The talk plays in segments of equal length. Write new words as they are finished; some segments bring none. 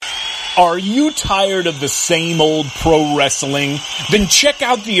Are you tired of the same old pro wrestling? Then check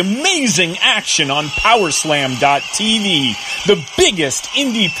out the amazing action on Powerslam.tv, the biggest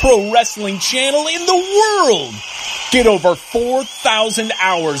indie pro wrestling channel in the world. Get over 4,000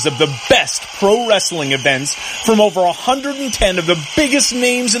 hours of the best pro wrestling events from over 110 of the biggest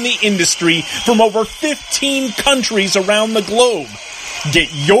names in the industry from over 15 countries around the globe. Get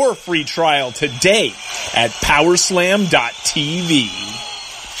your free trial today at Powerslam.tv.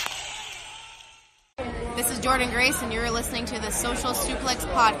 This is Jordan Grace, and you're listening to the Social Suplex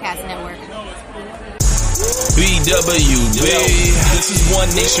Podcast Network. BWB, this is One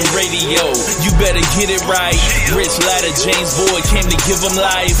Nation Radio. You better get it right. Rich Latta, James Boyd came to give them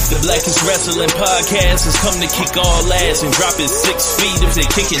life. The Blackest Wrestling Podcast has come to kick all ass and drop it 6 feet if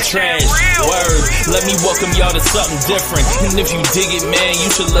they're kicking trash. Word, let me welcome y'all to something different. And if you dig it, man, you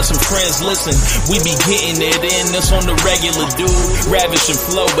should let some friends listen. We be getting it in, this on the regular, dude. Ravish and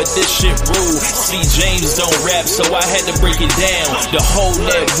flow, but this shit rude. See, James don't rap, so I had to break it down. The whole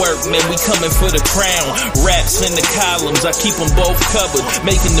network, man, we coming for the crown. Raps in the columns, I keep them both covered.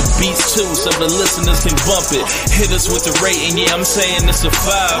 Making the beats too, so the listeners can bump it. Hit us with the rating, yeah, I'm saying it's a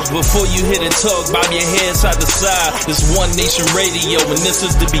 5. Before you hit it, talk, bob your head side to side. It's One Nation Radio, and this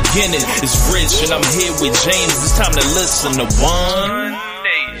is the beginning. It's Rich, and I'm here with James. It's time to listen to One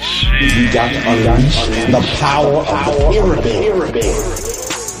Nation. You got to unleash the power of the pyramid.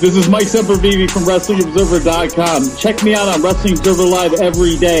 This is Mike Sempervive from WrestlingObserver.com. Check me out on Wrestling Observer Live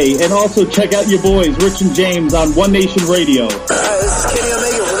every day. And also check out your boys, Rich and James, on One Nation Radio. This is Kenny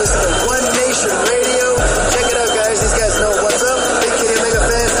Omega. We're listening to One Nation Radio. Check it out, guys. These guys know what's up. Big Kenny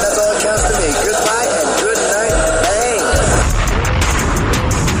Omega fans, and that's all that counts to me. Goodbye and good night.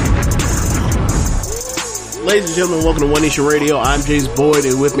 Bang. Ladies and gentlemen, welcome to One Nation Radio. I'm James Boyd,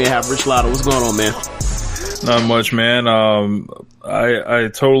 and with me I have Rich Latta. What's going on, man? Not much, man. I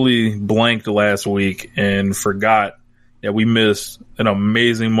totally blanked last week and forgot that we missed an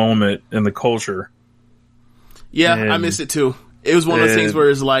amazing moment in the culture. Yeah, I missed it too. It was one of those things where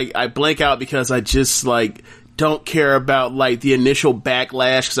it's like, I blank out because I just like don't care about like the initial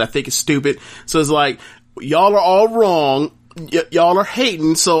backlash because I think it's stupid. So it's like, y'all are all wrong. Y'all are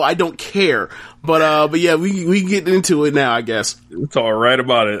hating, so I don't care. But yeah, we get into it now, I guess. It's all right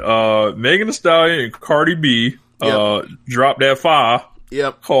about it. Megan Thee Stallion and Cardi B dropped that file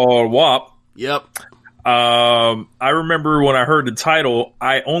called WAP. Yep. I remember when I heard the title,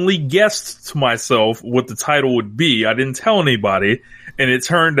 I only guessed to myself what the title would be. I didn't tell anybody, and it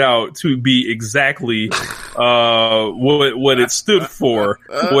turned out to be exactly what it stood for,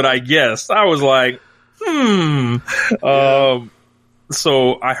 what I guessed. I was like,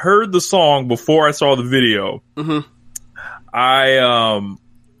 so I heard the song before I saw the video. Mm-hmm.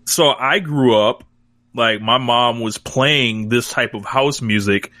 So I grew up, like, my mom was playing this type of house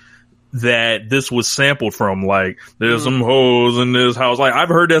music that this was sampled from. Like, there's some hoes in this house. Like, I've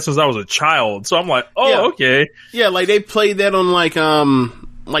heard that since I was a child. So I'm like, okay. Yeah, like, they played that on, like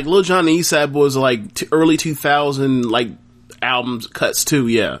Lil Jon and Eastside Boys, like, early 2000, like, albums cuts too.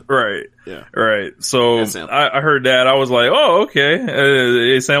 Yeah. Right. Yeah. Right. So I heard that. I was like, oh,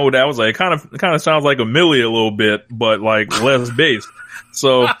 okay. It sampled that. I was like, kind of sounds like Amelia a little bit, but like less bass.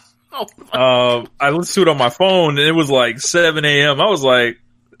 So, I listened to it on my phone and it was like 7 a.m. I was like,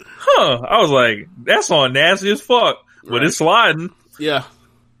 that song nasty as fuck, but it's sliding. Yeah.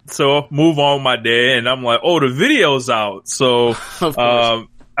 So move on with my day and I'm like, oh, the video's out. So, I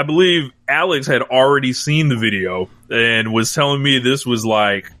believe Alex had already seen the video and was telling me this was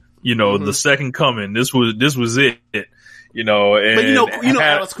like, you know, the second coming. This was it, you know. And but you know,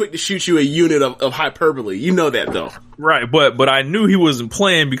 Alex quick to shoot you a unit of hyperbole. You know that though, right? But I knew he wasn't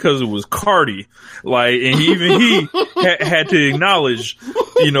playing because it was Cardi. Like, and he had to acknowledge,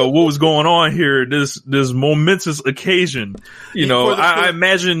 you know, what was going on here. This momentous occasion. You know, I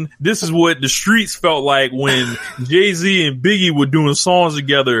imagine this is what the streets felt like when Jay-Z and Biggie were doing songs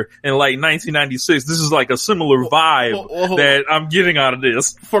together in like 1996. This is like a similar vibe that I'm getting out of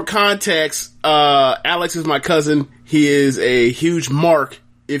this. For context, Alex is my cousin. He is a huge mark,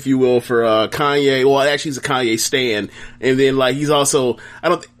 if you will, for Kanye. Well, actually, he's a Kanye stan, and then like he's also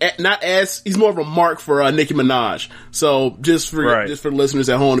he's more of a mark for Nicki Minaj. So just for listeners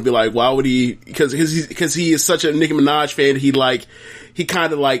at home to be like, why would he? Because he is such a Nicki Minaj fan. He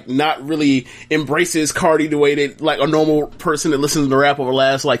kind of like not really embraces Cardi the way that like a normal person that listens to rap over the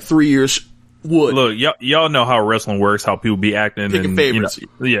last like 3 years would. Look, y'all know how wrestling works, how people be acting. Picking favorites.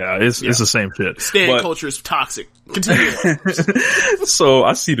 You know, it's the same shit. Stan culture is toxic. Continue. So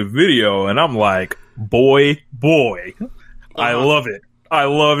I see the video and I'm like, boy, I love it. I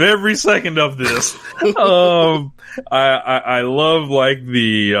love every second of this. I love like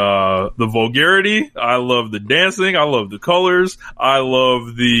the vulgarity. I love the dancing. I love the colors. I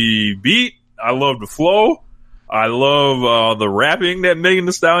love the beat. I love the flow. I love the rapping that Megan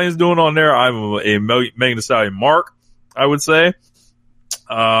Thee Stallion's doing on there. I'm a Megan Thee Stallion mark, I would say.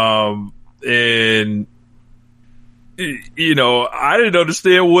 And you know, I didn't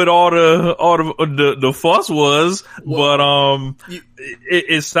understand what all the fuss was, but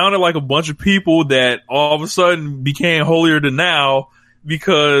it sounded like a bunch of people that all of a sudden became holier than thou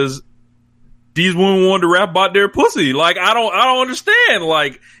because these women wanted to rap about their pussy. Like, I don't understand.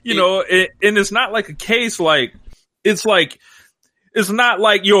 Like, you know, and it's not like a case like, it's not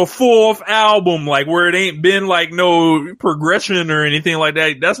like your fourth album, like where it ain't been like no progression or anything like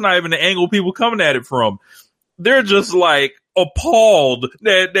that. That's not even the angle people coming at it from. They're just like appalled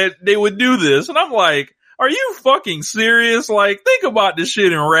that they would do this. And I'm like, are you fucking serious? Like, think about this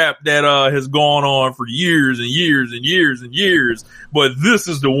shit in rap that has gone on for years and years and years and years. But this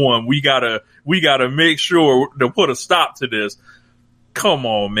is the one we gotta make sure to put a stop to this. Come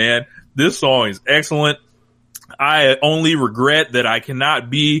on, man. This song is excellent. I only regret that I cannot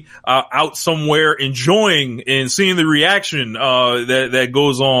be out somewhere enjoying and seeing the reaction that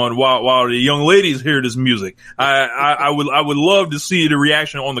goes on while the young ladies hear this music. I would love to see the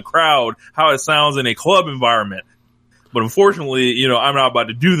reaction on the crowd, how it sounds in a club environment. But unfortunately, you know, I'm not about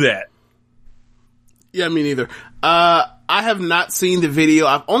to do that. Yeah, me neither. I have not seen the video.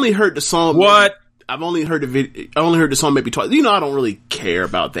 I've only heard the song. What? I've only heard the video. I only heard the song maybe twice. You know, I don't really care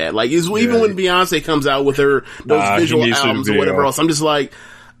about that. Like, even when Beyonce comes out with those visual albums or whatever else, I'm just like,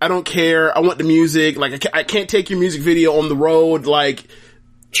 I don't care. I want the music. Like, I can't take your music video on the road. Like,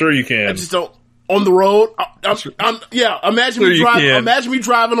 sure you can. I just don't. On the road, imagine me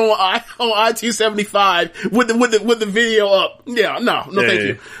driving on I-275 with the video up. Yeah, no, thank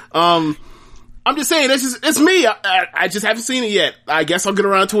you. I'm just saying, it's me. I just haven't seen it yet. I guess I'll get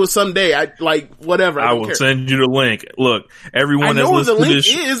around to it someday. Whatever. I will send you the link. Look, everyone that's listening to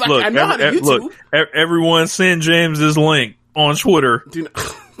this, I know how to YouTube. Look, everyone send James this link on Twitter.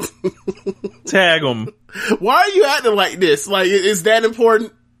 Tag him. Why are you acting like this? Like, is that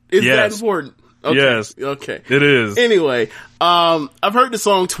important? Is that important? Okay. Yes. Okay. It is. Anyway, I've heard the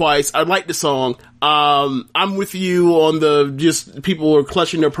song twice. I like the song. I'm with you on just people are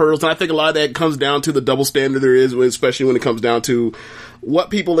clutching their pearls. And I think a lot of that comes down to the double standard there is, especially when it comes down to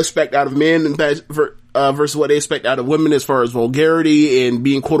what people expect out of men and versus what they expect out of women as far as vulgarity and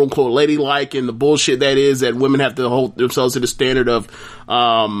being quote unquote ladylike and the bullshit that is that women have to hold themselves to the standard of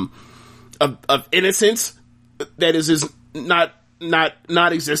innocence that is not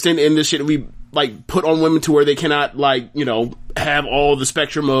existent in the shit that we like put on women to where they cannot have all the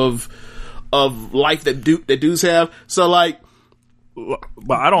spectrum of life that dudes have. So like,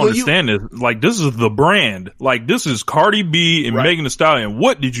 but I don't understand this. Like, this is the brand. Like, this is Cardi B and Megan Thee Stallion.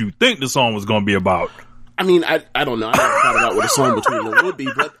 What did you think the song was going to be about? I mean, I don't know. I never thought about what a song between them would be,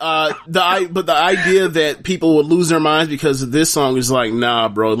 but the idea that people would lose their minds because of this song is like, nah,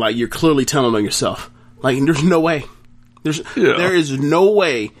 bro. Like, you're clearly telling on yourself. Like, there's no way. There is no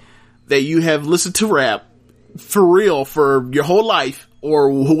way that you have listened to rap for real for your whole life or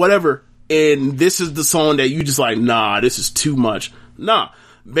whatever, and this is the song that you just like, nah, this is too much. Nah.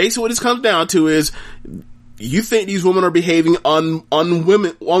 Basically what this comes down to is you think these women are behaving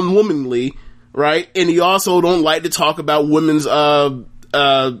unwomanly, right? And you also don't like to talk about women's what's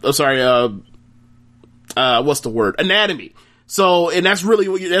the word? Anatomy. So, and that's really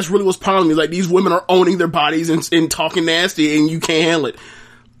what's bothering me. Like, these women are owning their bodies and talking nasty, and you can't handle it.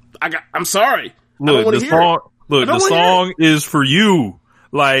 I'm sorry. Look, the song is for you.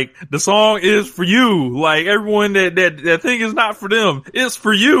 Like, the song is for you. Like, everyone that thing is not for them. It's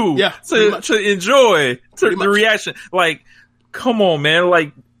for you. Yeah. To enjoy the reaction. Like, come on, man.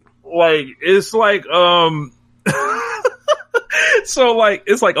 Like, it's like, so like,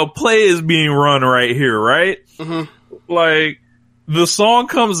 it's like a play is being run right here, right? Mm-hmm. Like, the song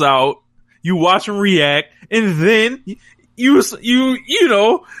comes out, you watch them react, and then you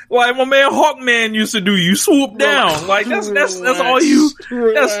know, like my man Hawkman used to do, you swoop down. Like, that's all you,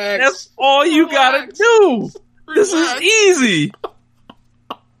 that's all you gotta do. This is easy.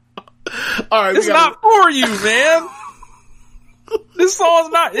 Alright. It's not for you, man. This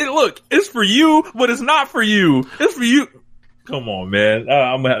song's not, look, it's for you, but it's not for you. It's for you. Come on, man.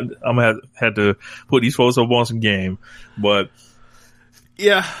 I'm gonna have to put these folks up on some game, but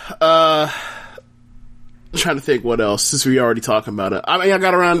yeah. I'm trying to think what else since we already talking about it. I mean, I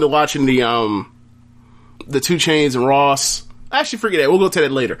got around to watching the 2 Chainz and Ross. Actually, forget that. We'll go to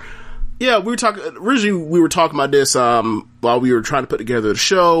that later. Yeah, originally we were talking about this, while we were trying to put together the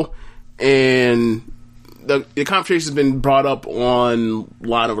show, and the conversation has been brought up on a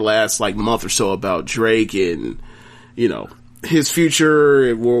lot over the last, like, month or so about Drake and, you know, his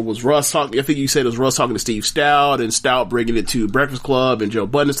future. Was Russ talking? I think you said it was Russ talking to Steve Stout, and Stout bringing it to Breakfast Club, and Joe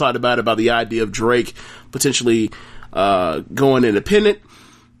Budden has talked about the idea of Drake potentially, going independent.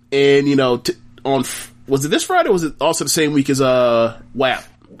 And, you know, was it this Friday, or was it also the same week as, WAP?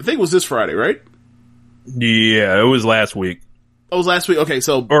 I think it was this Friday, right? Yeah, it was last week. Oh, it was last week? Okay,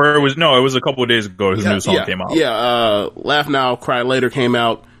 so... Or it was a couple of days ago his new song came out. Yeah, Laugh Now, Cry Later came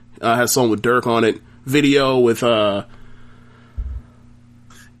out, has a song with Dirk on it, video with, Kevin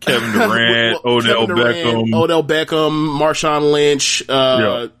Durant, Odell Beckham, Marshawn Lynch,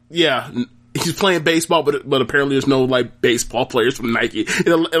 he's playing baseball, but apparently there's no, like, baseball players from Nike.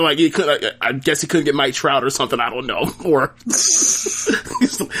 Like, I guess he couldn't get Mike Trout or something, I don't know. Or,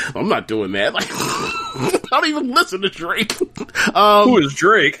 I'm not doing that. Like, I don't even listen to Drake. Who is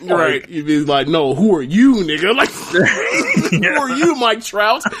Drake? Right. You'd be like, no, who are you, nigga? Like, who are you, Mike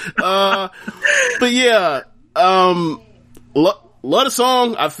Trout? But yeah, love the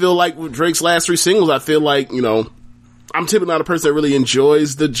song. I feel like with Drake's last 3 singles, I feel like, you know, I'm typically not a person that really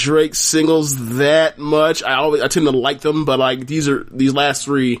enjoys the Drake singles that much. I tend to like them, but like these last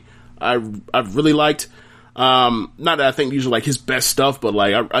 3 I've really liked. Not that I think these are like his best stuff, but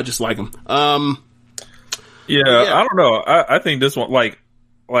like I just like them. I don't know. I think this one, like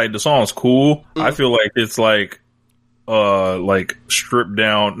the song's cool. Mm-hmm. I feel like it's like stripped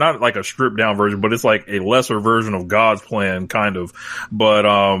down, not like a stripped down version, but it's like a lesser version of God's Plan, kind of. But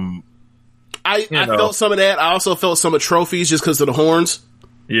I felt some of that. I also felt some of Trophies just because of the horns.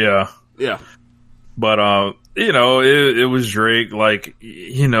 Yeah. Yeah. But, you know, it was Drake. Like,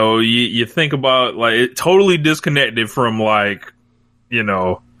 you know, you think about, like, it totally disconnected from, like, you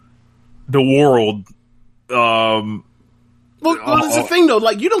know, the world. Well, that's the thing, though.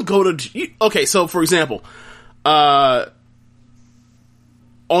 Like, you don't go to... okay, so, for example, on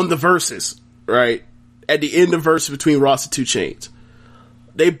the verses, right? At the end of verses between Ross and 2 Chainz,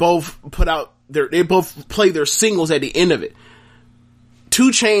 they both play their singles at the end of it.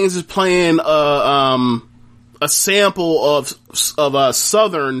 2 Chainz is playing a sample of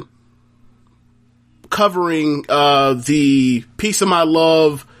Southern covering the Piece of My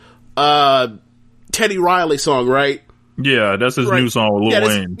Love Teddy Riley song, right? Yeah, that's his new song with Lil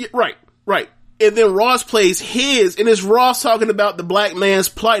Wayne. Right. And then Ross plays his, and it's Ross talking about the black man's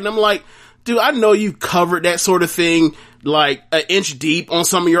plight, and I'm like, dude, I know you covered that sort of thing like an inch deep on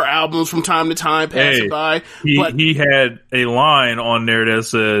some of your albums from time to time, passing by. He had a line on there that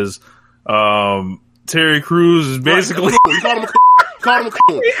says, Terry Crews is basically... He called him a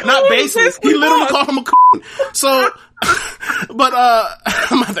coon. Not basically. He literally called him a coon. So, but,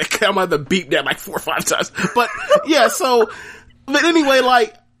 I'm gonna have to beep that like 4 or 5 times. But, yeah, so, but anyway,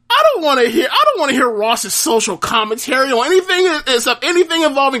 like, I don't want to hear Ross's social commentary on anything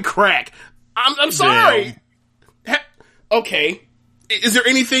involving crack. I'm sorry. Okay. Is there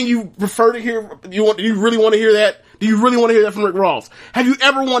anything you prefer to hear? Do you really want to hear that? Do you really want to hear that from Rick Ross? Have you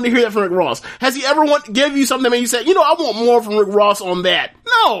ever wanted to hear that from Rick Ross? Has he ever give you something that made you say, you know, I want more from Rick Ross on that?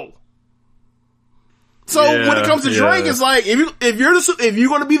 No. So when it comes to Drake, it's like, if you're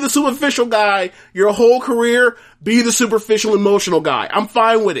going to be the superficial guy your whole career, be the superficial emotional guy. I'm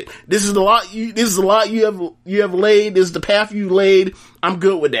fine with it. This is the lot you have laid. This is the path you laid. I'm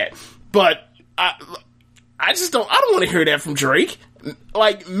good with that. But I don't want to hear that from Drake.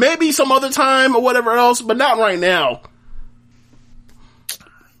 Like, maybe some other time or whatever else, but not right now.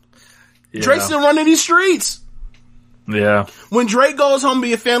 Yeah. Drake's still running these streets. Yeah. When Drake goes home to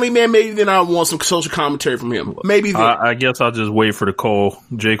be a family man, maybe then I want some social commentary from him. Maybe then. I guess I'll just wait for the Cole.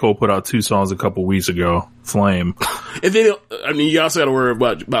 J. Cole put out 2 songs a couple weeks ago. Flame. And then, you also gotta worry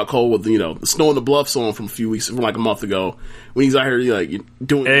about Cole with, the Snow on the Bluff song from like a month ago. When he's out here,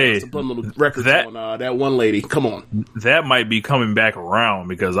 doing records on that one lady. Come on. That might be coming back around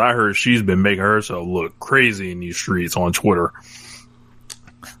because I heard she's been making herself look crazy in these streets on Twitter.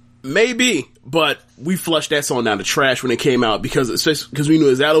 Maybe, but we flushed that song down the trash when it came out because we knew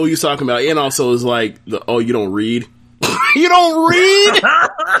exactly what he was talking about, and also it's like, you don't read? You don't read?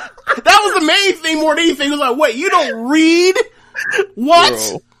 That was the main thing more than anything. It was like, wait, you don't read?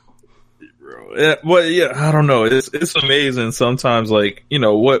 What? Bro. Yeah, well, yeah, I don't know. It's amazing sometimes, like,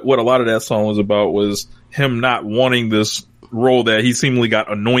 what a lot of that song was about was him not wanting this role that he seemingly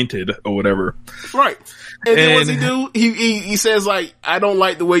got anointed or whatever. Right. And then what does he do? He says, like, I don't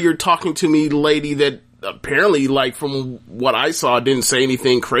like the way you're talking to me, lady, that apparently, like, from what I saw, didn't say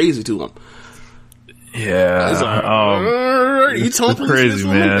anything crazy to him. Yeah. It's like, you told police crazy, this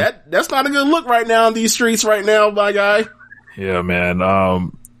woman? man. That's not a good look right now in these streets right now, my guy. Yeah, man.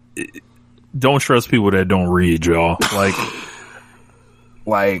 Don't trust people that don't read, y'all. Like,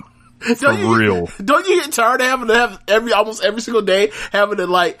 for real. Don't you get tired of having to have almost every single day having to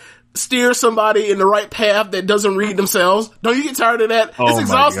like steer somebody in the right path that doesn't read themselves? Don't you get tired of that? Oh, it's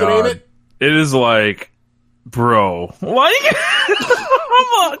exhausting, ain't it? It is like, bro, like,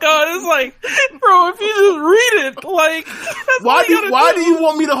 oh my god, it's like, bro, if you just read it, like, why do you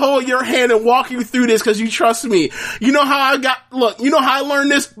want me to hold your hand and walk you through this? Because you trust me. You know how I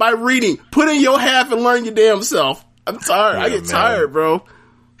learned this? By reading. Put in your half and learn your damn self. I'm tired. Yeah, I get tired, bro.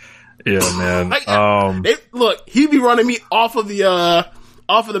 Yeah, man. Look, he be running me off of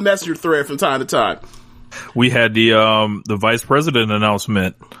the messenger thread from time to time. We had the vice president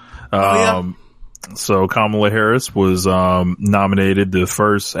announcement. So Kamala Harris was nominated, the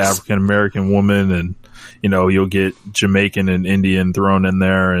first African American woman, and you'll get Jamaican and Indian thrown in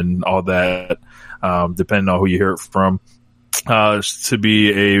there and all that, depending on who you hear it from, to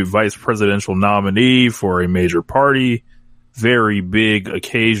be a vice presidential nominee for a major party. Very big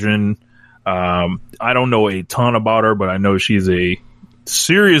occasion. I don't know a ton about her, but I know she's a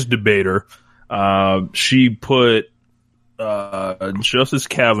serious debater. She put Justice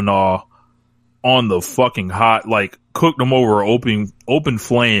Kavanaugh on the fucking hot, like, cooked him over open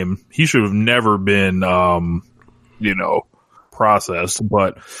flame. He should have never been, processed,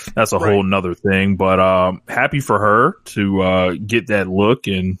 but that's a whole nother thing. But happy for her to get that look,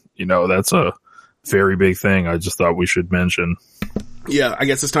 and that's a very big thing. I just thought we should mention. Yeah, I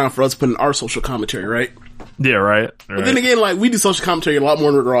guess it's time for us to put in our social commentary, right? Yeah, right. But then again, like, we do social commentary a lot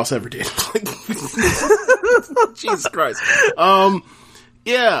more than Rick Ross ever did. Jesus Christ.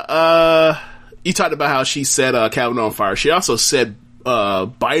 You talked about how she set Kavanaugh on fire. She also set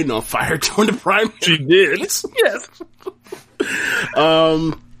Biden on fire during the primary. She did. Yes.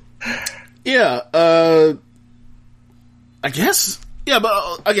 I guess. Yeah,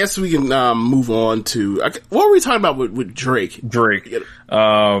 but I guess we can move on to what were we talking about with Drake?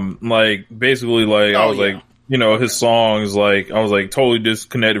 Like, basically, like, I was like, his songs, like, I was like totally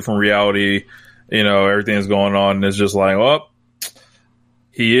disconnected from reality. Everything's going on, and it's just like, well,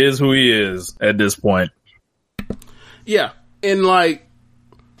 he is who he is at this point. Yeah, and like,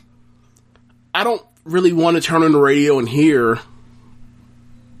 I don't really want to turn on the radio and hear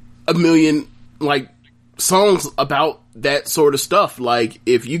a million like songs about that sort of stuff. Like,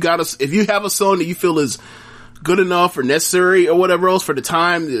 if you have a song that you feel is good enough or necessary or whatever else for the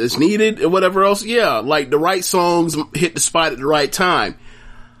time that is needed or whatever else, yeah, like the right songs hit the spot at the right time.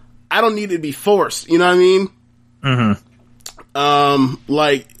 I don't need it to be forced. You know what I mean? Mm-hmm.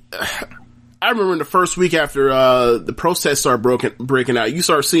 Like, I remember in the first week after the protests started breaking out, you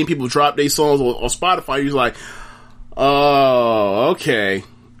start seeing people drop their songs on Spotify. You're like, oh, okay.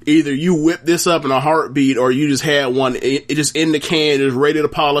 Either you whip this up in a heartbeat, or you just had one, it just in the can, just ready to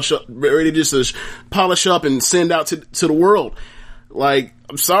polish up and send out to the world. Like,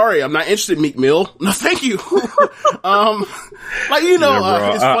 I'm sorry, I'm not interested in Meek Mill. No, thank you. Like,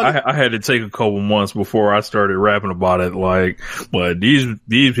 it's funny. I had to take a couple months before I started rapping about it. Like, but these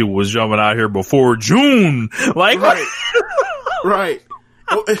people was jumping out here before June. Like, right.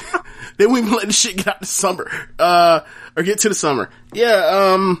 Then we let the shit get out the summer, or get to the summer.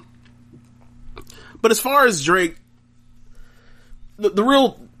 Yeah. But as far as Drake, the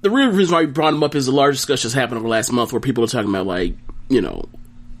real reason why we brought him up is the large discussions happened over the last month where people are talking about, like,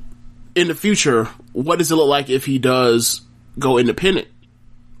 in the future, what does it look like if he does go independent,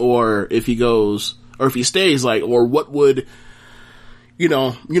 or if he stays, like, or what would,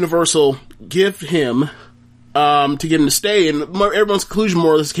 Universal give him to get him to stay. And everyone's conclusion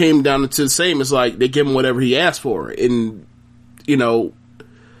more or less came down to the same. It's like they give him whatever he asked for. And,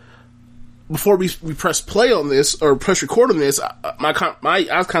 before we press play on this or press record on this, I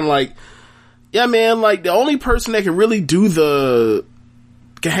was kind of like, yeah, man, like, the only person that can really can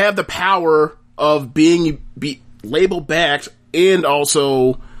have the power of be label backed and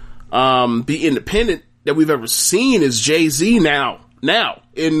also be independent that we've ever seen is Jay-Z now.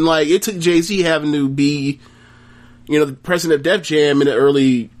 And, like, it took Jay-Z having to be, the president of Def Jam in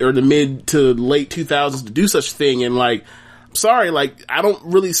the mid to late 2000s to do such a thing. And, like, I'm sorry, like, I don't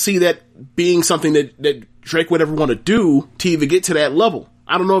really see that being something that Drake would ever want to do to even get to that level.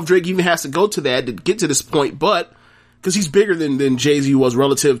 I don't know if Drake even has to go to that to get to this point, but because he's bigger than Jay-Z was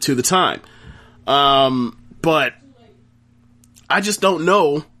relative to the time. But I just don't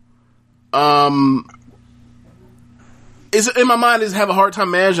know. Is in my mind is have a hard time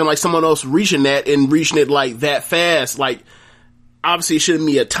imagining like someone else reaching it like that fast. Like, obviously it shouldn't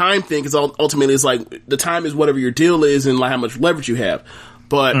be a time thing because ultimately it's like the time is whatever your deal is and like how much leverage you have.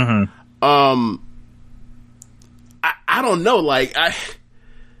 But I don't know. Like I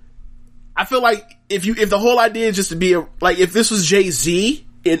feel like if the whole idea is just to be like if this was Jay-Z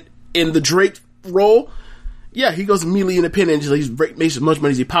in the Drake role, yeah, he goes immediately independent and he makes as much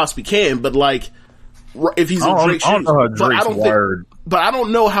money as he possibly can. But like if he's in Drake's shoes, but I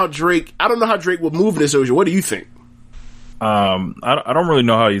don't know how Drake would move in this situation. What do you think? I don't really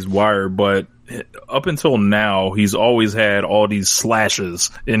know how he's wired, but up until now, he's always had all these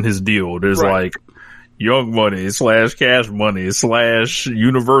slashes in his deal. There's like Young Money / Cash Money /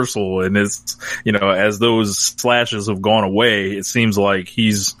 Universal, and it's, you know, as those slashes have gone away, it seems like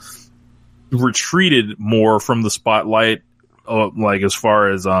he's retreated more from the spotlight. Like as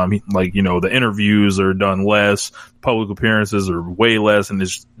far as like, you know, the interviews are done less, public appearances are way less, and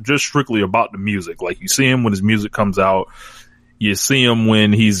it's just strictly about the music. Like you see him when his music comes out, you see him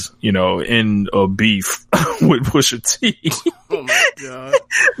when he's, you know, in a beef with Pusha T. Oh my God.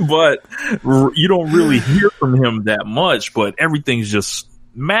 But you don't really hear from him that much, but everything's just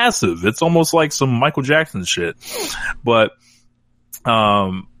massive. It's almost like some Michael Jackson shit. But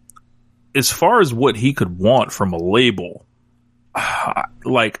as far as what he could want from a label,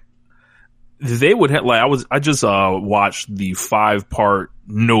 like they would have, like I just watched the 5-part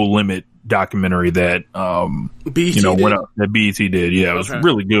No Limit documentary that BET went up, that BET did. Yeah, it was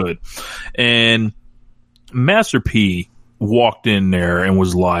really good. And Master P walked in there and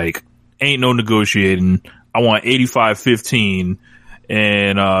was like, ain't no negotiating. I want 85-15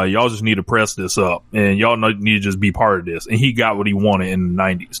 and y'all just need to press this up and y'all need to just be part of this. And he got what he wanted in the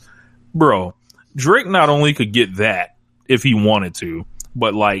 90s. Bro, Drake not only could get that if he wanted to,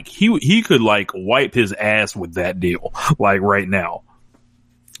 but like he could like wipe his ass with that deal, like right now,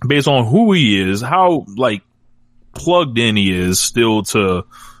 based on who he is, how like plugged in he is still to,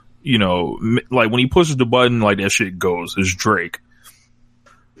 you know, like when he pushes the button, like that shit goes. It's Drake.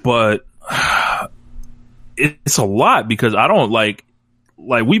 But it's a lot because I don't like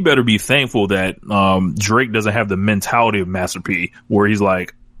we better be thankful that Drake doesn't have the mentality of Master P where he's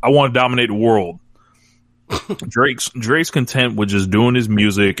like, I want to dominate the world. Drake's content with just doing his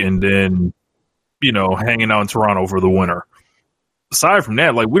music and then, you know, hanging out in Toronto for the winter. Aside from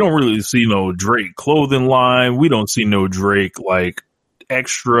that, like we don't really see no Drake clothing line. We don't see no Drake like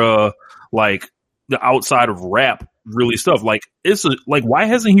extra, like the outside of rap really stuff. Like it's like why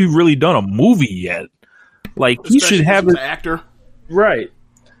hasn't he really done a movie yet? Like he should have an actor, right?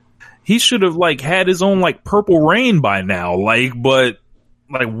 He should have like had his own like Purple Rain by now. Like, but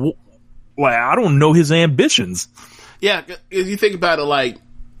like I don't know his ambitions. Yeah, if you think about it, like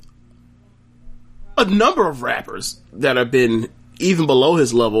a number of rappers that have been even below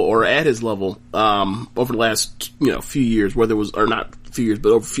his level or at his level over the last few years, whether it was or not few years,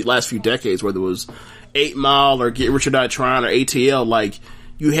 but over the last few decades, whether it was 8 Mile or Get Rich or Die Trying or ATL, like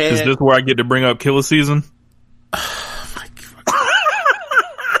you had. Is this where I get to bring up Killer Season?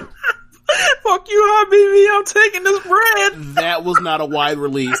 Fuck you, Habibi, I'm taking this bread. That was not a wide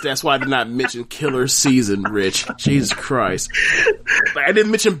release. That's why I did not mention Killer Season, Rich. Jesus Christ. I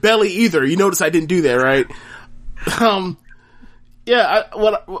didn't mention Belly either. You notice I didn't do that, right? Yeah,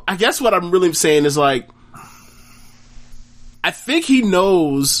 I guess what I'm really saying is like, I think he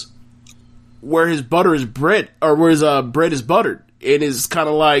knows where his butter is bread, or where his bread is buttered. It is kind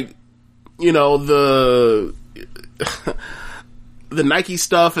of like, the Nike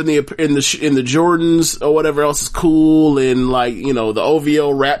stuff and the Jordans or whatever else is cool, and like the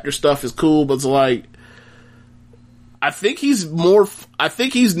OVO Raptor stuff is cool, but it's like I think he's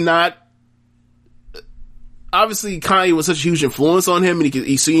not. Obviously, Kanye was such a huge influence on him, and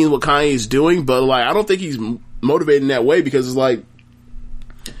he's seeing what Kanye is doing, but like I don't think he's motivated in that way because it's like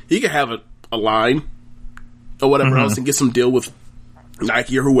he could have a line or whatever else and get some deal with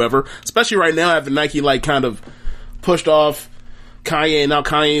Nike or whoever. Especially right now, having Nike like kind of pushed off Kanye, and now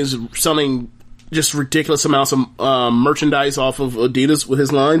Kanye is selling just ridiculous amounts of merchandise off of Adidas with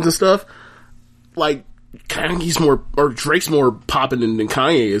his lines and stuff. Like Kanye's more, or Drake's more popping than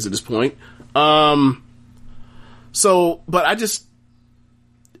Kanye is at this point. So, but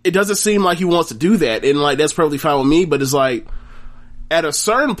it doesn't seem like he wants to do that, and like that's probably fine with me. But it's like at a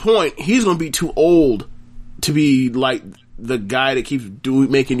certain point, he's gonna be too old to be like the guy that keeps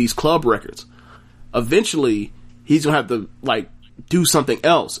making these club records. Eventually, he's gonna have to like do something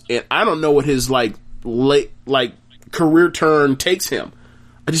else, and I don't know what his like career turn takes him.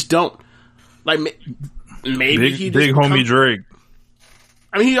 I just don't. Like maybe he just big homie Drake.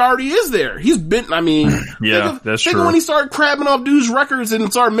 I mean, he already is there. He's been. I mean, yeah, that's true. Think of when he started crabbing off dudes' records and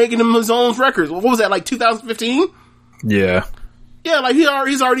started making them his own records. What was that, like 2015? Yeah. Yeah, like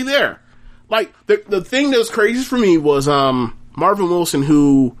he's already there. Like the thing that was crazy for me was Marvin Wilson,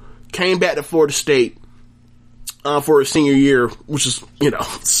 who came back to Florida State for his senior year, which is,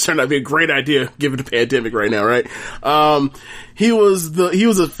 it's turned out to be a great idea given the pandemic right now, right? He was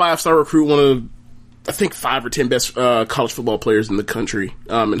a 5-star recruit, one of, I think, 5 or 10 best college football players in the country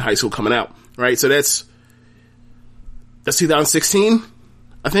in high school coming out, right? So that's 2016,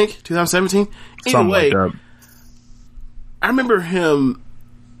 I think, 2017. Either way, like I remember him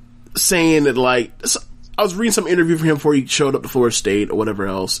saying that, like, I was reading some interview for him before he showed up to Florida State or whatever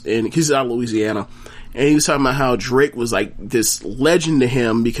else, and he's out of Louisiana, and he was talking about how Drake was like this legend to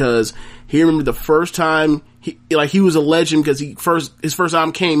him because he remembered the first time he was a legend because his first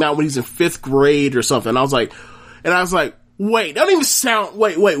album came out when he was in 5th grade or something. I was like, wait, that don't even sound,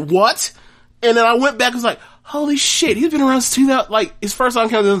 wait, what? And then I went back and was like, holy shit, he's been around since 2000, like, his first album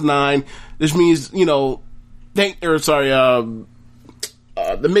came out in 2009, which means,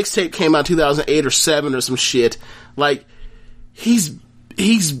 the mixtape came out in 2008 or 7 or some shit. Like, he's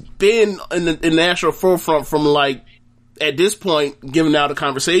been in the national forefront from, like, at this point, given out a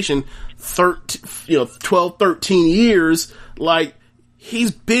conversation, 12, 13 years. Like,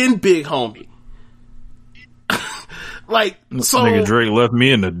 he's been big, homie. Like, so. Nigga Drake left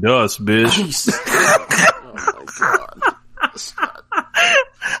me in the dust, bitch. Oh my God.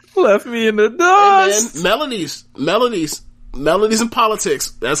 Left me in the dust. Hey, man, melodies and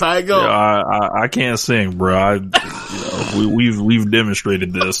politics. That's how it goes. Yeah, I can't sing, bro. We've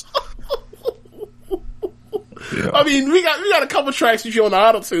demonstrated this. Yeah. I mean, we got a couple tracks with you on the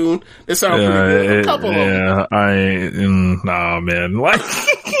auto tune that sound pretty good. A couple of them. Nah, man. Like,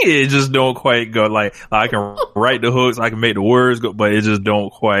 it just don't quite go. Like, I can write the hooks, I can make the words go, but it just don't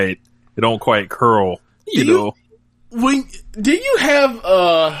quite curl. You know. Did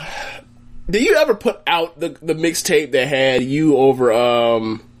you ever put out the mixtape that had you over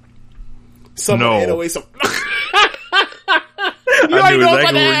some no. 808 some? I knew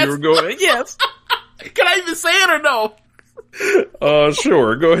exactly where you were going. Yes. Can I even say it or no?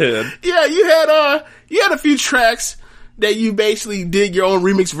 Sure. Go ahead. Yeah, you had a few tracks that you basically did your own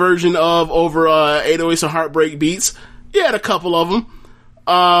remix version of over 808s and Heartbreak Beats. You had a couple of them.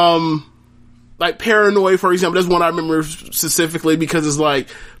 Like Paranoid, for example, that's one I remember specifically because it's like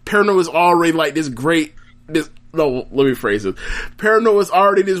Paranoid was already like let me phrase it. Paranoid was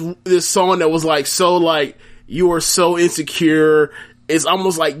already this song that was like so like you are so insecure. It's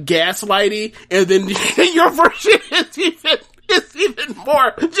almost like gaslighty, and then your version is even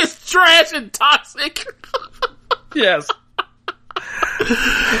more just trash and toxic. Yes. And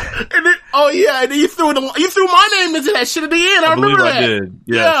then, and then you threw my name into that shit at the end. I remember that. I did.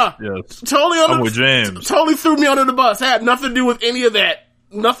 Yes, yeah. Yes. I'm with James. Totally threw me under the bus. I had nothing to do with any of that.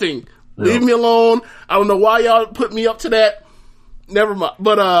 Nothing. Yeah. Leave me alone. I don't know why y'all put me up to that. Never mind.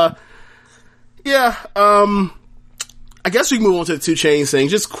 But, I guess we can move on to the 2 Chainz thing.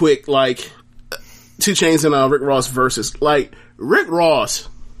 Just quick, like, 2 Chainz and Rick Ross versus. Like, Rick Ross,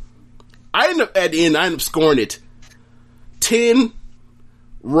 I end up scoring it. 10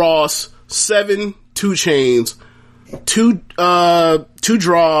 Ross, 7 2 Chainz, 2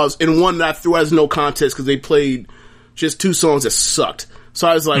 draws, and 1 that I threw as no contest because they played just 2 songs that sucked. So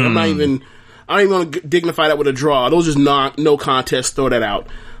I was like, I'm not even going to dignify that with a draw. Those just no contest, throw that out.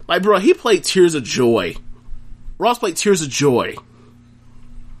 Like, bro, he played Tears of Joy. Ross played Tears of Joy.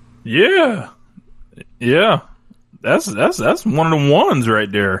 Yeah. Yeah. That's one of the ones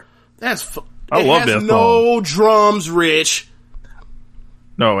right there. I love that song. No drums, Rich.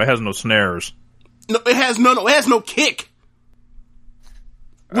 No, it has no snares. No, it has no kick.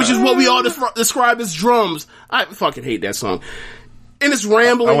 Which is what we all describe as drums. I fucking hate that song. And it's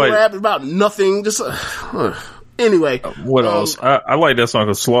rambling rap about nothing. Just anyway. What else? I like that song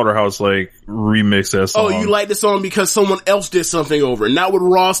because Slaughterhouse remixed that song. Oh, you like the song because someone else did something over it, not what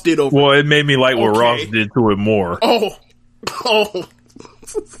Ross did over it. Well, it made me like what Ross did to it more. Oh.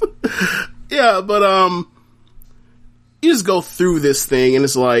 Yeah, but you just go through this thing and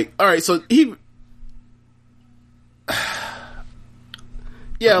it's like, all right, so he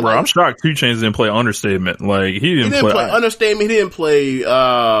bro, I'm shocked 2 Chainz didn't play Understatement. Like he didn't play Understatement, he didn't play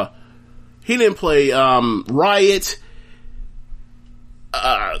Riot.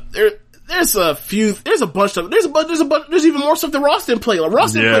 There's even more stuff that Ross didn't play. Like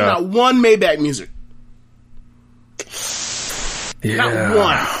Ross didn't play not one Maybach music. Yeah. Not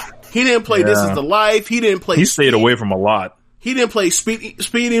one. He didn't play This Is the Life. He didn't play. He stayed away from a lot. He didn't play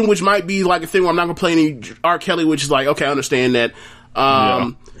Speeding, which might be like a thing where I'm not gonna play any R. Kelly, which is like, okay, I understand that.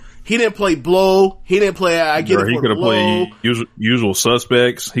 He didn't play Blow. He didn't play I Get It. He could have played Usual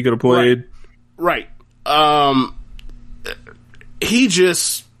Suspects. He could have played. Right. he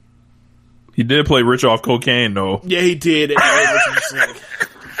just... He did play Rich Off Cocaine, though. Yeah, he did.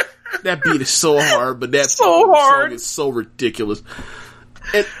 That beat is so hard, but that so hard. Song is so ridiculous.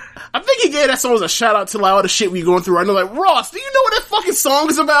 And I think he gave that song as a shout out to like, all the shit we going through. I know, like, Ross, do you know what that fucking song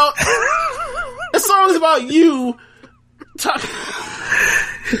is about? That song is about you.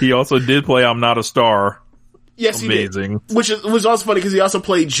 He also did play I'm Not a Star. Yes, amazing. He did. Which was also funny because he also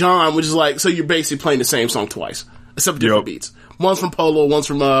played John, which is like, so you're basically playing the same song twice, except different beats. One's from Polo, one's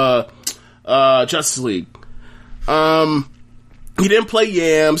from Justice League. He didn't play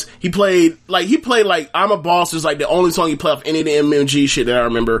Yams. He played like I'm a Boss is like the only song he played off any of the MMG shit that I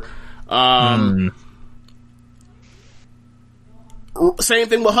remember. Same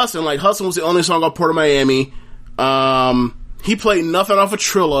thing with Hustle. Like Hustle was the only song on Port of Miami. He played nothing off of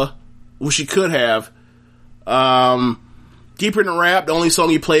Trilla, which he could have. Deeper Than Rap, the only song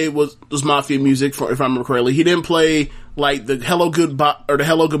he played was Mafia music, if I remember correctly. He didn't play like the Hello Good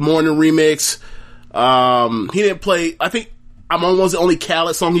Morning remix. He didn't play. I think I'm On was the only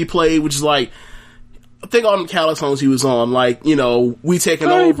Khaled song he played, which is like, I think all the Khaled songs he was on, like, you know, We Taking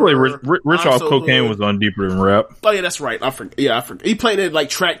Over. He played Rich Off Cocaine was on Deeper Than Rap. Oh yeah, that's right. I forgot. He played it like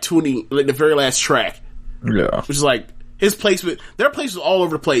track 20, like the very last track. Yeah. Which is like, his placement, their place was all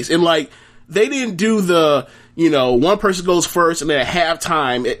over the place. And like, they didn't do the, you know, one person goes first and then at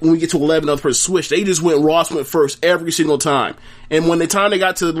halftime, when we get to 11, the other person switch. They just Ross went first every single time. And when the time they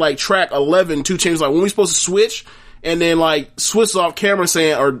got to like track 11, 2 Chainz was like, when we supposed to switch? And then like switched off camera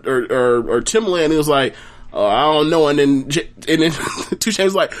saying, or Timbaland, it was like, oh, I don't know. And then 2 Chainz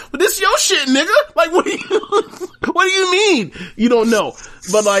was like, but this your shit, nigga. Like, what do you mean? You don't know.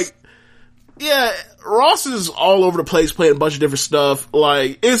 But like, yeah, Ross is all over the place playing a bunch of different stuff.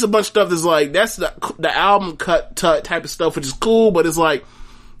 Like, it's a bunch of stuff that's like, that's the album cut type of stuff, which is cool, but it's like,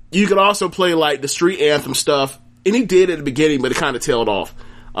 you could also play like the street anthem stuff. And he did at the beginning, but it kind of tailed off.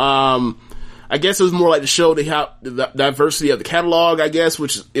 I guess it was more like to show the diversity of the catalog, I guess,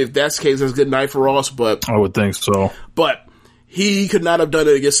 which, if that's the case, that's a good night for Ross, but... I would think so. But he could not have done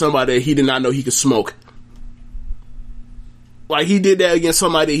it against somebody that he did not know he could smoke. Like, he did that against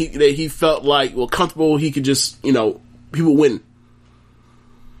somebody that he felt like, well, comfortable, he could just, you know, people win.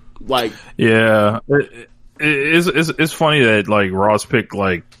 Like... Yeah. It's funny that, like, Ross picked,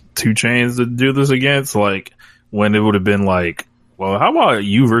 like, 2 Chainz to do this against, like, when it would have been, like, well, how about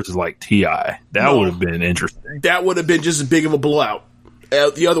you versus like T.I.? That would have been interesting. That would have been just as big of a blowout.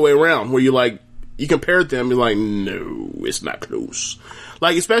 The other way around, where you're like, you compared them, you're like, no, it's not close.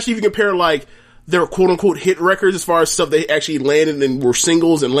 Like, especially if you compare like their quote unquote hit records as far as stuff they actually landed and were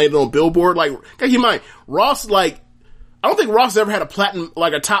singles and landed on Billboard. Like, keep in mind, Ross, like, I don't think Ross ever had a platinum,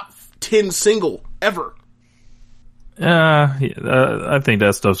 like a top 10 single ever. I think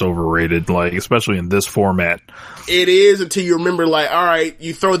that stuff's overrated, like, especially in this format. It is, until you remember, like, alright,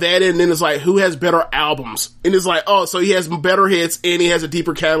 you throw that in, and then it's like, who has better albums? And it's like, oh, so he has better hits, and he has a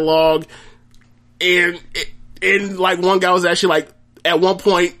deeper catalog, and like, one guy was actually, like, at one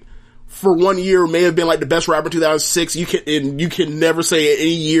point, for 1 year, may have been, like, the best rapper in 2006. You can never say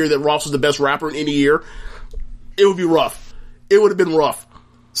any year that Ross was the best rapper in any year. It would be rough. It would have been rough.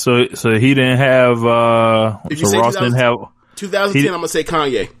 So he didn't have, so Ross didn't have... 2010, I'm gonna say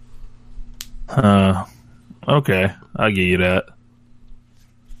Kanye. Okay. I'll give you that.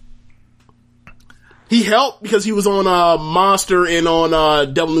 He helped because he was on, Monster and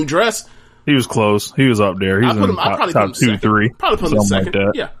on, Devil New Dress. He was close. He was up there. He's in top 2, 3. Probably put him second.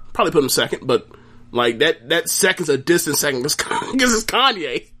 Like yeah. Probably put him second, but, like, that second's a distant second because it's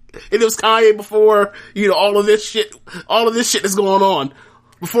Kanye. And it was Kanye before, you know, all of this shit is going on.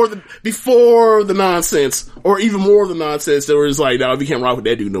 Before the nonsense, or even more of the nonsense, that was like, no, we can't rock with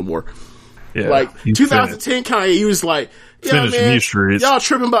that dude no more. Yeah, like 2010 Kanye, he was like, yeah, man, y'all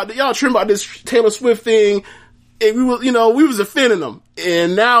tripping about this Taylor Swift thing, and we was offending them,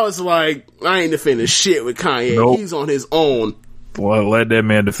 and now it's like, I ain't defending shit with Kanye. Nope. He's on his own. Well, let that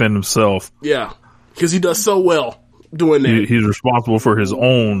man defend himself. Yeah, because he does so well doing that. He's responsible for his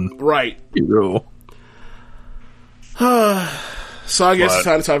own, right? You know. So I guess it's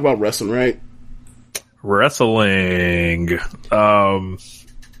time to talk about wrestling, right? Wrestling.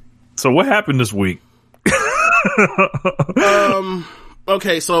 So what happened this week?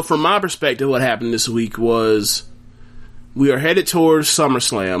 Okay, so from my perspective, what happened this week was we are headed towards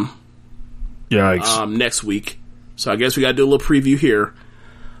SummerSlam. Yikes. Next week. So I guess we gotta do a little preview here.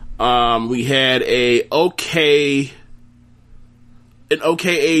 We had an okay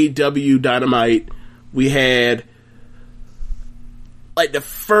AEW Dynamite. We had, like, the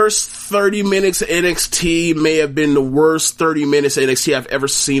first 30 minutes of NXT may have been the worst 30 minutes of NXT I've ever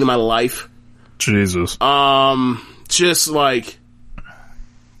seen in my life. Jesus. Just like,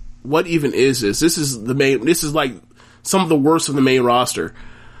 what even is this? This is like some of the worst of the main roster.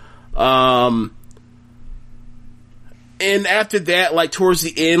 And after that, like, towards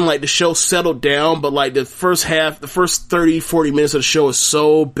the end, like, the show settled down, but, like, the first 30, 40 minutes of the show is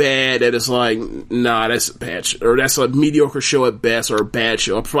so bad that it's like, nah, that's a bad show, or that's a mediocre show at best, or a bad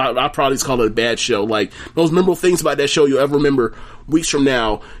show. I'll probably just call it a bad show. Like, those memorable things about that show you'll ever remember weeks from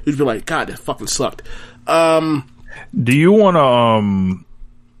now, you'd be like, God, that fucking sucked. Do you want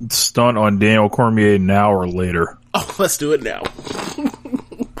to, stunt on Daniel Cormier now or later? Oh, let's do it now.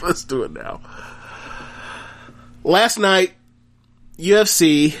 Let's do it now. Last night,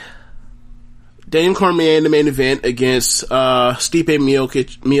 UFC, Daniel Cormier in the main event against Stipe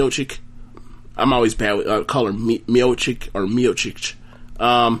Miocic. I'm always bad with call her Miocic or Miocic.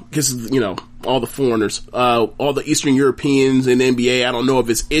 Because, you know, all the foreigners, all the Eastern Europeans in the NBA, I don't know if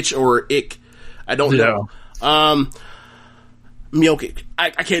it's itch or ick. I don't know. Miocic. I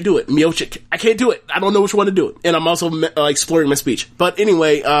can't do it. Miocic. I can't do it. I don't know which one to do it. And I'm also exploring my speech. But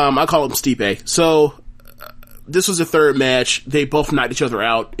anyway, I call him Stipe. So, this was the third match. They both knocked each other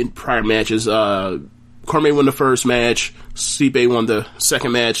out in prior matches. Cormier won the first match. Stipe won the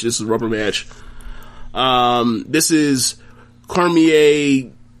second match. This is a rubber match. This is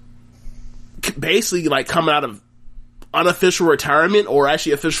Cormier basically like coming out of unofficial retirement, or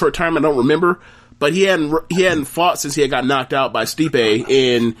actually official retirement, I don't remember. But he hadn't fought since he had got knocked out by Stipe,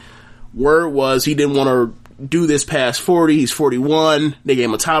 and word was he didn't want to do this past 40. He's 41. They gave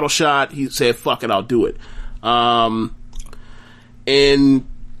him a title shot. He said, fuck it, I'll do it. And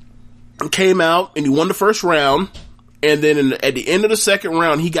came out and he won the first round, and then at the end of the second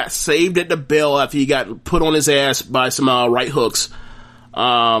round he got saved at the bell after he got put on his ass by some right hooks,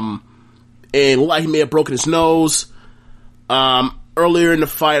 and like he may have broken his nose. Earlier in the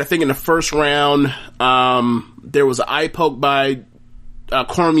fight, I think in the first round, there was an eye poke by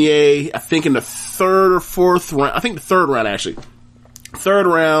Cormier. I think in the third or fourth round, I think the third round actually, third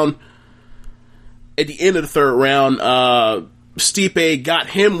round. At the end of the third round, Stipe got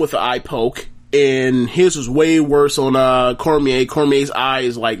him with an eye poke, and his was way worse on Cormier. Cormier's eye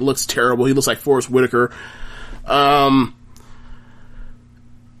is like looks terrible. He looks like Forrest Whitaker. And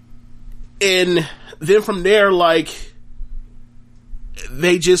then from there, like,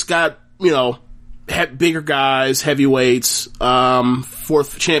 they just got, you know, had bigger guys, heavyweights,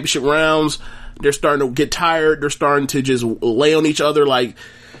 fourth championship rounds. They're starting to get tired. They're starting to just lay on each other. Like,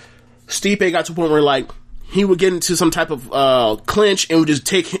 Stipe got to a point where, like, he would get into some type of clinch and would just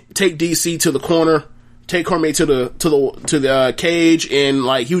take DC to the corner, take Cormier to the cage, and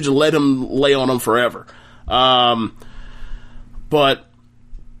like he would just let him lay on him forever. But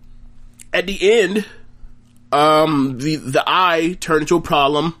at the end, the eye turned into a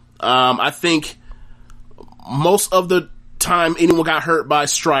problem. I think most of the time anyone got hurt by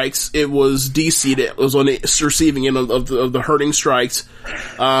strikes, it was DC that was on the receiving end of the hurting strikes.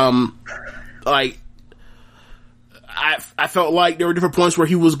 Like, I felt like there were different points where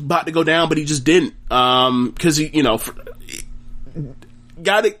he was about to go down, but he just didn't. Cause he, you know,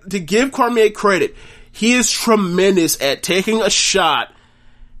 to give Cormier credit, he is tremendous at taking a shot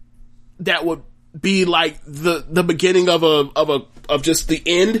that would be like the beginning of just the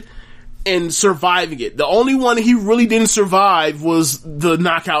end, and surviving it. The only one he really didn't survive was the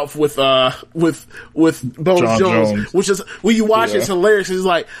knockout with Bones Jones, which is, when you watch it's hilarious. He's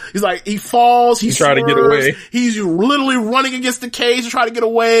like he falls, he tries to get away. He's literally running against the cage to try to get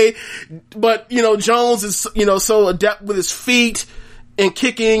away, but you know Jones is, you know, so adept with his feet and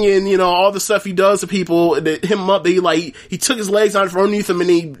kicking and, you know, all the stuff he does to people that him up. He took his legs out from underneath him and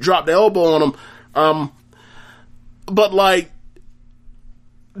he dropped the elbow on him. But like,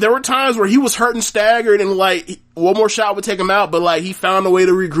 there were times where he was hurt and staggered, and like one more shot would take him out, but like he found a way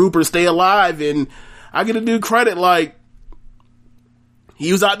to regroup or stay alive. And I give the dude credit, like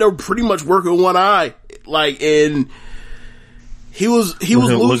he was out there pretty much working one eye, like, and he was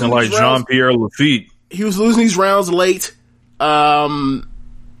losing like Jean-Pierre Lafitte. He was losing these rounds late. Actually,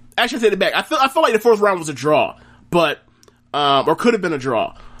 I take it back. I feel like the fourth round was a draw, but or could have been a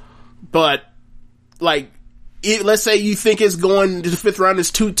draw, but like, let's say you think it's going to the fifth round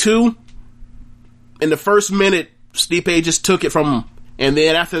is 2-2. In the first minute, Stipe just took it from him. And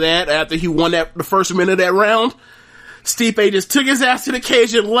then after that, after he won the first minute of that round, Stipe just took his ass to the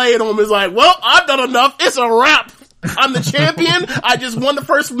cage and laid on him. It's like, well, I've done enough. It's a wrap. I'm the champion. I just won the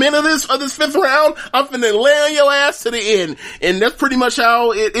first minute of this fifth round. I'm finna lay on your ass to the end. And that's pretty much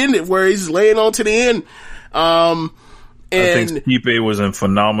how it ended, where he's laying on to the end. I think Stipe was in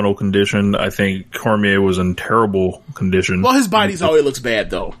phenomenal condition. I think Cormier was in terrible condition. Well, his body's always looks bad,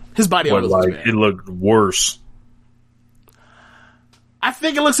 though. His body always looks bad. It looked worse. I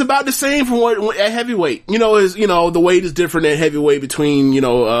think it looks about the same from what at heavyweight. The weight is different at heavyweight between,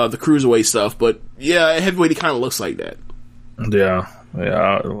 the cruiserweight stuff. But yeah, at heavyweight, he kind of looks like that. Yeah.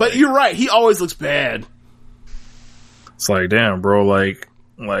 But you're right. He always looks bad. It's like, damn, bro, like,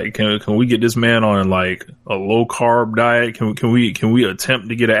 can we get this man on like a low carb diet? Can we attempt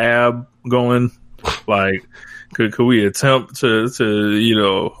to get an ab going? Like, could we attempt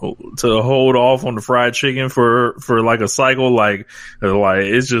to hold off on the fried chicken for like a cycle? Like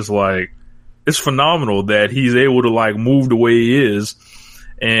it's just like, it's phenomenal that he's able to like move the way he is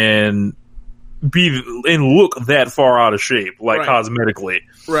and look that far out of shape, like right. Cosmetically.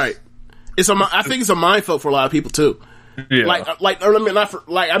 Right. I think it's a mindfuck for a lot of people too. Yeah.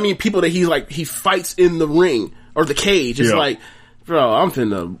 People that he fights in the ring or the cage. It's like, bro,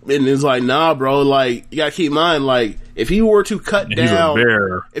 and it's like, nah, bro, like, you gotta keep in mind, like, if he were to cut down,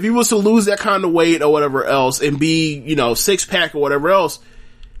 if he was to lose that kind of weight or whatever else and be, 6-pack or whatever else,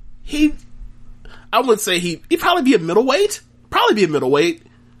 I wouldn't say he'd probably be a middleweight.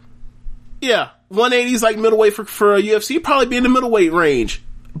 Yeah. 180 is like middleweight for a UFC. He'd probably be in the middleweight range.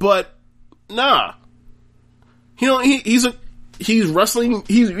 But, nah. He's wrestling,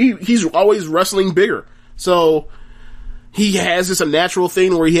 he's always wrestling bigger. So, he has this a natural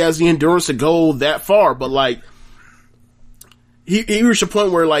thing where he has the endurance to go that far, but like, he reached a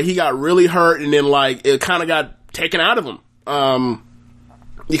point where like he got really hurt and then like it kind of got taken out of him.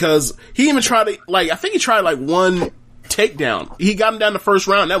 Because he even tried to, like, I think he tried like one takedown. He got him down the first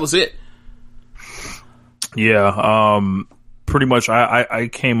round. That was it. Yeah. Pretty much I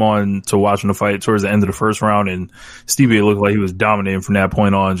came on to watching the fight towards the end of the first round, and Stipe looked like he was dominating from that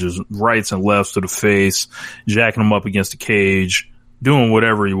point on, just rights and lefts to the face, jacking him up against the cage, doing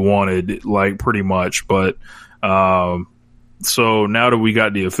whatever he wanted, like, pretty much. But so now that we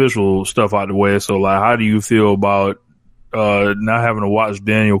got the official stuff out of the way, so like, how do you feel about not having to watch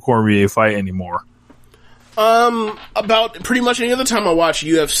Daniel Cormier fight anymore? About pretty much any other time I watch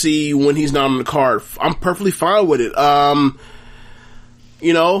UFC when he's not on the card, I'm perfectly fine with it.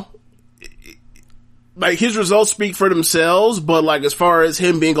 Like, his results speak for themselves, but like, as far as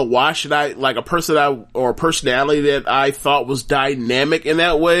him being a wash or a personality that I thought was dynamic in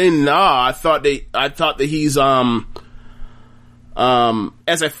that way, nah, I thought that he's, as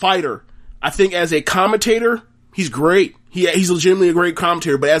a fighter, I think as a commentator, he's great. He's legitimately a great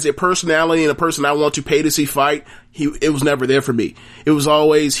commentator, but as a personality and a person I want to pay to see fight, it was never there for me. It was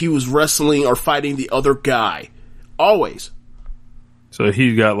always, he was wrestling or fighting the other guy. Always. So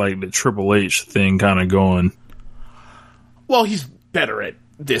he's got like the Triple H thing kind of going. Well, he's better at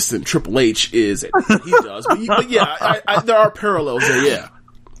this than Triple H is at what he does. But yeah, there are parallels there, yeah.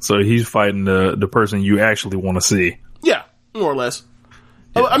 So he's fighting the person you actually want to see. Yeah, more or less.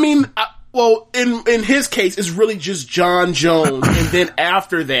 Yeah. I mean, well, in his case, it's really just John Jones, and then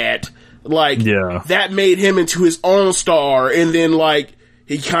after that, like, that made him into his own star, and then like,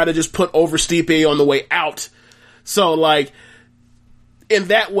 he kind of just put over Stipe on the way out. So like, in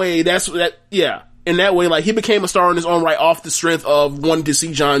that way, in that way, like, he became a star in his own right off the strength of wanting to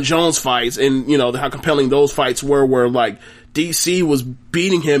see John Jones fights, and how compelling those fights were, where like, DC was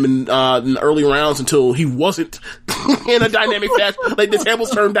beating him in the early rounds until he wasn't in a dynamic fashion. Like, the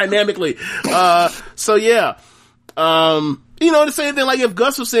tables turned dynamically. So yeah. The same thing, like, if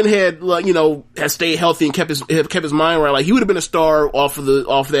Gustafsson had, like, had stayed healthy and kept his mind right, like, he would have been a star off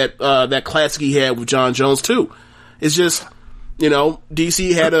that classic he had with John Jones too. It's just,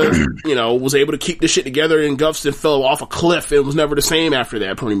 DC had was able to keep this shit together, and Gustafsson fell off a cliff. It was never the same after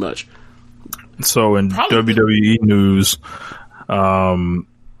that, pretty much. So in WWE news, well,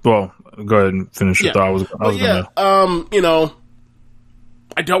 go ahead and finish your thought.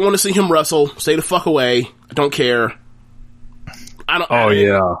 I don't want to see him wrestle. Stay the fuck away. I don't care.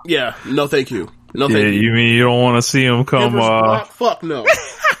 Yeah, no thank you. No thank you. You mean you don't want to see him come, fuck no.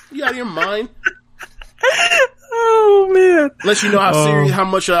 You out of your mind? Oh man. Unless you know how serious, how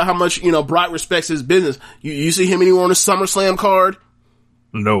much, Brock respects his business. You see him anywhere on the SummerSlam card?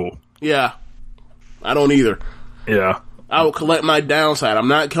 No. Yeah. I don't either. Yeah. I will collect my downside. I'm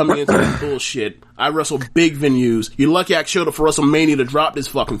not coming into that bullshit. I wrestle big venues. You're lucky I showed up for WrestleMania to drop this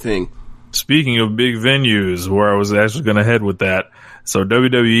fucking thing. Speaking of big venues, where I was actually going to head with that. So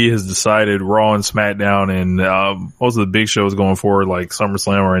WWE has decided Raw and SmackDown and most of the big shows going forward, like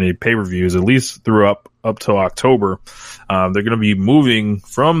SummerSlam or any pay-per-views, at least through up till October, they're going to be moving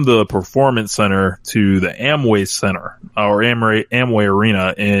from the Performance Center to the Amway Center, or Amway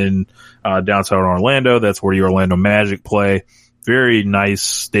Arena in downtown Orlando. That's where the Orlando Magic play. Very nice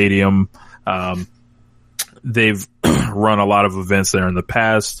stadium. They've run a lot of events there in the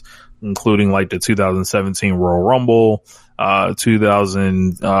past, including like the 2017 Royal Rumble.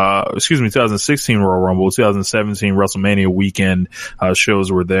 2016 Royal Rumble, 2017 WrestleMania weekend,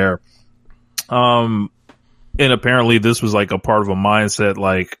 shows were there. And apparently this was like a part of a mindset,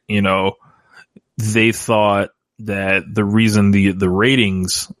 like, you know, they thought that the reason the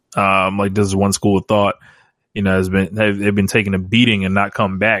ratings, like this is one school of thought, you know, they've been taking a beating and not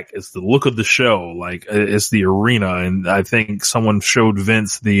come back. It's the look of the show. Like, it's the arena. And I think someone showed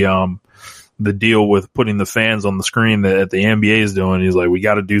Vince the deal with putting the fans on the screen that the NBA is doing. He's like, we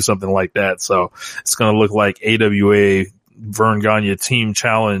got to do something like that. So it's going to look like AWA Vern Gagne Team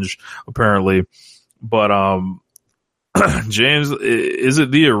Challenge, apparently. But, James, is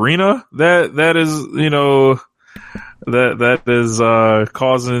it the arena that is, you know, that is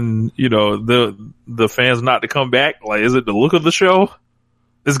causing, you know, the fans not to come back? Like, is it the look of the show?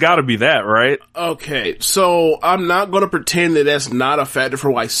 It's got to be that, right? Okay, so I'm not going to pretend that that's not a factor for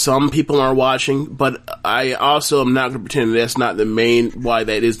why some people are watching, but I also am not going to pretend that that's not why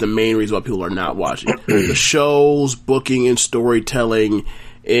that is the main reason why people are not watching. The show's booking and storytelling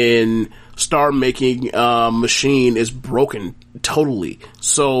and star making machine is broken totally.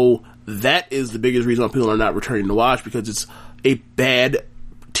 So that is the biggest reason why people are not returning to watch, because it's a bad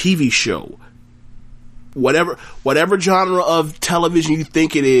TV show. Whatever genre of television you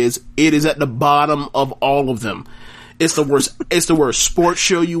think it is at the bottom of all of them. It's the worst. It's the worst sports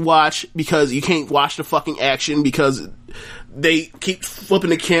show you watch, because you can't watch the fucking action because they keep flipping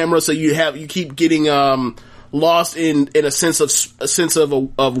the camera, so you keep getting lost in a sense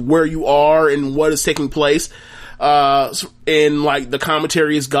of where you are and what is taking place. And like the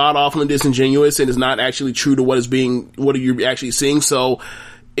commentary is god awful and disingenuous and is not actually true to what you're actually seeing. So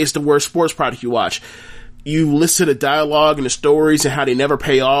it's the worst sports product you watch. You listen to the dialogue and the stories and how they never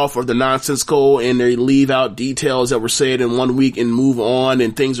pay off, or they're nonsensical and they leave out details that were said in 1 week and move on,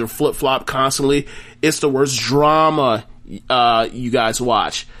 and things are flip-flop constantly. It's the worst drama, you guys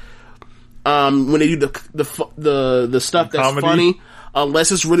watch. When they do the stuff that's comedy, funny,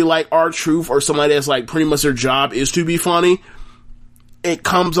 unless it's really like R-Truth or somebody that's like pretty much their job is to be funny, it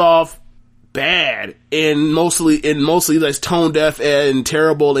comes off bad and mostly that's tone deaf and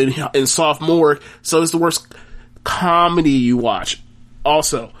terrible and sophomoric. So it's the worst comedy you watch.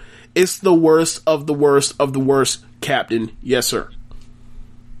 Also, it's the worst of the worst of the worst, Captain. Yes, sir.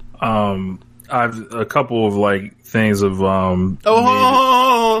 I've a couple of like things of sorry,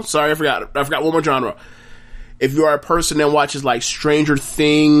 I forgot one more genre. If you are a person that watches like Stranger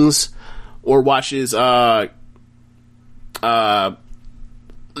Things or watches Horror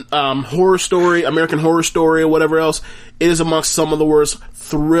Story, American Horror Story, or whatever else, it is amongst some of the worst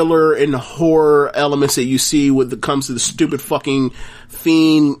thriller and horror elements that you see when it comes to the stupid fucking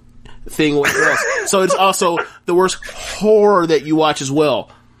fiend thing or whatever else. So it's also the worst horror that you watch as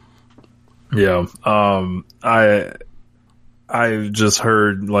well. Yeah. I just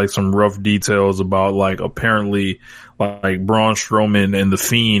heard like some rough details about like apparently like Braun Strowman and the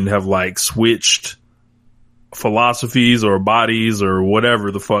Fiend have like switched philosophies or bodies or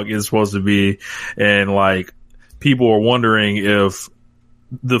whatever the fuck it's supposed to be, and like people are wondering if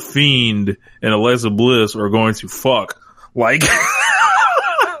the Fiend and Alexa Bliss are going to fuck. Like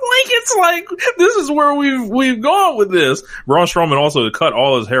it's like this is where we've gone with this. Braun Strowman also cut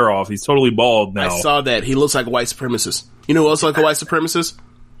all his hair off. He's totally bald now. I saw that. He looks like a white supremacist. You know who else like a white supremacist?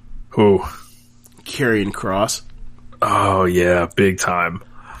 Who? Karrion Kross. Oh yeah, big time.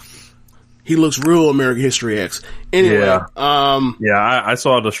 He looks real American History X. Anyway, I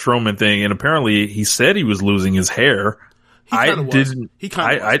saw the Strowman thing, and apparently he said he was losing his hair. I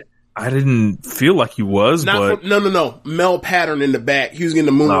didn't feel like he was, but no. Mel pattern in the back. He was getting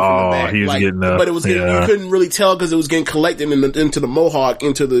the moon from the back. He was like, getting but it was getting, you couldn't really tell because it was getting collected into the mohawk,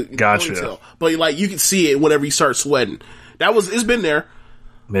 into the gotcha. ponytail. But like you could see it whenever he started sweating. It's been there.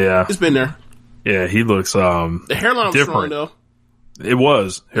 Yeah, it's been there. Yeah, he looks the hairline was strong though. It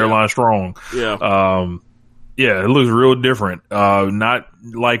was hairline strong. Yeah. Yeah, it looks real different. Not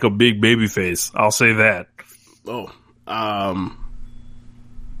like a big baby face. I'll say that. Oh.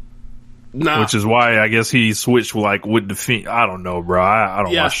 Which is why I guess he switched like with the Fiend. I don't know, bro. I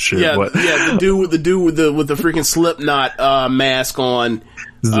don't watch shit. Yeah, but the dude with the freaking Slipknot mask on.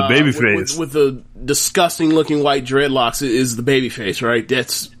 This is the baby face with the disgusting looking white dreadlocks is the baby face, right?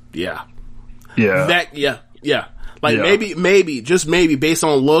 That's yeah. Like maybe, just maybe, based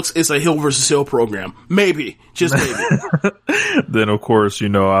on looks, it's a Hill versus Hill program. Maybe, just maybe. Then of course,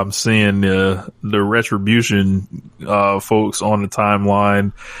 I'm seeing the Retribution folks on the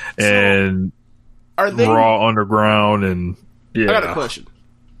timeline, and are they Raw Underground, and yeah. I got a question.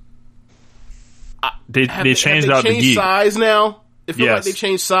 They changed out the geek size now. It feels like they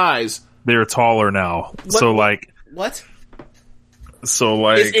changed size. They're taller now. So like what? So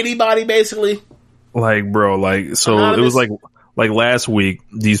like, it's anybody basically. Like, bro, like, so Anonymous? it was like last week,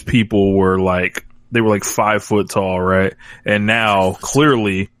 these people were like, they were like 5 foot tall, right? And now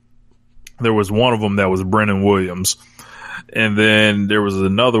clearly there was one of them that was Brennan Williams. And then there was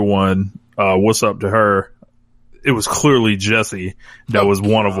another one, what's up to her? It was clearly Jesse that was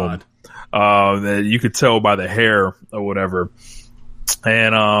one of them. That you could tell by the hair or whatever.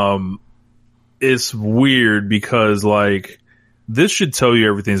 And, it's weird because like, this should tell you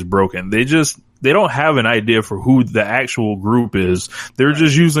everything's broken. They don't have an idea for who the actual group is. They're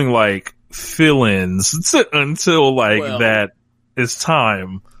just using like fill-ins until like that is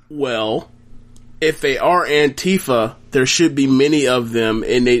time. Well, if they are Antifa, there should be many of them,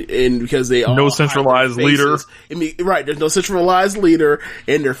 and because they all no centralized leader. I mean, right? There's no centralized leader,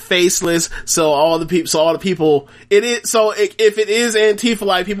 and they're faceless. So all the people, it is. So if it is Antifa,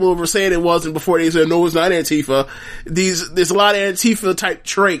 like people were saying it wasn't before, they said no, it's not Antifa. There's a lot of Antifa type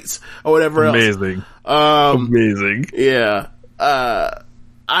traits or whatever else. Amazing. Amazing. Yeah.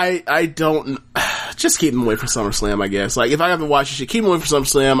 I don't, just keep them away from SummerSlam, I guess. Like, if I have to watch this shit, keep them away from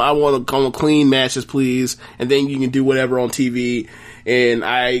SummerSlam. I want to come with clean matches, please. And then you can do whatever on TV. And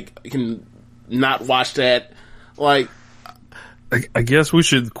I can not watch that. Like, I guess we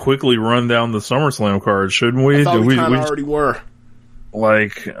should quickly run down the SummerSlam card, shouldn't we? I thought we kind of already were.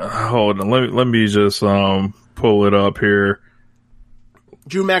 Like, hold on. Let me just, pull it up here.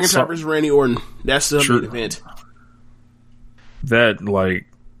 Drew McIntyre versus Randy Orton. That's the main event. That, like,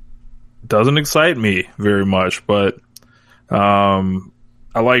 doesn't excite me very much, but I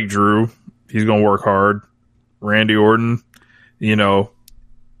like Drew. He's gonna work hard. Randy Orton, you know,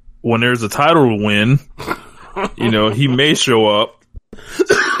 when there's a title to win, you know, he may show up.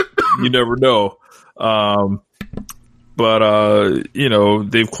 You never know. But you know,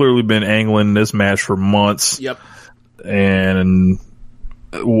 they've clearly been angling this match for months. Yep. And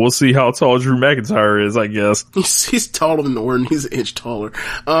we'll see how tall Drew McIntyre is, I guess. He's taller than Orton. He's an inch taller.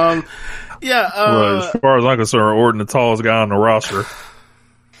 Yeah. Well, as far as I'm concerned, Orton the tallest guy on the roster.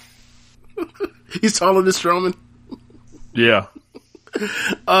 He's taller than Strowman. Yeah.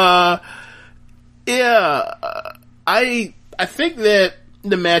 Yeah. I think that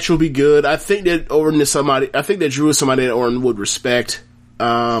the match will be good. I think that Orton is somebody. I think that Drew is somebody that Orton would respect.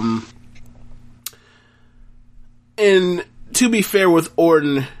 And to be fair with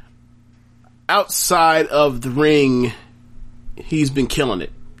Orton, outside of the ring, he's been killing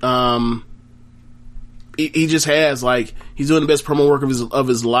it. He just has, like, he's doing the best promo work of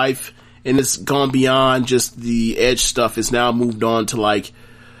his life, and it's gone beyond just the Edge stuff. It's now moved on to, like,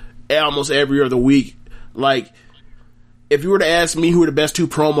 almost every other week. Like, if you were to ask me who are the best two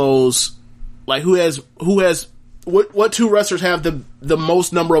promos, like, what two wrestlers have the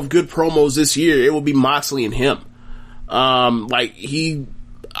most number of good promos this year, it will be Moxley and him. Like,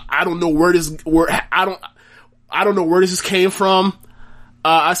 I don't know where this came from.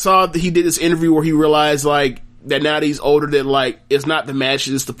 I saw that he did this interview where he realized, like, that now that he's older, that, like, it's not the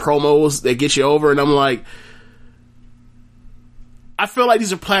matches, it's the promos that get you over. And I'm like, I feel like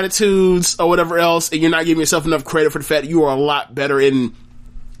these are platitudes or whatever else, and you're not giving yourself enough credit for the fact that you are a lot better than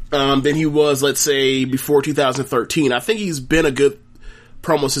he was, let's say, before 2013. I think he's been a good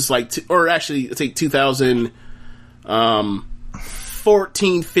promo since, like, or actually, I think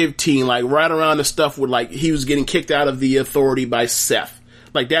 2014, 15, like, right around the stuff where, like, he was getting kicked out of the Authority by Seth.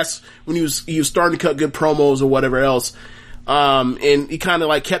 Like, that's when he was starting to cut good promos or whatever else. And he kind of,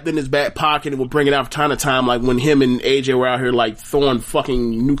 like, kept it in his back pocket and would bring it out from time to time, like when him and AJ were out here, like, throwing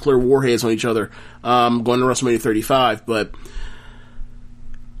fucking nuclear warheads on each other, going to WrestleMania 35. But,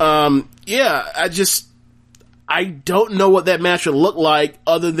 yeah, I don't know what that match would look like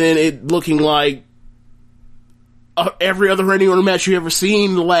other than it looking like every other Randy Orton match you ever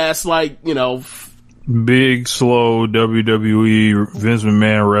seen the last, like, you know, big, slow WWE Vince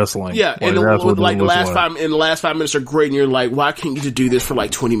McMahon wrestling. Yeah, and the last 5 minutes are great, and you're like, why can't you just do this for like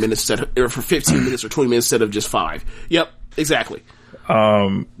 20 minutes or for 15 minutes or 20 minutes instead of just 5? Yep, exactly.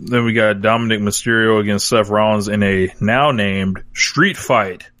 Then we got Dominic Mysterio against Seth Rollins in a now named street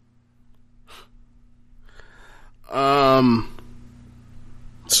fight.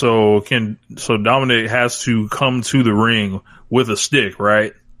 So Dominic has to come to the ring with a stick,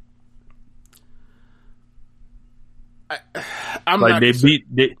 right? They beat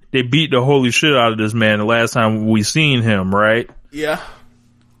the holy shit out of this man the last time we seen him, right? Yeah.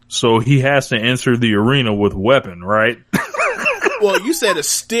 So he has to enter the arena with a weapon, right? Well, you said a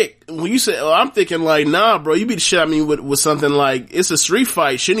stick. When you said, I'm thinking like, nah, bro, you beat the shit out of me with something like, it's a street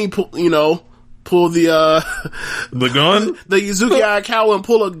fight. Shouldn't he pull the gun, the Yuzuki Aikawa and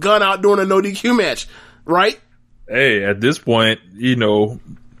pull a gun out during a no DQ match, right? hey, at this point, he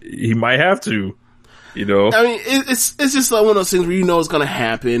might have to. I mean, it's just like one of those things where it's going to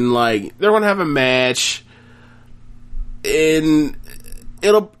happen. Like, they're going to have a match, and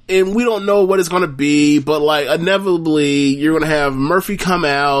we don't know what it's going to be, but like inevitably you're going to have Murphy come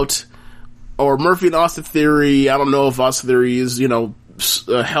out, or Murphy and Austin Theory. I don't know if Austin Theory is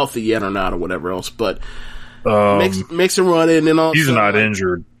healthy yet or not, or whatever else, but makes a run in, and also he's not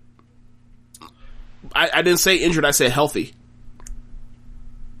injured. I didn't say injured. I said healthy.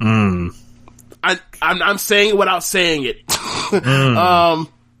 I'm saying it without saying it.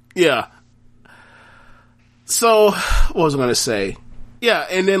 Yeah. So what was I going to say? Yeah,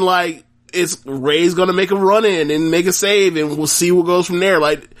 and then like Ray's gonna make a run in and make a save, and we'll see what goes from there.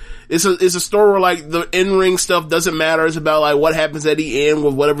 Like it's a story where like the in ring stuff doesn't matter. It's about like what happens at the end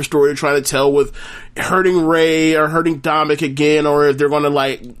with whatever story they're trying to tell, with hurting Ray or hurting Dominic again, or if they're gonna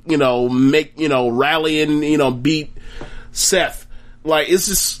like make rally and beat Seth. Like it's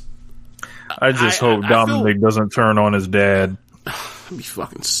just. I hope Dominic doesn't turn on his dad. That'd be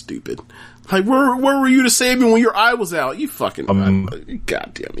fucking stupid. Like, where were you to save me when your eye was out? You fucking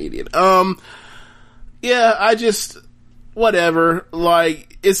goddamn idiot. Yeah, I just whatever.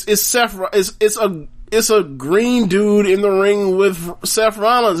 Like, it's Seth. It's a green dude in the ring with Seth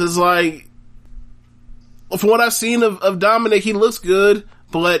Rollins. It's like, from what I've seen of Dominic, he looks good,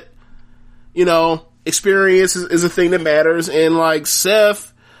 but experience is a thing that matters. And like Seth.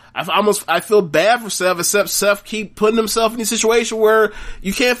 I feel bad for Seth, except Seth keep putting himself in a situation where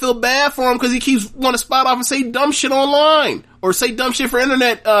you can't feel bad for him because he keeps wanting to spot off and say dumb shit online or say dumb shit for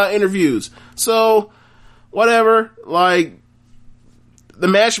internet interviews. So whatever, like the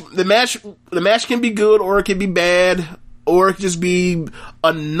match can be good or it can be bad, or it could just be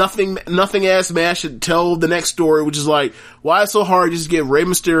a nothing ass match to tell the next story, which is like, why it's so hard to just get Rey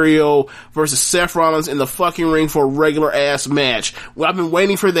Mysterio versus Seth Rollins in the fucking ring for a regular ass match. Well, I've been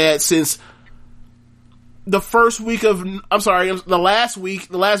waiting for that since the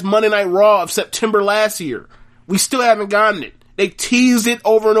last Monday Night Raw of September last year. We still haven't gotten it. They teased it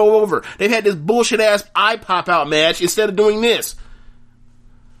over and over. They've had this bullshit ass eye pop out match instead of doing this.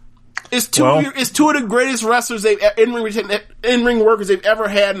 It's two of the greatest wrestlers in-ring workers they've ever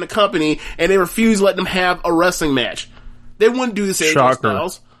had in the company, and they refuse to let them have a wrestling match. They wouldn't do this to AJ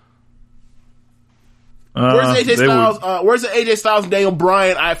Styles. Where's AJ Styles? Where's the AJ Styles and Daniel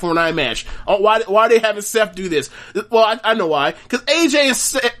Bryan eye for an eye match? Why are they having Seth do this? Well, I know why. Because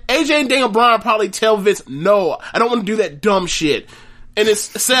AJ and Daniel Bryan probably tell Vince, no, I don't want to do that dumb shit. And it's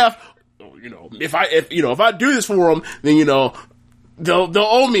Seth. If I do this for him, then they'll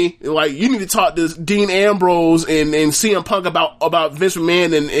owe me. Like, you need to talk to Dean Ambrose and CM Punk about Vince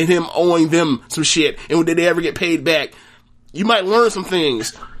McMahon and him owing them some shit. And did they ever get paid back? You might learn some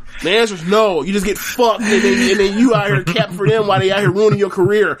things. The answer is no. You just get fucked, and then you out here capping for them while they out here ruining your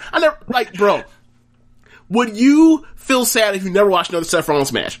career. Bro, would you feel sad if you never watched another Seth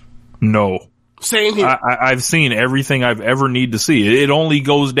Rollins match? No. Same here. I've seen everything I've ever need to see. It only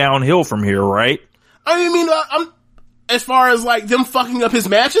goes downhill from here, right? I mean, as far as like them fucking up his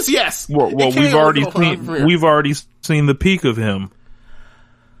matches, yes. Well, we've already seen the peak of him.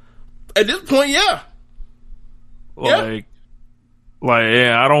 At this point, yeah.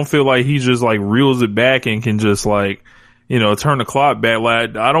 I don't feel like he just like reels it back and can just like, turn the clock back.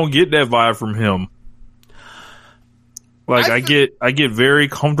 Like, I don't get that vibe from him. Like, I get very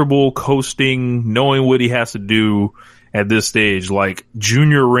comfortable coasting, knowing what he has to do at this stage, like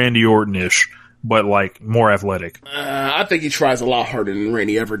junior Randy Orton-ish. But like more athletic. I think he tries a lot harder than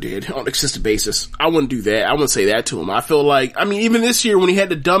Randy ever did on a consistent basis. I wouldn't do that. I wouldn't say that to him. I feel like, even this year when he had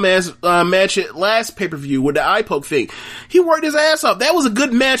the dumbass match at last pay-per-view with the eye poke thing, he worked his ass off. That was a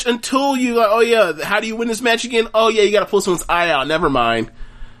good match until you like, oh yeah, how do you win this match again? Oh yeah, you gotta pull someone's eye out. Never mind.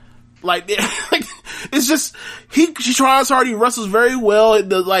 Like it's just he tries hard. He wrestles very well.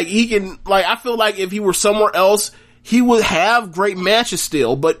 He can I feel like if he were somewhere else, he would have great matches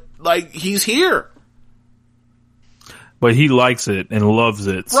still, but. Like, he's here. But he likes it and loves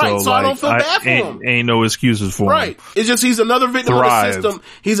it. Right, so I don't feel bad for him. Ain't no excuses for him. Right. It's just he's another victim of the system.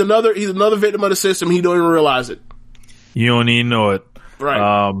 He's another victim of the system. He don't even realize it. You don't even know it.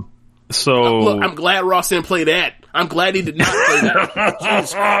 Right. Look, I'm glad Ross didn't play that. I'm glad he did not play that.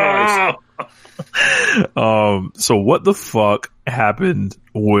 Jesus Christ. So what the fuck happened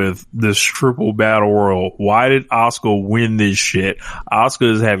with this triple battle royal? Why did Asuka win this shit?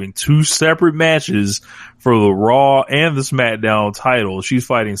 Asuka is having two separate matches for the Raw and the SmackDown title. She's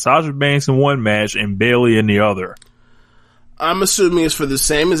fighting Sasha Banks in one match and Bayley in the other. I'm assuming it's for the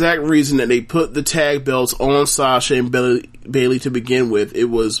same exact reason that they put the tag belts on Sasha and Bayley to begin with. It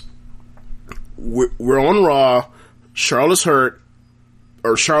was, we're on Raw. Charlotte's hurt,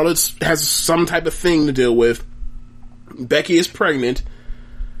 or Charlotte has some type of thing to deal with. Becky is pregnant.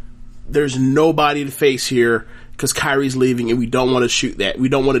 There's nobody to face here because Kairi's leaving, and we don't want to shoot that. We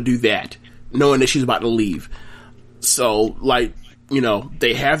don't want to do that, knowing that she's about to leave. So, like, you know,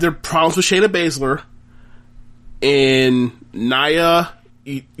 they have their problems with Shayna Baszler, and Nia.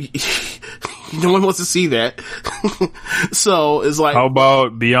 No one wants to see that. So it's like, how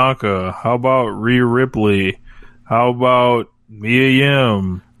about Bianca? How about Rhea Ripley? How about Mia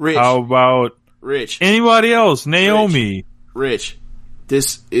Yim? Rich. How about Rich? Anybody else? Naomi. Rich.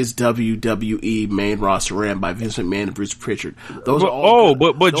 This is WWE main roster ran by Vince McMahon and Bruce Pritchard. Those are all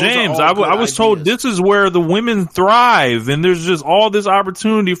good. But James, I was told this is where the women thrive, and there's just all this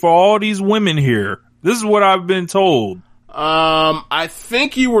opportunity for all these women here. This is what I've been told. I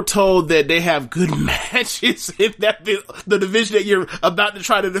think you were told that they have good matches in that the division that you're about to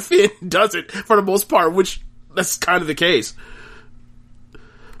try to defend doesn't, for the most part, which that's kind of the case.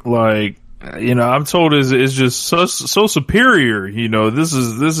 Like, you know, I'm told it's just so superior. You know, this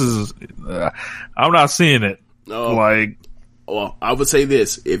is I'm not seeing it. Oh. Like, well, I would say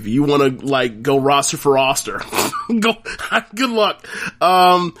this: if you want to like go roster for roster, go. Good luck.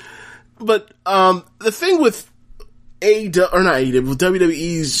 But the thing with with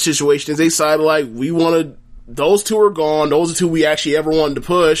WWE's situation is they decided, like, we want to, those two are gone. Those are two we actually ever wanted to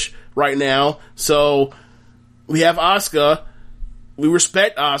push right now. So we have Asuka. We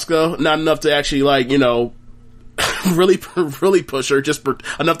respect Asuka, not enough to actually, like, you know, really push her, just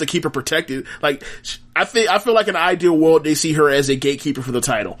enough to keep her protected. Like, I feel like in an ideal world, they see her as a gatekeeper for the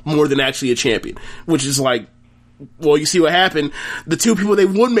title more than actually a champion, which is like, well, you see what happened. The two people they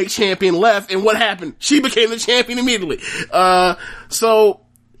would make champion left, and what happened? She became the champion immediately. So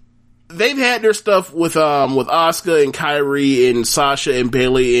they've had their stuff with Asuka and Kairi and Sasha and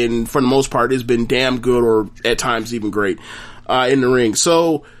Bayley, and for the most part, it's been damn good, or at times even great, in the ring.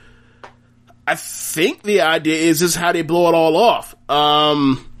 So I think the idea is this is how they blow it all off.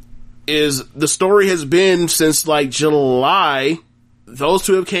 Is the story has been since like July, those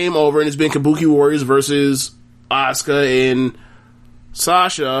two have came over, and it's been Kabuki Warriors versus Asuka and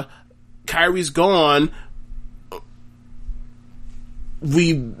Sasha. Kairi's gone.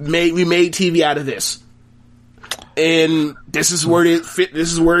 We made TV out of this, and this is where it fit.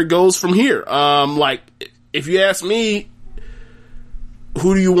 This is where it goes from here. Like, if you ask me,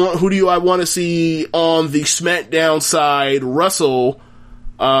 who do I want to see on the SmackDown side wrestle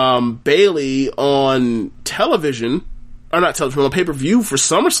Bayley on television, or not television, on pay-per-view for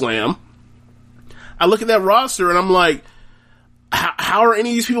SummerSlam? I look at that roster and I'm like, how are any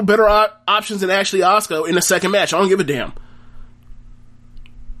of these people better options than Ashley Asuka in the second match? I don't give a damn.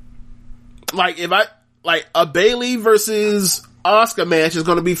 Like, if a Bayley versus Asuka match is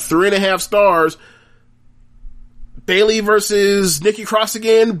going to be 3.5 stars. Bayley versus Nikki Cross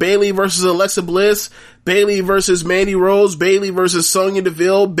again, Bayley versus Alexa Bliss, Bayley versus Mandy Rose, Bayley versus Sonya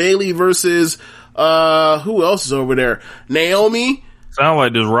Deville, Bayley versus, who else is over there? Naomi. Sound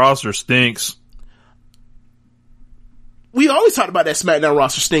like this roster stinks. We always talked about that SmackDown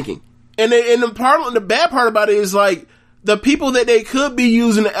roster stinking. And the bad part about it is, like, the people that they could be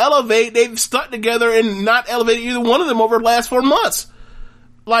using to elevate, they've stuck together and not elevated either one of them over the last 4 months.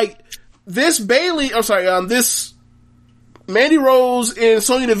 Like, this this Mandy Rose and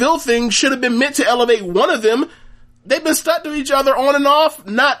Sonya Deville thing should have been meant to elevate one of them. They've been stuck to each other on and off,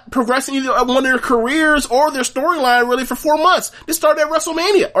 not progressing either one of their careers or their storyline really for 4 months. They started at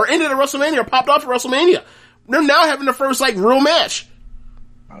WrestleMania, or ended at WrestleMania, or popped off at WrestleMania. They're now having the first, like, real match.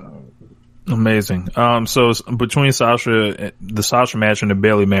 Amazing. So between the Sasha match and the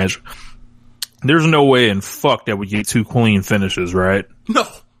Bayley match, there's no way in fuck that we get 2 clean finishes, right? No.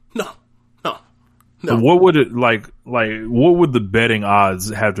 What would it like? What would the betting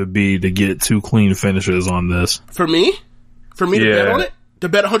odds have to be to get 2 clean finishes on this? For me to bet on it, to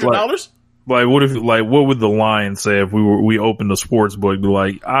bet $100. Like, what would the line say if we opened the sports book?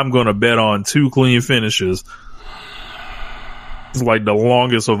 Like, I'm going to bet on 2 clean finishes. It's like the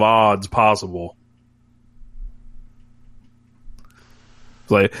longest of odds possible.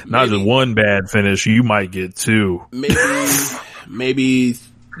 It's like, not just one bad finish, you might get 2. Maybe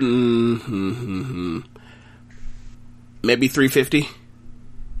 350.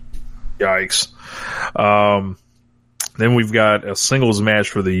 Yikes. Then we've got a singles match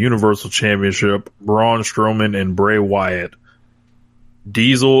for the Universal Championship. Braun Strowman and Bray Wyatt.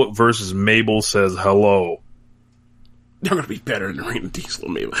 Diesel versus Mabel says hello. They're going to be better in the ring than Diesel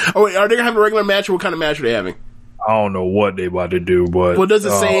and Mabel. Oh, wait, are they going to have a regular match, or what kind of match are they having? I don't know what they about to do, but... Well, does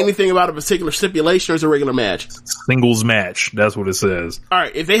it say anything about a particular stipulation, or is it a regular match? Singles match. That's what it says.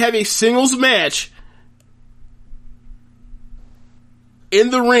 Alright, if they have a singles match, in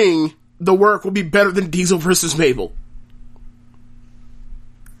the ring, the work will be better than Diesel versus Mabel.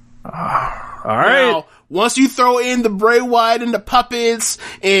 All right. Now, once you throw in the Bray Wyatt and the puppets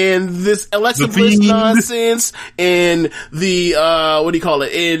and this Alexa Bliss nonsense and the,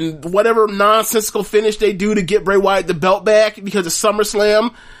 and whatever nonsensical finish they do to get Bray Wyatt the belt back because of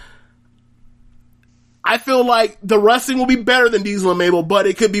SummerSlam, I feel like the wrestling will be better than Diesel and Mabel, but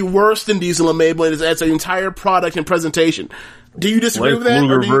it could be worse than Diesel and Mabel as an entire product and presentation. Do you disagree with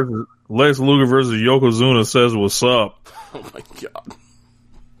that? Lex Luger versus Yokozuna says what's up. Oh my God.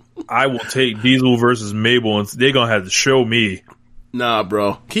 I will take Diesel versus Mabel, and they're gonna have to show me. Nah,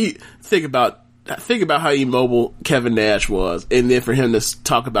 bro. Think about how immobile Kevin Nash was, and then for him to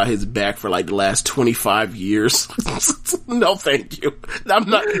talk about his back for like the last 25 years. No, thank you. I'm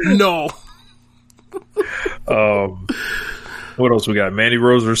not. No. What else we got? Mandy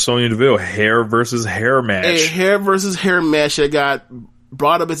Rose versus Sonya Deville. Hair versus hair match. A hair versus hair match that got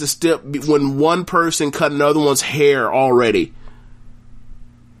brought up as a step when one person cut another one's hair already.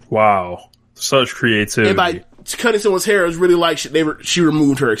 Wow, such creativity. And by cutting someone's hair, it was really like she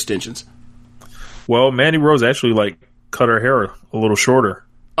removed her extensions. Well, Mandy Rose actually cut her hair a little shorter.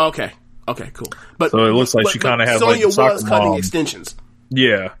 Okay, cool. But so it looks like she kind of has Sonya like was cutting extensions.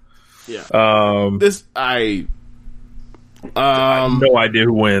 Yeah. I have no idea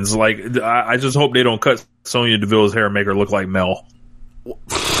who wins. Like, I just hope they don't cut Sonya Deville's hair and make her look like Mel.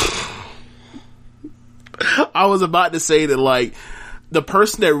 I was about to say that, like, the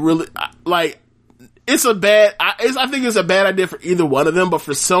person that really, like, I think it's a bad idea for either one of them, but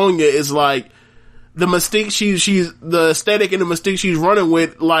for Sonya, it's like, the mystique the aesthetic and the mystique she's running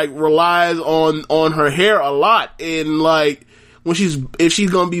with, like, relies on her hair a lot. And, like, if she's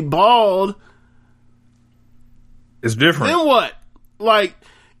gonna be bald, it's different. Then what? Like,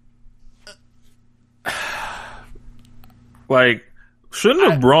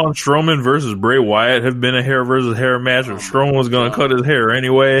 shouldn't Braun Strowman versus Bray Wyatt have been a hair versus hair match if Strowman was going to cut his hair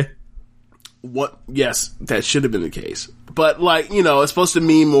anyway? What? Yes, that should have been the case. But, like, it's supposed to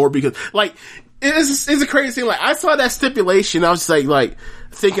mean more because, like, it's a crazy thing. Like, I saw that stipulation. I was just like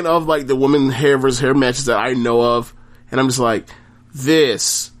thinking of, like, the women hair versus hair matches that I know of. And I'm just like,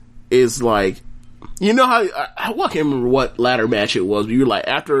 this is like, how, I can't remember what ladder match it was, but you were like,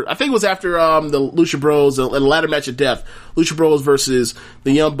 I think it was after, the Lucha Bros, and the ladder match of death, Lucha Bros versus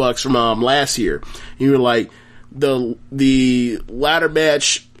the Young Bucks from, last year. And you were like, the ladder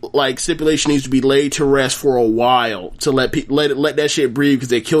match, like, stipulation needs to be laid to rest for a while to let that shit breathe because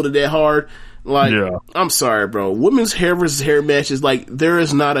they killed it that hard. Like, yeah. I'm sorry, bro. Women's hair versus hair matches, like, there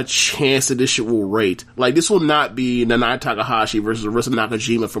is not a chance that this shit will rate. Like, this will not be Nanae Takahashi versus Arisa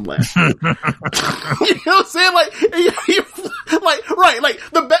Nakajima from last year. You know what I'm saying? Like,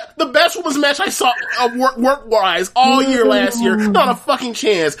 the best women's match I saw work-wise all year last year, not a fucking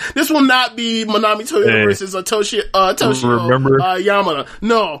chance. This will not be Manami Toyota versus Toshio Yamada.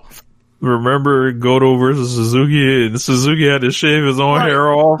 No. Remember Goto versus Suzuki, and Suzuki had to shave his own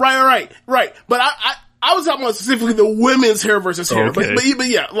hair off? Right. But I was talking about specifically the women's hair versus hair. Okay. But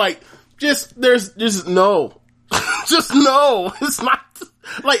yeah, like, there's no. Just no. It's not,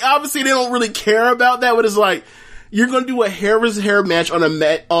 like, obviously they don't really care about that, but it's like, you're gonna do a hair versus hair match on on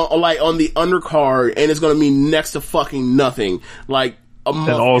the undercard, and it's gonna mean next to fucking nothing. Like, a month.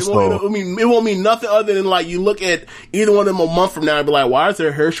 And also, it won't mean nothing other than, like, you look at either one of them a month from now and be like, why is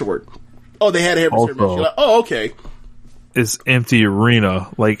their hair short? Oh, they had a hair versus hair match. You're like, oh, okay. It's empty arena.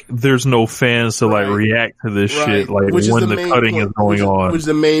 Like, there's no fans to, like, react to this shit, like, when the cutting is going on. Which is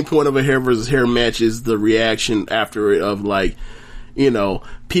the main point of a hair versus hair match, is the reaction after it of, like,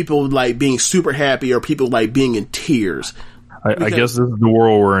 people, like, being super happy or people, like, being in tears. I guess this is the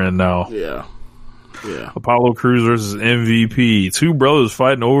world we're in now. Yeah. Apollo Crews versus MVP. Two brothers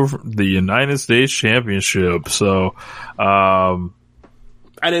fighting over the United States Championship. So,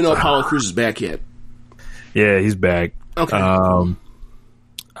 I didn't know Apollo Crews is back yet. Yeah, he's back. Okay. I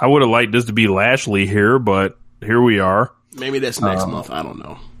would have liked this to be Lashley here, but here we are. Maybe that's next month. I don't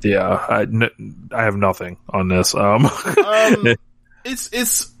know. Yeah, I have nothing on this.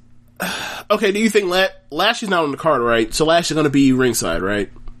 It's okay. Do you think Lashley's not on the card, right? So Lashley's going to be ringside,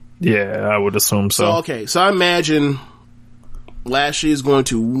 right? Yeah, I would assume so. Okay, so I imagine Lashley is going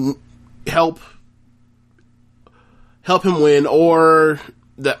to help him win, or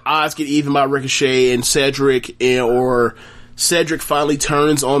the odds get even by Ricochet and Cedric, or Cedric finally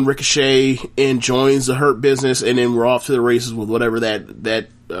turns on Ricochet and joins the Hurt Business, and then we're off to the races with whatever that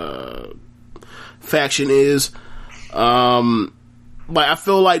faction is. Like, I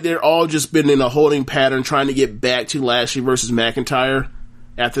feel like they're all just been in a holding pattern trying to get back to Lashley versus McIntyre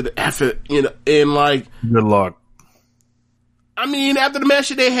after and like, good luck. I mean, after the match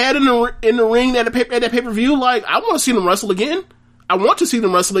that they had in the ring at that pay-per-view, like, I want to see them wrestle again. I want to see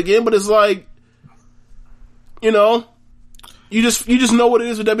them wrestle again, but it's like, you know, you just know what it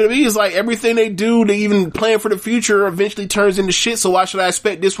is with WWE. It's like everything they do, they even plan for the future, eventually turns into shit. So why should I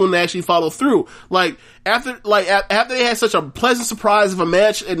expect this one to actually follow through? Like after they had such a pleasant surprise of a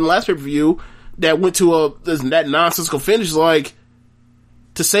match in the last pay-per-view that went to that nonsensical finish, like,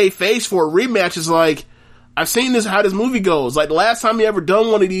 to save face for a rematch is like, I've seen how this movie goes. Like, the last time you ever done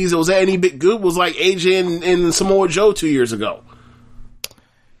one of these, it was any bit good, was like AJ and Samoa Joe 2 years ago.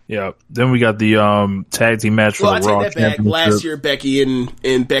 Yeah. Then we got the tag team match for the Raw I take that back. Championship. Last year, Becky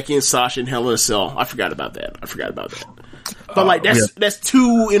and Sasha and Hell in a Cell. I forgot about that. But like that's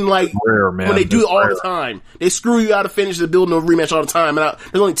two in like rare, man. When they do it all rare. the time. They screw you out of finishes and building a rematch all the time. And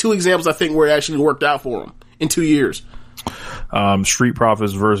there's only two examples I think where it actually worked out for them in 2 years. Street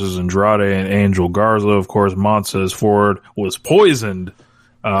Profits versus Andrade and Angel Garza. Of course, Montez Ford was poisoned.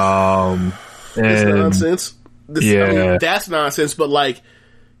 That's nonsense. I mean, that's nonsense. But like,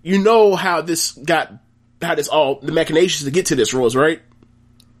 you know how the machinations to get to this, Rose, right?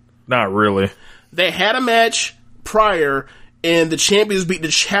 Not really. They had a match prior, and the champions beat the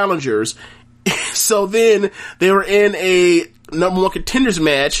challengers. So then they were in a number one contenders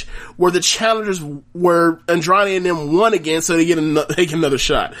match where the challengers were Andrade and them won again, so they get another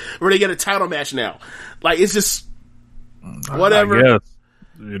shot. Where they get a title match now. Like, it's just whatever. I guess,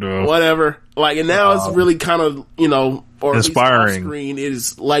 you know, whatever. Like, and now it's really kind of, you know, or inspiring. At least off screen, it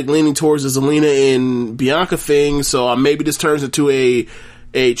is like leaning towards the Zelina and Bianca thing. So maybe this turns into a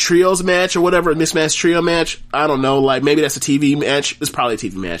trios match or whatever, a mismatched trio match. I don't know. Like, maybe that's a TV match. It's probably a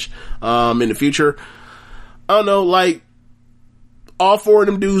TV match in the future. I don't know. Like, all four of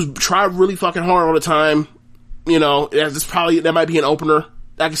them dudes try really fucking hard all the time. You know, that might be an opener.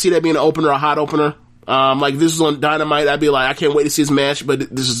 I can see that being an opener, a hot opener. Like, if this was on Dynamite, I'd be like, I can't wait to see this match, but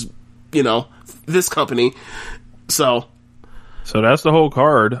this is, you know, this company. So that's the whole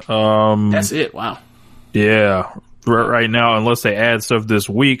card. That's it. Wow. Yeah. Right now, unless they add stuff this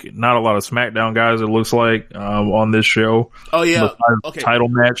week, not a lot of SmackDown guys, it looks like, on this show. Oh, yeah. Okay. Title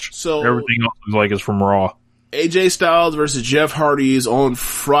match. So everything else is like it's from Raw. AJ Styles versus Jeff Hardy is on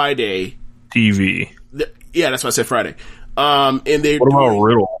Friday. TV. Yeah, that's why I said Friday. And what about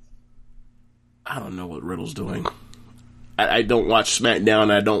Riddle? I don't know what Riddle's doing. I don't watch SmackDown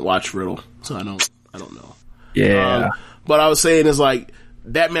and I don't watch Riddle, so I don't know. Yeah. But I was saying is like,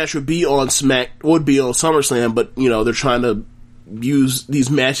 that match would be on SummerSlam, but you know, they're trying to use these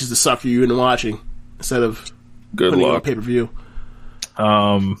matches to sucker you into watching instead of putting it on pay-per-view.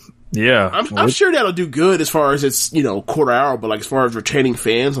 Yeah. I'm sure that'll do good as far as it's, you know, quarter hour, but like as far as retaining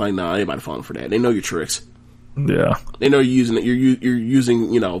fans, like, nah, anybody falling for that. They know your tricks. Yeah. They know you're using it. You're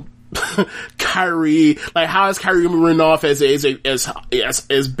using, you know, Kyrie. Like, how is Kyrie gonna be written off as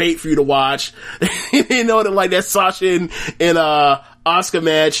bait for you to watch? You know that like that Sasha and Asuka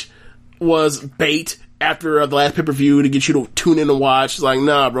match was bait after the last pay-per-view to get you to tune in and watch. It's like,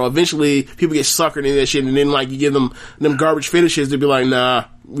 nah, bro. Eventually, people get suckered into that shit, and then like you give them garbage finishes, they'll be like, nah,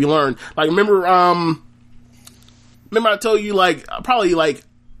 we learned. Like, remember I told you, like, probably like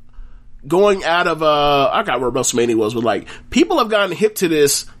going out of I got where WrestleMania was, but like people have gotten hip to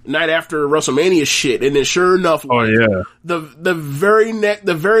this night after WrestleMania shit, and then sure enough, the very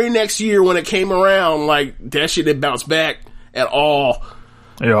next year when it came around, like that shit didn't bounce back at all.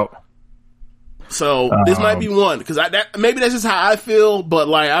 Yep. So this might be one, because maybe that's just how I feel, but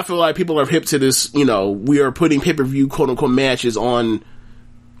like I feel like people are hip to this. You know, we are putting pay-per-view quote unquote matches on,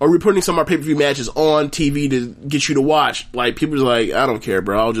 or we're putting some of our pay-per-view matches on TV to get you to watch. Like, people are like, I don't care,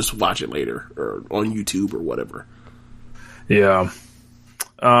 bro. I'll just watch it later or on YouTube or whatever. Yeah.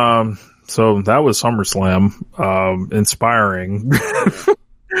 So that was SummerSlam. Inspiring. Can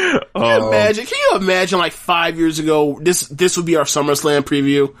you imagine like 5 years ago, this would be our SummerSlam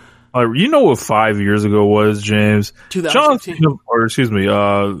preview? You know what 5 years ago was, James? 2015.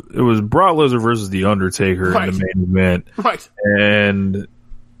 It was Brock Lesnar versus The Undertaker in the main event. Right. And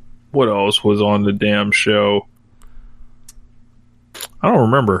what else was on the damn show? I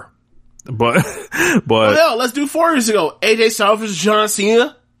don't remember. But well, hell, let's do 4 years ago. AJ Styles versus John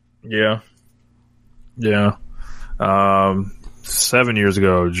Cena. Yeah. 7 years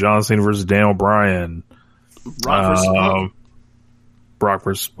ago, John Cena versus Daniel Bryan. Brock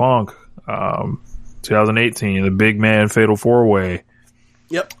versus Punk. 2018, the Big Man Fatal 4-Way.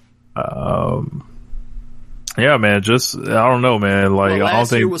 Yep. Yeah, man. Just I don't know, man. Like, last I don't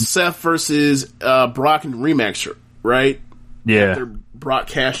think year was Seth versus Brock and Rematch, right? Yeah. After Brock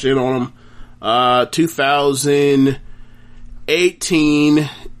cashed in on him. 2018 18.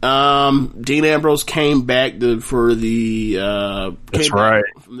 Dean Ambrose came back for the That's right.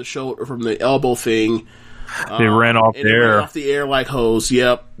 from the shoulder, from the elbow thing. They ran off the air. Ran off the air like hose.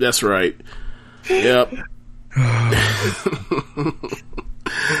 Yep, that's right. Yep.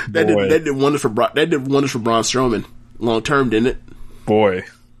 That did wonders for Braun Strowman long term, didn't it? Boy,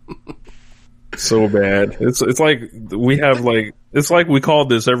 so bad. It's like we have it's like we called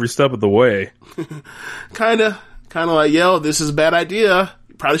this every step of the way. kind of like, yo, this is a bad idea.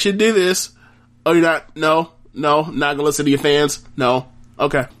 You probably should do this. Oh, you're not? No, not gonna listen to your fans. No,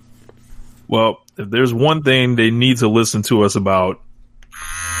 okay. Well, if there's one thing they need to listen to us about,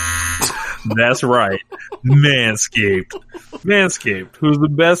 that's right. Manscaped. Manscaped, who's the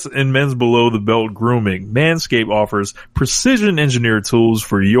best in men's below the belt grooming. Manscaped offers precision engineered tools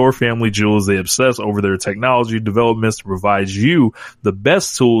for your family jewels. They obsess over their technology developments to provide you the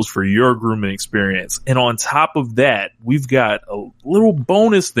best tools for your grooming experience. And on top of that, we've got a little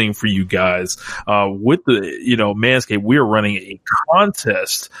bonus thing for you guys. With the, Manscaped, we are running a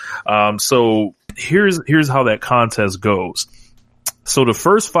contest. So here's how that contest goes. So the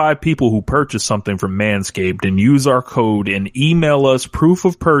first 5 people who purchase something from Manscaped and use our code and email us proof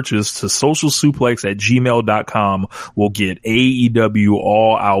of purchase to socialsuplex@gmail.com will get AEW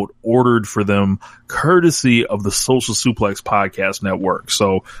All Out ordered for them, courtesy of the Social Suplex Podcast Network.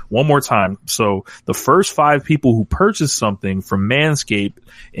 So one more time. So the first 5 people who purchase something from Manscaped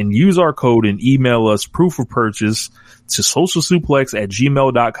and use our code and email us proof of purchase to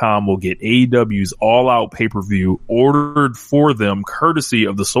socialsuplex@gmail.com will get AEW's All Out pay-per-view ordered for them, courtesy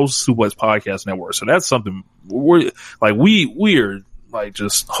of the Social Suplex Podcast Network. So that's something we are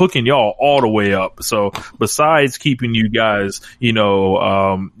just hooking y'all all the way up. So besides keeping you guys,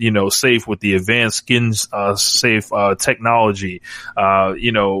 safe with the advanced skin safe technology,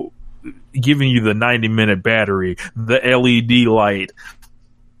 giving you the 90-minute battery, the LED light,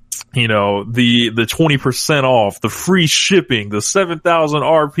 the 20% off, the free shipping, the 7,000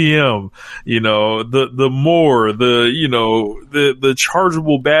 RPM, the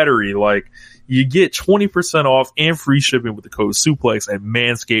chargeable battery, you get 20% off and free shipping with the code suplex at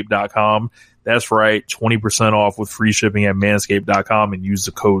manscaped.com. That's right. 20% off with free shipping at manscaped.com and use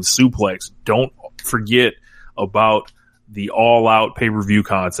the code suplex. Don't forget about the All Out pay-per-view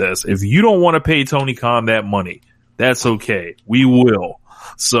contest. If you don't want to pay Tony Khan that money, that's okay. We will.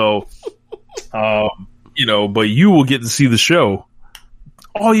 So, but you will get to see the show.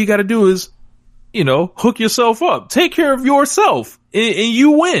 All you got to do is, hook yourself up, take care of yourself, and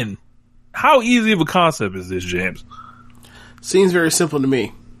you win. How easy of a concept is this, James? Seems very simple to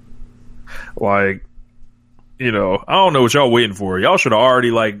me. I don't know what y'all waiting for. Y'all should have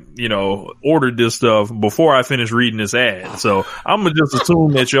already ordered this stuff before I finish reading this ad. So I'm gonna just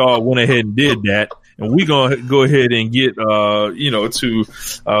assume that y'all went ahead and did that. And we're going to go ahead and get, to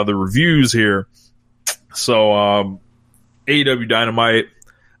the reviews here. So, AEW Dynamite,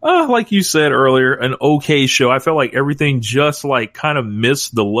 like you said earlier, an okay show. I felt like everything just kind of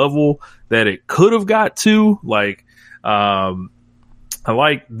missed the level that it could have got to. I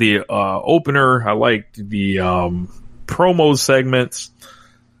like the opener. I liked the promo segments.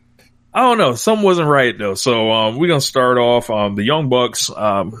 I don't know. Something wasn't right, though. So we're going to start off. The Young Bucks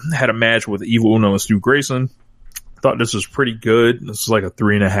had a match with Evil Uno and Stu Grayson. Thought this was pretty good. This was like a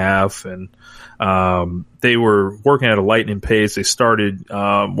 3.5. And they were working at a lightning pace. They started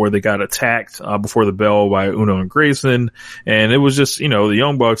where they got attacked before the bell by Uno and Grayson. And it was just, the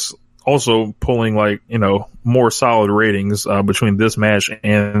Young Bucks also pulling more solid ratings between this match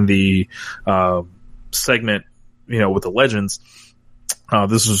and the segment, with the Legends.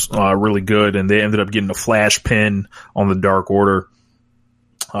 This was really good, and they ended up getting a flash pin on the Dark Order.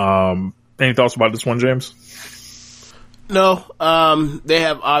 Any thoughts about this one, James? No. They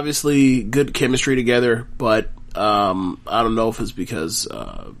have obviously good chemistry together, but I don't know if it's because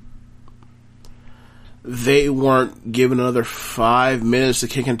they weren't given another 5 minutes to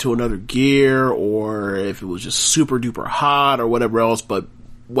kick into another gear, or if it was just super duper hot or whatever else. But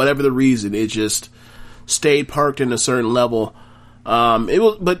whatever the reason, it just stayed parked in a certain level. I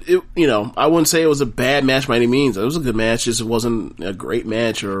wouldn't say it was a bad match by any means. It was a good match. Just it wasn't a great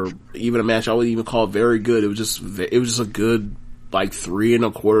match, or even a match I would even call very good. It was just a good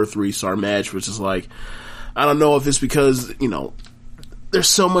 3.25, 3-star match, which is I don't know if it's because there's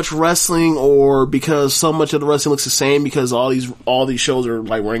so much wrestling, or because so much of the wrestling looks the same, because all these shows are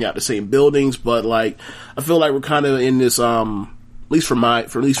running out the same buildings. But I feel like we're kind of in this at least from my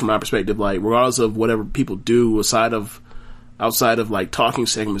perspective, regardless of whatever people do outside of talking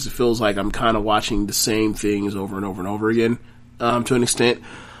segments, it feels like I'm kind of watching the same things over and over and over again, to an extent.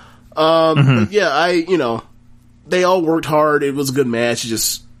 But yeah, they all worked hard. It was a good match.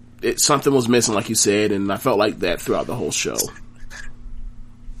 Something was missing, like you said, and I felt like that throughout the whole show.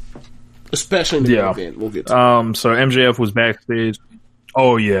 Especially in the main event. We'll get to so MJF was backstage.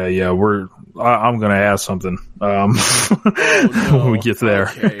 Oh yeah. I'm gonna ask something. When we get there,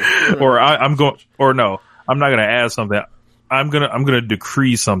 okay. I'm not gonna ask something. I'm gonna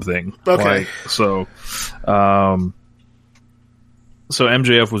decree something. Okay. So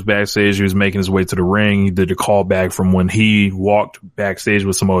MJF was backstage. He was making his way to the ring. He did a callback from when he walked backstage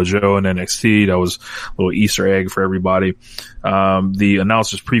with Samoa Joe in NXT. That was a little Easter egg for everybody. The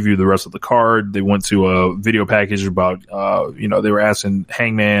announcers previewed the rest of the card. They went to a video package about, they were asking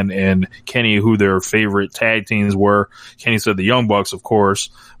Hangman and Kenny who their favorite tag teams were. Kenny said the Young Bucks, of course,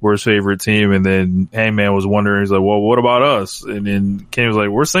 were his favorite team. And then Hangman was wondering, he's like, well, what about us? And then Kenny was like,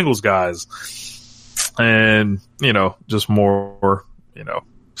 we're singles guys. And, just more,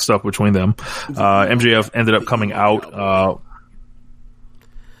 stuff between them. MJF ended up coming out.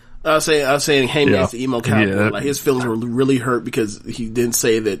 I was saying Hangman's the emo cowboy. Yeah. Like, his feelings were really hurt because he didn't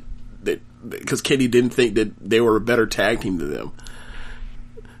say that because Kenny didn't think that they were a better tag team than them.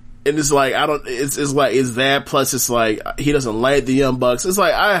 And it's like, it's like, is that plus it's like, he doesn't like the Young Bucks. It's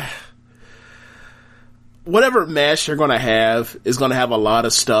like, whatever match you're going to have is going to have a lot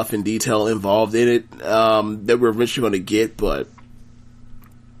of stuff and detail involved in it, that we're eventually going to get, but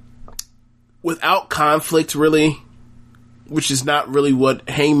without conflict, really, which is not really what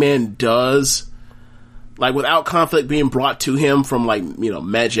Hangman does, like without conflict being brought to him from like,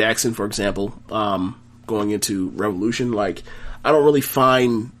 Matt Jackson, for example, going into Revolution, like, I don't really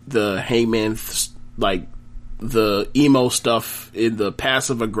find the Hangman, like, the emo stuff in the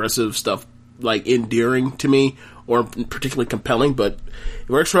passive aggressive stuff, like, endearing to me or particularly compelling, but it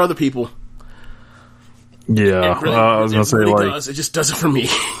works for other people. Yeah, really, I was gonna say, really like, it just does it for me.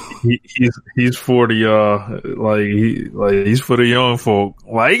 he's for the he's for the young folk.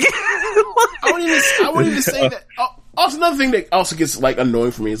 Like, I wouldn't even say that. Also, another thing that also gets like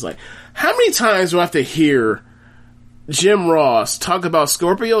annoying for me is like, how many times do I have to hear Jim Ross talk about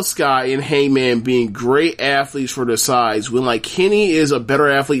Scorpio Sky and Hangman being great athletes for their size when like Kenny is a better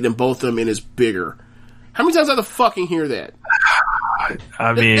athlete than both of them and is bigger? How many times do I have to fucking hear that?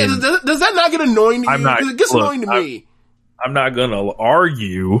 I mean, does that not get annoying to you? Because it gets annoying to me. I'm not gonna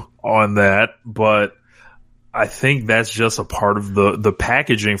argue on that, but I think that's just a part of the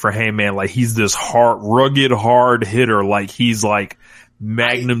packaging for Hangman. Like, he's this rugged hard hitter. Like, he's like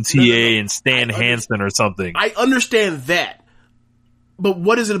Magnum TA and Stan Hansen or something. I understand that. But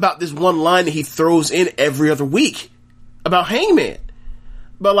what is it about this one line that he throws in every other week about Hangman?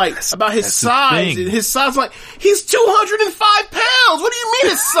 But like, about his size, and his size, like, he's 205 pounds. What do you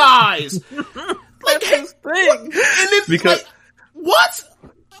mean his size? Like, his thing. And then, because, like, what?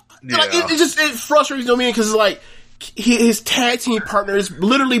 Yeah. Like, it frustrates me because it's like, his tag team partner is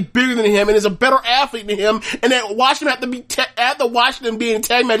literally bigger than him and is a better athlete than him, and then watch him have to watch them be in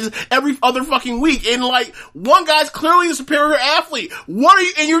tag matches every other fucking week, and like, one guy's clearly the superior athlete.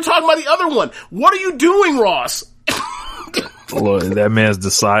 And you're talking about the other one. What are you doing, Ross? Look, that man's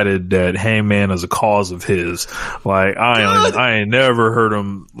decided that Hangman is a cause of his. Like, I ain't never heard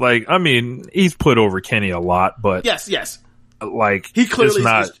him. Like, I mean, he's put over Kenny a lot, but yes, like, he clearly it's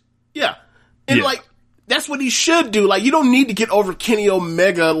not. Like, that's what he should do. Like, you don't need to get over Kenny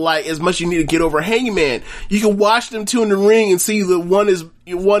Omega like as much as you need to get over Hangman. You can watch them two in the ring and see that one is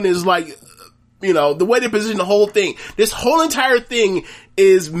like, the way they position the whole thing. This whole entire thing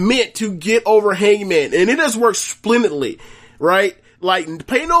is meant to get over Hangman, and it does work splendidly, right? Like,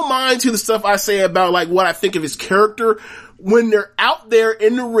 pay no mind to the stuff I say about like what I think of his character. When they're out there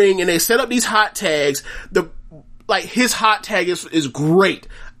in the ring and they set up these hot tags, his hot tag is great.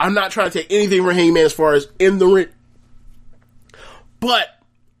 I'm not trying to take anything from Hangman as far as in the ring. But,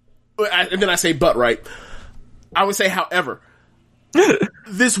 and then I say but, right? I would say, however,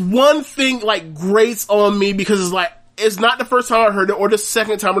 this one thing, like, grates on me because it's like, it's not the first time I heard it, or the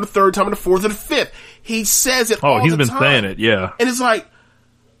second time, or the third time, or the fourth, or the fifth. He says it all the time. Oh, he's been saying it, yeah. And it's like,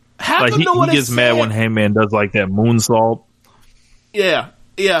 how come no one he gets mad when Hangman does, like, that moonsault. Yeah.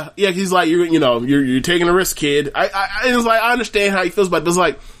 He's like, you're taking a risk, kid. And it's like, I understand how he feels about it, but it's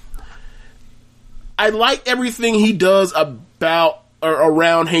like, I like everything he does about or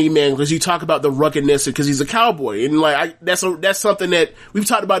around Hangman because you talk about the ruggedness because he's a cowboy, and like that's something that we've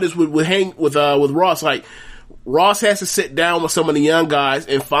talked about this with Ross. Like, Ross has to sit down with some of the young guys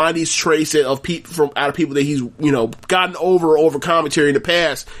and find these traits of people out of people that he's, gotten over commentary in the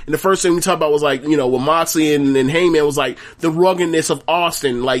past. And the first thing we talked about was like, with Moxley and Heyman was like the ruggedness of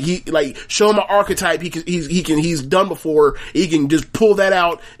Austin. Like show him an archetype he's done before. He can just pull that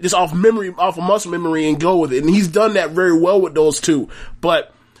out just off of muscle memory and go with it. And he's done that very well with those two.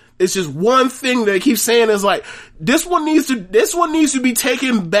 But it's just one thing that I keep saying is like, this one needs to be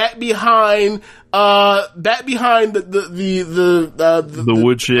taken back behind the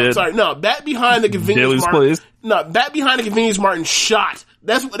woodshed. Sorry, no, back behind the convenience mart. No, back behind the convenience mart and shot.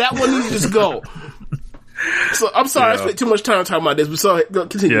 That one needs to just go. So I'm sorry, I spent too much time talking about this, but so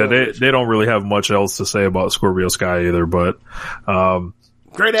continue. Yeah, they don't really have much else to say about Scorpio Sky either, but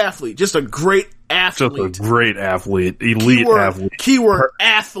great athlete, just a great athlete. Just a great athlete, elite athlete. Keyword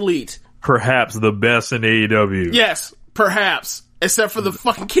athlete. Perhaps the best in AEW. Yes, perhaps. Except for the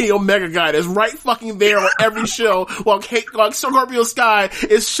fucking Kenny Omega guy that's right fucking there on every show while Scorpio Sky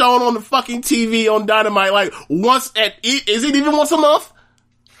is shown on the fucking TV on Dynamite like is it even once a month?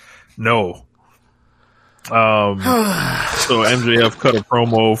 No. So MJF cut a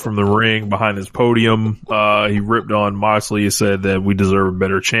promo from the ring behind his podium. He ripped on Moxley. He said that we deserve a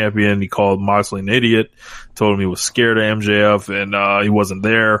better champion. He called Moxley an idiot, told him he was scared of MJF and he wasn't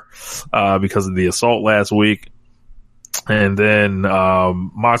there because of the assault last week. And then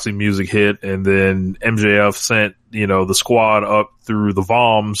Moxley music hit, and then MJF sent the squad up through the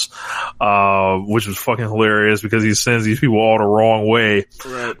VOMs, which was fucking hilarious because he sends these people all the wrong way.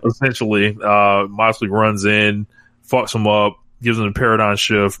 Right. Essentially, Moxley runs in, fucks him up, gives him a paradigm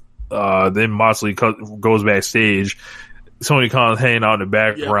shift. Then Moxley goes backstage. Tony Khan's hanging out in the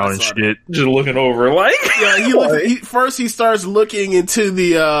background and shit, just looking over like. Yeah, first he starts looking into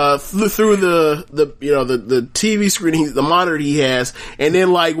the through the TV screen, the monitor he has, and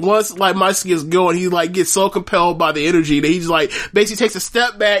then like once like Moxley gets going, he like gets so compelled by the energy that he's like basically takes a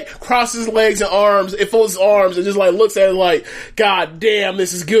step back, crosses his legs and arms, and folds his arms, and just like looks at it like, God damn,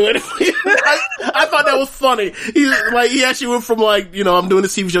 this is good. I thought that was funny. He actually went from like I'm doing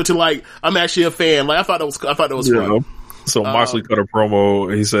this TV show to like I'm actually a fan. Like I thought that was funny. So Moxley cut a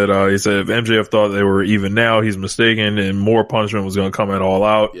promo. He said if MJF thought they were even now, he's mistaken, and more punishment was going to come at All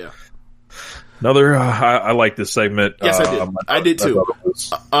Out. Yeah. Another, I like this segment. Yes, I did. I did too.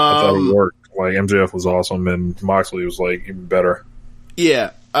 I thought it worked. Like MJF was awesome, and Moxley was like even better. Yeah.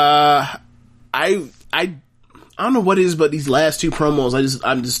 I don't know what it is, but these last two promos,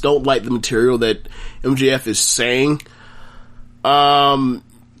 I just don't like the material that MJF is saying.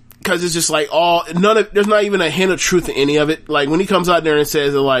 Cause it's just like there's not even a hint of truth in any of it. Like when he comes out there and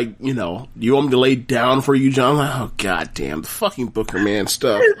says like, you want me to lay down for you, John? I'm like, oh god damn, the fucking Booker Man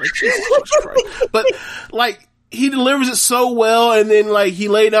stuff. Like, Jesus Christ. But like, he delivers it so well, and then like, he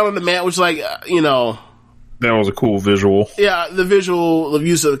laid down on the mat, which like, that was a cool visual. Yeah, the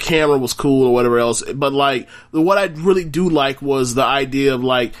use of the camera was cool or whatever else. But like, what I really do like was the idea of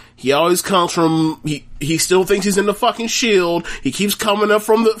like, he always comes from, he still thinks he's in the fucking Shield. He keeps coming up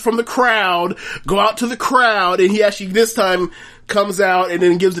from the crowd, go out to the crowd, and he actually this time comes out and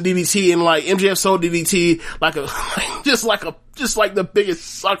then gives the DDT, and like MJF sold DDT just like the biggest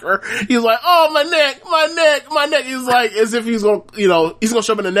sucker. He's like, oh, my neck. He's like, as if he's gonna, he's gonna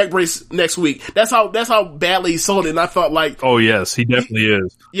show up in a neck brace next week. That's how badly he sold it. And I thought like, oh yes, he definitely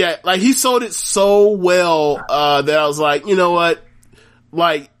is. Yeah, like he sold it so well, that I was like, you know what?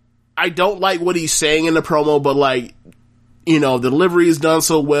 Like, I don't like what he's saying in the promo, but like, the delivery is done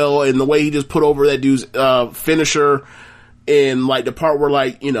so well, and the way he just put over that dude's, finisher, and like the part where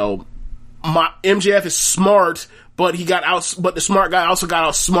like, my MJF is smart, but the smart guy also got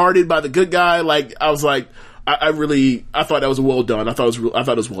outsmarted by the good guy. Like, I was like, I thought that was well done. I thought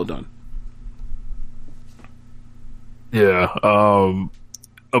it was well done. Yeah.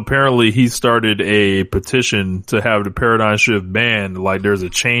 Apparently he started a petition to have the paradigm shift banned. Like there's a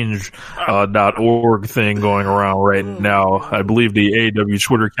change.org thing going around right now. I believe the AEW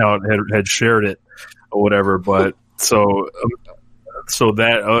Twitter account had shared it or whatever, but so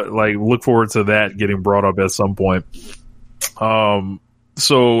that, like, look forward to that getting brought up at some point.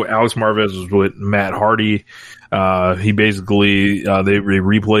 So Alex Marvez was with Matt Hardy. He basically, they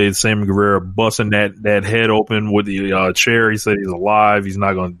replayed Sammy Guevara busting that head open with the chair. He said he's alive. He's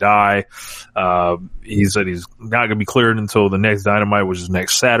not going to die. He said he's not going to be cleared until the next Dynamite, which is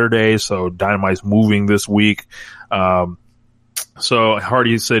next Saturday. So Dynamite's moving this week. So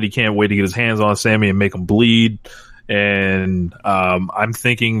Hardy said he can't wait to get his hands on Sammy and make him bleed. And I'm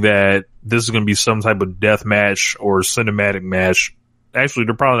thinking that this is going to be some type of death match or cinematic match. Actually,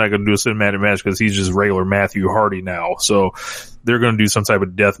 they're probably not going to do a cinematic match because he's just regular Matthew Hardy now. So they're going to do some type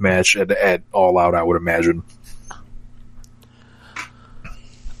of death match at All Out, I would imagine.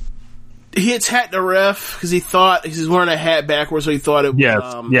 He attacked the ref because he was wearing a hat backwards, so he thought it was,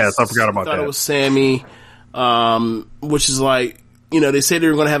 yes, I forgot about that. It was Sammy, which is like, they said they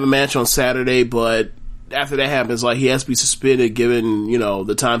were going to have a match on Saturday, but after that happens, like, he has to be suspended given,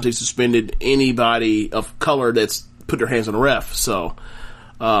 the times they suspended anybody of color that's put their hands on the ref. So,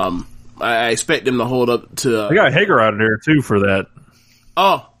 I expect them to hold up to... They got Hager out of there, too, for that.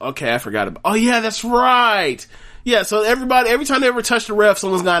 Oh, okay, I forgot about... Oh, yeah, that's right! Yeah, so every time they ever touched the ref,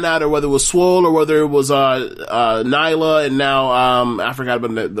 someone's gotten out there, whether it was Swole or whether it was Nyla, and now I forgot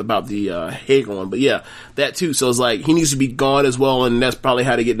about the Hager one, but yeah, that too. So it's like, he needs to be gone as well, and that's probably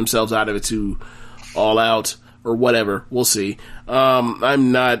how they get themselves out of it, to All Out or whatever. We'll see.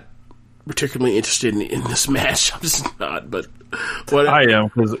 I'm not particularly interested in this match. I'm just not, but whatever. I am,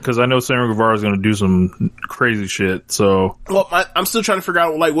 because I know Sammy Guevara is going to do some crazy shit. So, well, I'm still trying to figure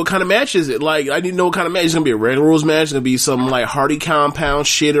out, like, what kind of match is it? Like, I didn't know what kind of match. Is it going to be a regular rules match? Is it going to be some, like, Hardy compound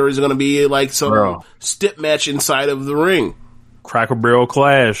shit, or is it going to be like some stip match inside of the ring? Cracker Barrel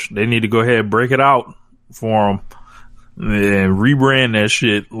Clash. They need to go ahead and break it out for them and rebrand that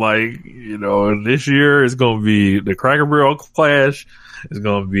shit. Like, this year it's going to be the Cracker Barrel Clash. It's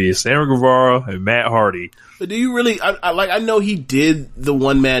going to be Sammy Guevara and Matt Hardy. But do you really, I know he did the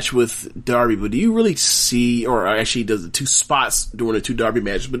one match with Darby, but do you really see, or actually he does the two spots during the two Darby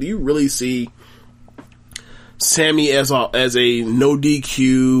matches, but do you really see Sammy as a no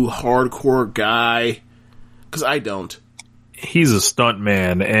DQ hardcore guy? Because I don't. He's a stunt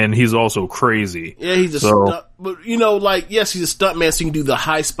man, and he's also crazy. Yeah, he's a stunt, but yes, he's a stunt man, so he can do the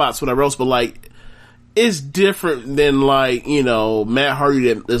high spots, whatever else, but like, it's different than, like, Matt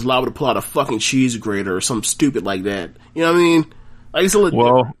Hardy that is liable to pull out a fucking cheese grater or something stupid like that. You know what I mean? Like, it's a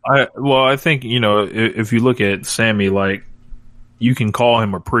little I think, if you look at Sammy, like, you can call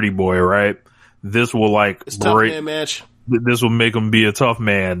him a pretty boy, right? This will, like, it's tough man match. This will make him be a tough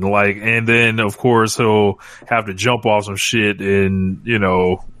man. Like, and then, of course, he'll have to jump off some shit and,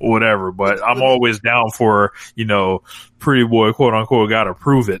 whatever. But I'm always down for, pretty boy, quote unquote, gotta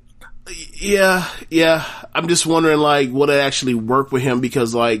prove it. Yeah. I'm just wondering, like, will it actually work with him?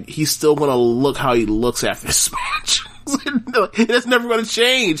 Because, like, he's still gonna look how he looks after this match. It's never gonna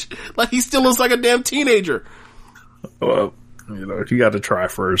change. Like, he still looks like a damn teenager. Well, you got to try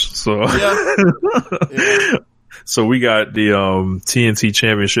first. So, yeah. So we got the TNT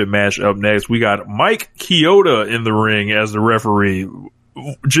Championship match up next. We got Mike Chioda in the ring as the referee.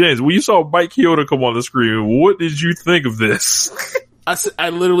 James, when you saw Mike Chioda come on the screen, what did you think of this? I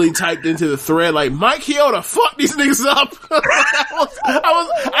literally typed into the thread, like, Mike Chioda, fuck these niggas up.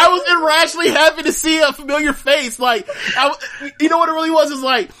 I was irrationally happy to see a familiar face. Like, you know what it really was? Is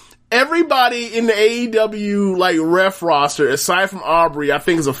like, everybody in the AEW, like, ref roster, aside from Aubrey, I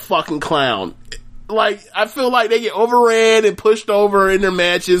think is a fucking clown. Like, I feel like they get overran and pushed over in their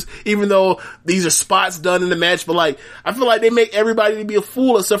matches, even though these are spots done in the match, but like, I feel like they make everybody to be a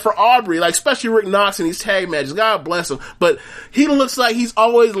fool except for Aubrey, like, especially Rick Knox in these tag matches. God bless him. But he looks like he's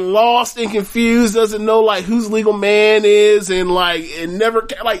always lost and confused, doesn't know, like, whose legal man is, and like, and never,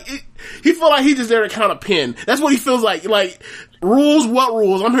 like, he feel like he's just there to count a pin. That's what he feels like. Like, rules? What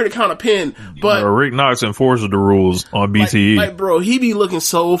rules? I'm here to count a pin. But Rick Knox enforces the rules on BTE. Like, bro, he be looking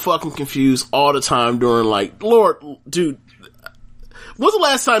so fucking confused all the time during, like, Lord, dude. When's the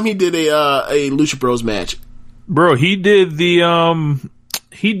last time he did a Lucha Bros match? Bro, he did the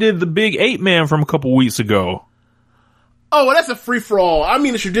big 8-man from a couple weeks ago. Oh, well, that's a free-for-all. I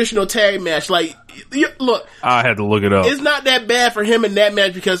mean a traditional tag match. Like, look. I had to look it up. It's not that bad for him in that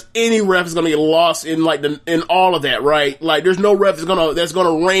match because any ref is gonna get lost in, like, in all of that, right? Like, there's no ref that's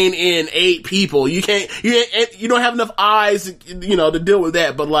gonna rein in 8 people. You don't have enough eyes, to deal with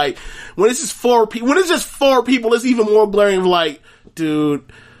that. But, like, when it's just 4 people, it's even more glaring of, like, dude,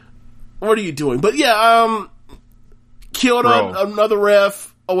 what are you doing? But yeah, Kyoto, another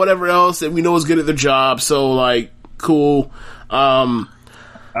ref, or whatever else that we know is good at their job, so, like, cool. I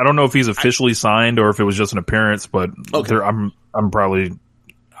don't know if he's officially signed or if it was just an appearance, but okay. I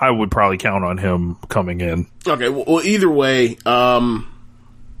would probably count on him coming in. Okay, well either way, I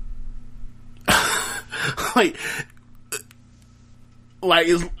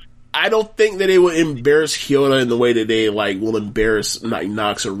don't think that they would embarrass Kyoto in the way that they, like, will embarrass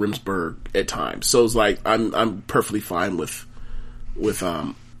Knox or Rimsberg at times. So it's like, I'm perfectly fine with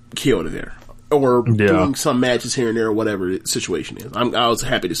Kyoto there. Or doing some matches here and there or whatever the situation is. I was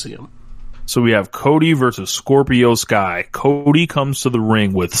happy to see him. So we have Cody versus Scorpio Sky. Cody comes to the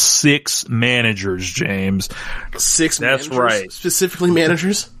ring with 6 managers, James. 6 That's managers? right. Specifically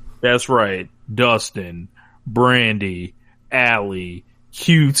managers? That's right. Dustin, Brandy, Allie,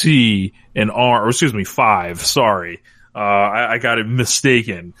 QT, and 5. Sorry. I got it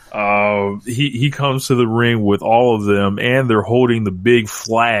mistaken. He comes to the ring with all of them, and they're holding the big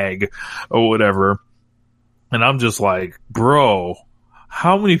flag or whatever. And I'm just like, bro,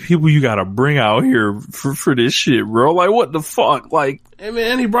 how many people you gotta bring out here for this shit, bro? Like, what the fuck? Like, hey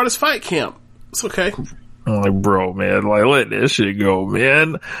man, he brought his fight camp. It's okay. I'm like, bro, man, like, let that shit go,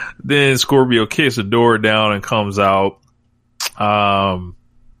 man. Then Scorpio kicks the door down and comes out.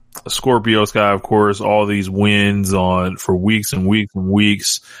 Scorpio's got, of course, all these wins for weeks and weeks and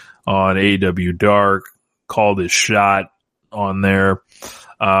weeks on AEW Dark. Called his shot on there.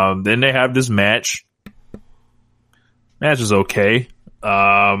 Then they have this match. Match is okay.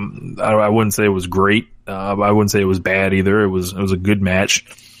 I wouldn't say it was great. I wouldn't say it was bad either. It was a good match.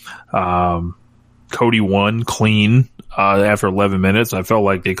 Cody won clean, after 11 minutes. I felt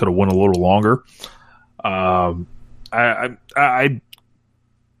like they could have won a little longer. I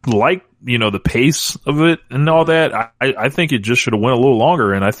like, the pace of it and all that. I think it just should have went a little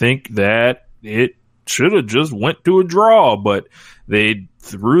longer, and I think that it should have just went to a draw, but they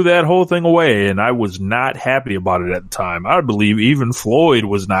threw that whole thing away, and I was not happy about it at the time. I believe even Floyd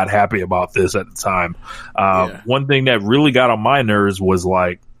was not happy about this at the time. One thing that really got on my nerves was,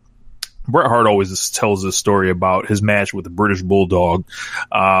 like, Bret Hart always tells this story about his match with the British Bulldog,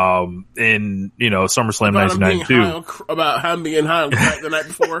 in, SummerSlam 1992. About him being high the night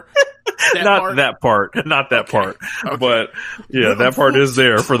before? That part. Okay. But, yeah, that part is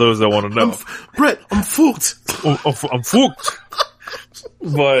there for those that want to know. Bret, I'm fucked. I'm fucked.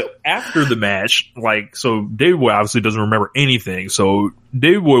 But after the match, so Davey Boy obviously doesn't remember anything. So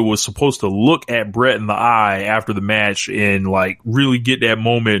Davey Boy was supposed to look at Bret in the eye after the match and, really get that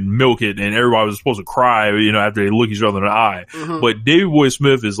moment and milk it. And everybody was supposed to cry, after they look each other in the eye. Mm-hmm. But Davey Boy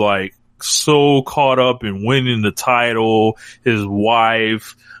Smith is, so caught up in winning the title, his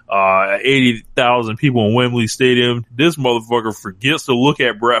wife, 80,000 people in Wembley Stadium. This motherfucker forgets to look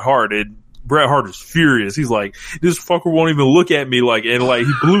at Bret Hart, and Bret Hart is furious. He's like, this fucker won't even look at me, and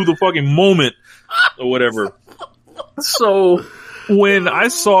he blew the fucking moment or whatever. So when I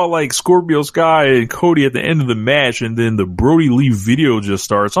saw Scorpio Sky and Cody at the end of the match, and then the Brody Lee video just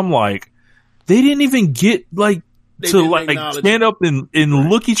starts, I'm like, they didn't even get to stand up and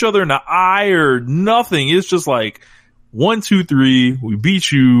look each other in the eye or nothing. It's just 1, 2, 3, we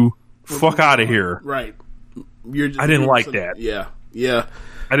beat you, fuck out of here. Right. I didn't like that. Yeah.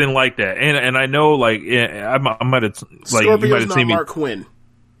 I didn't like that, and I know, I might have, you might have seen me. Mark Quinn,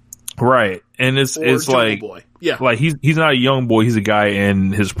 right? And it's Boy. Yeah, he's not a young boy. He's a guy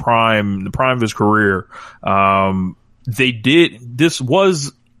in his prime, the prime of his career. This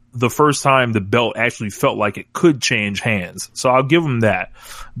was the first time the belt actually felt like it could change hands, so I'll give them that.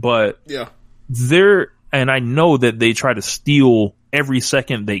 But and I know that they try to steal every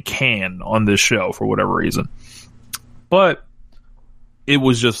second they can on this show for whatever reason, but it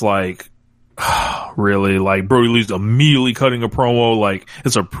was just really, Brody Lee's immediately cutting a promo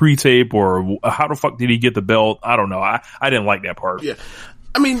it's a pre-tape, or how the fuck did he get the belt? I don't know. I didn't like that part. Yeah.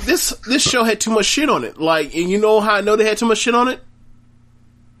 I mean, this show had too much shit on it. And you know how I know they had too much shit on it?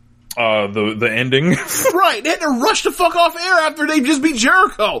 The ending. Right. They had to rush the fuck off air after they just beat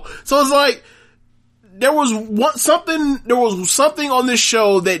Jericho. So it's there was something on this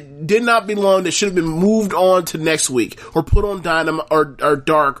show that did not belong, that should have been moved on to next week or put on Dynamite or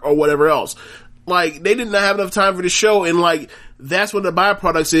Dark or whatever else. They didn't have enough time for the show, and that's what the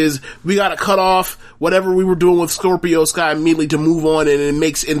byproducts is. We got to cut off whatever we were doing with Scorpio Sky immediately to move on, and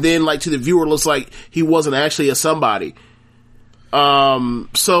and then to the viewer, it looks like he wasn't actually a somebody.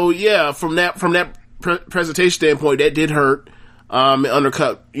 So yeah, from that presentation standpoint, that did hurt. It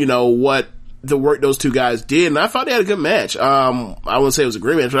undercut, what the work those two guys did, and I thought they had a good match. I wouldn't say it was a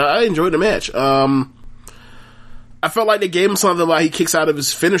great match, but I enjoyed the match. I felt like they gave him something while he kicks out of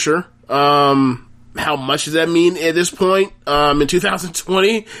his finisher. How much does that mean at this point, in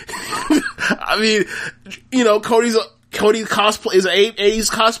 2020? I mean, Cody cosplay is an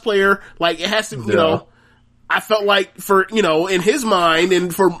 80s cosplayer. It has to, I felt like for, in his mind,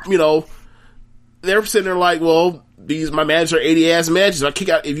 and for, they're sitting there well, my matches are 80 ass matches. I kick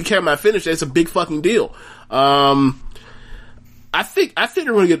out, if you count my finish, that's a big fucking deal. I think they're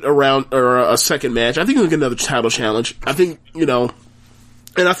going to get a second match. I think they're going to get another title challenge. I think,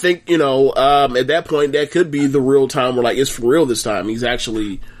 and I think, at that point, that could be the real time where it's for real this time. He's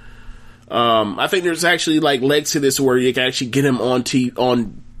actually, I think there's actually legs to this where you can actually get him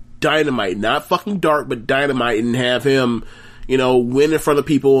on Dynamite, not fucking Dark, but Dynamite, and have him, win in front of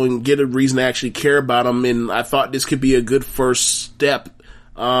people and get a reason to actually care about him. And I thought this could be a good first step.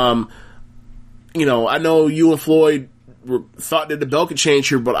 I know you and Floyd thought that the belt could change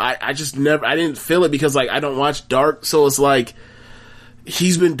here, but I just never, I didn't feel it because like I don't watch Dark, so it's like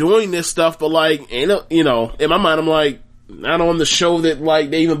he's been doing this stuff, but like, in my mind I'm like, not on the show that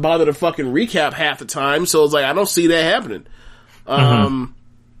like they even bother to fucking recap half the time, so it's like I don't see that happening.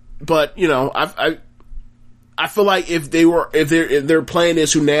 But I feel like if they're playing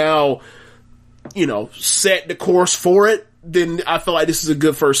this who now set the course for it, then I feel like this is a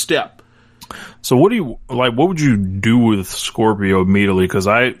good first step. So what would you do with Scorpio immediately? Because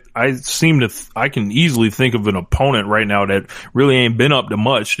I can easily think of an opponent right now that really ain't been up to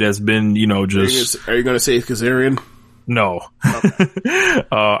much. That's been just. Are you going to say Kazarian? No.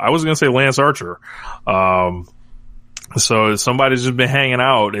 I was going to say Lance Archer. So somebody's just been hanging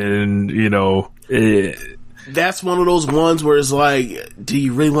out, and that's one of those ones where it's like, do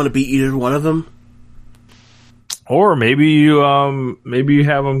you really want to beat either one of them? Or maybe you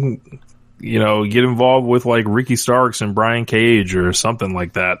have them, get involved with like Ricky Starks and Brian Cage or something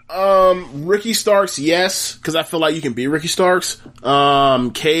like that. Ricky Starks, yes, because I feel like you can beat Ricky Starks.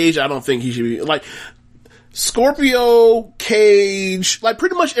 Cage, I don't think he should be like Scorpio, Cage, like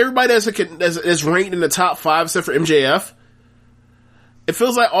pretty much everybody that's ranked in the top 5 except for MJF. It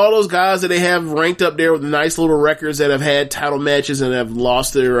feels like all those guys that they have ranked up there with nice little records that have had title matches and have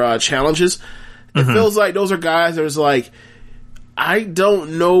lost their challenges. It feels like those are guys that was like, I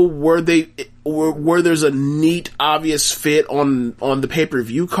don't know where there's a neat, obvious fit on the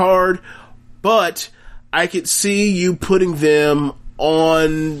pay-per-view card, but I could see you putting them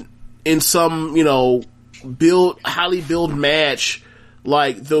in some, highly build match,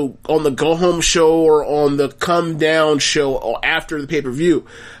 like on the go home show or on the come down show or after the pay-per-view.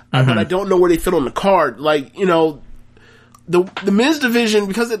 But I don't know where they fit on the card. Like, the men's division,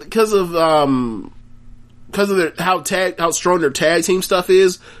 because of how strong their tag team stuff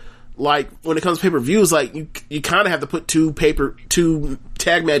is, like when it comes to pay-per-views, like you kind of have to put two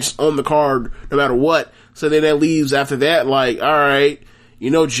tag matches on the card no matter what. So then that leaves after that, like, all right,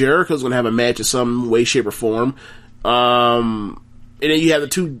 Jericho's gonna have a match in some way, shape, or form. And then you have the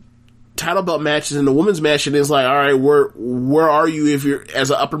 2 title belt matches and the women's match, and it's like, all right, where are you if you're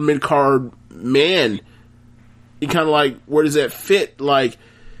as an upper mid card man? You kind of like, where does that fit? Like,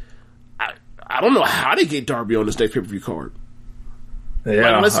 I don't know how they get Darby on this next pay-per-view card.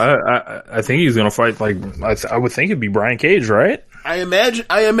 Yeah, like, I think he's gonna fight. Like, I would think it'd be Brian Cage, right? I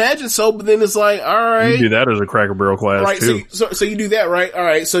imagine so. But then it's like, all right, you do that as a Cracker Barrel class, right? Too. So you do that, right? All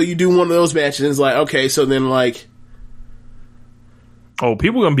right, so you do one of those matches, and it's like, okay, so then like, oh,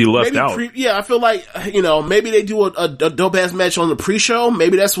 people are gonna be left out. I feel like maybe they do a dope ass match on the pre-show.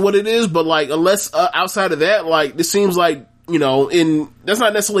 Maybe that's what it is. But like, unless outside of that, like, this seems like. That's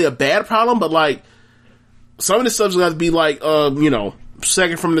not necessarily a bad problem, but like some of the stuff's gonna have to be like,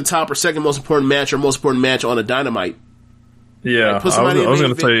 second from the top or second most important match or most important match on a Dynamite. Yeah, like, I was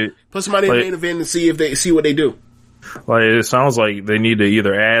gonna say, put somebody in the main event and see what they do. Like, it sounds like they need to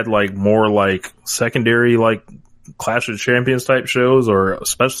either add like more like secondary like Clash of Champions type shows or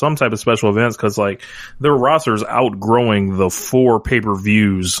some type of special events, because like their roster's outgrowing the 4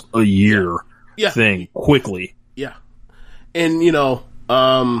 pay-per-views a year thing quickly. Yeah. And, like,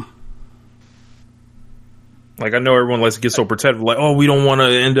 I know everyone likes to get so protective, like, oh, we don't want to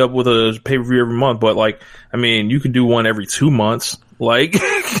end up with a pay-per-view every month, but like, I mean, you could do one every 2 months, like,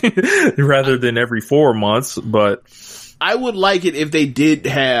 rather than every 4 months, but. I would like it if they did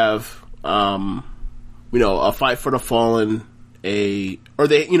have, a Fight for the Fallen, or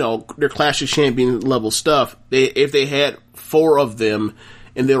their Clash of Champions level stuff. If they had 4 of them,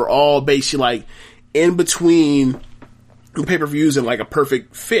 and they were all basically like, in between pay-per-views and like a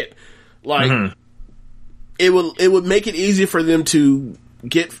perfect fit, like it would make it easier for them to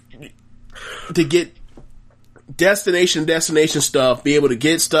get destination stuff, be able to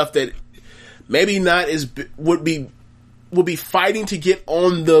get stuff that maybe not as would be fighting to get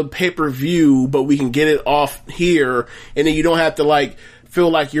on the pay-per-view, but we can get it off here, and then you don't have to like feel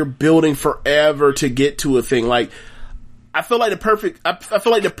like you're building forever to get to a thing. Like, I feel like the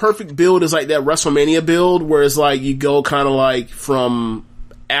perfect build is like that WrestleMania build, where it's like you go kind of like from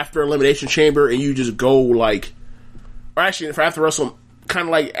after Elimination Chamber and you just go like, or actually for after kind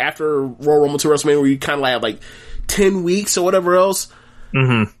of like after Royal Rumble to WrestleMania, where you kind of like have like 10 weeks or whatever else.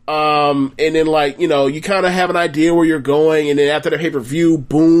 And then like, you kind of have an idea where you're going, and then after the pay-per-view,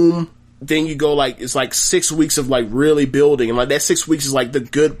 boom, then you go like, it's like 6 weeks of like really building, and like that 6 weeks is like the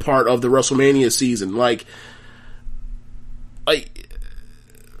good part of the WrestleMania season. Like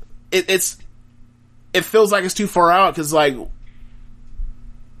it feels like it's too far out, because like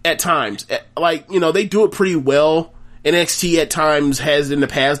at times, like, they do it pretty well. NXT at times has in the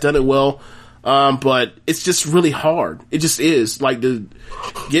past done it well. But it's just really hard. It just is. Like, to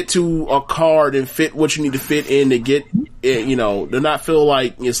get to a card and fit what you need to fit in to get, you know, to not feel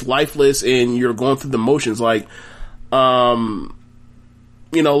like it's lifeless and you're going through the motions. Like,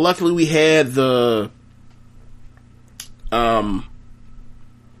 you know, luckily we had the,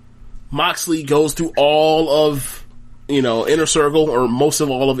 Moxley goes through all of, you know, Inner Circle, or most of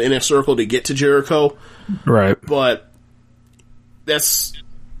all of Inner Circle to get to Jericho. Right. But that's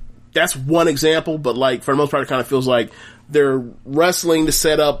one example, but like for the most part, it kind of feels like they're wrestling to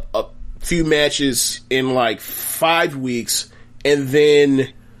set up a few matches in like 5 weeks, and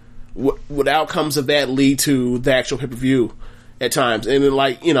then what outcomes of that lead to the actual pay-per-view at times. And then,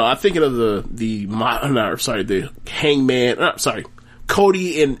 like, you know, I'm thinking of the Hangman,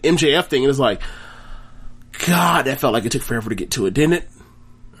 Cody and MJF thing, and it's like, God, that felt like it took forever to get to it, didn't it?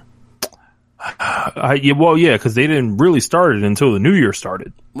 Yeah, because they didn't really start it until the new year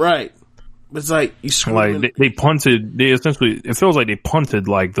started. Right. But it's like, you screwed like, they punted, it feels like they punted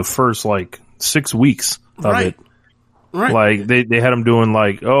like the first like 6 weeks of it. Right. Like, they had them doing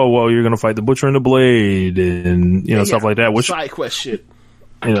like, oh, well, you're going to fight the Butcher and the Blade and, you know, stuff like that. Which, side quest shit.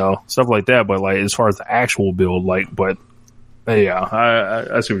 You know, stuff like that. But like, as far as the actual build, like, but yeah,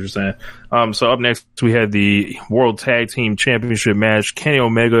 I see what you're saying. So up next, we had the World Tag Team Championship match. Kenny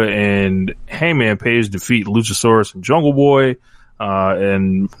Omega and Hangman Page defeat Luchasaurus and Jungle Boy.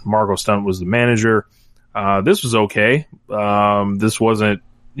 And Marco Stunt was the manager. This was okay. This wasn't,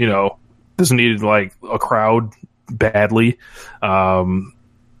 you know, this needed like a crowd badly.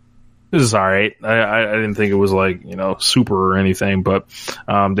 This is alright. I didn't think it was like, you know, super or anything, but,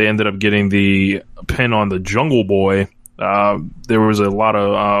 they ended up getting the pin on the Jungle Boy. There was a lot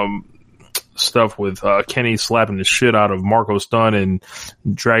of, stuff with, Kenny slapping the shit out of Marco Stunt and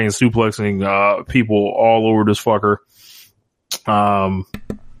dragging suplexing, people all over this fucker.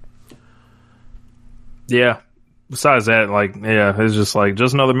 Yeah. Besides that, like, yeah, it's just like,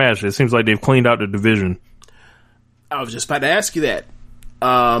 just another match. It seems like they've cleaned out the division. I was just about to ask you that.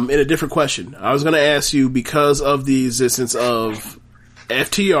 In a different question. I was going to ask you, because of the existence of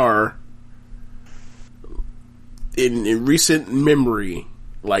FTR in recent memory,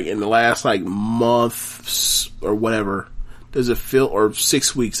 like in the last like month or whatever, does it feel, or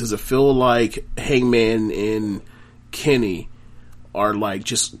 6 weeks, does it feel like Hangman and Kenny are like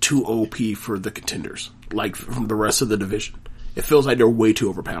just too OP for the contenders, like from the rest of the division? It feels like they're way too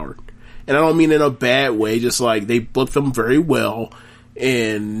overpowered. And I don't mean in a bad way, just like they booked them very well,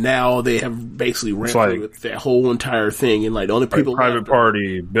 and now they have basically ran through that whole entire thing, and like the only people, like Private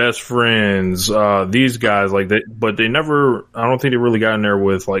Party, Best Friends, these guys, like but they never, I don't think they really got in there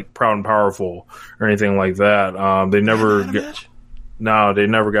with like Proud and Powerful or anything like that. They never no, they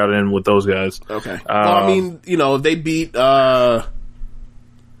never got in with those guys. Okay. Well, I mean, you know, they beat, I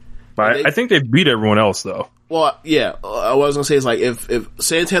think they beat everyone else though. Well, yeah, what I was gonna say is like, if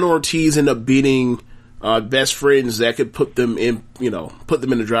Santana Ortiz end up beating, Best Friends, that could put them in, you know, put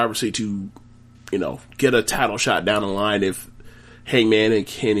them in the driver's seat to, you know, get a title shot down the line if Hangman and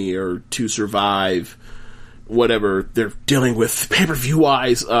Kenny are to survive whatever they're dealing with pay-per-view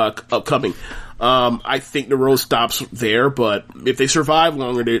wise, upcoming. I think the road stops there, but if they survive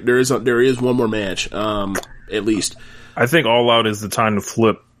longer, there is one more match, at least. I think All Out is the time to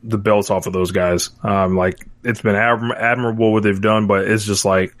flip the belts off of those guys. Like, it's been admirable what they've done, but it's just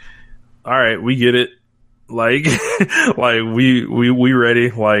like, all right, we get it. Like, like we ready.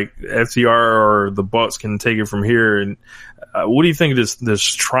 Like, FTR or the Bucks can take it from here. And what do you think this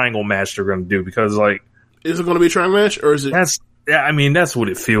triangle match they're going to do? Because like, is it going to be a triangle match, or is it? I mean, that's what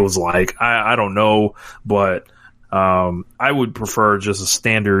it feels like. I don't know, but I would prefer just a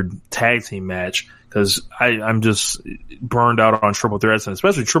standard tag team match, because I'm just burned out on triple threats, and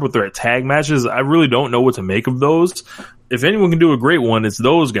especially triple threat tag matches. I really don't know what to make of those. If anyone can do a great one, it's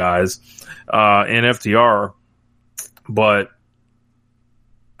those guys, and FTR. But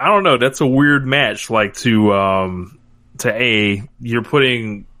I don't know. That's a weird match. Like, you're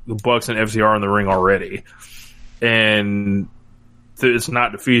putting the Bucks and FTR in the ring already, and it's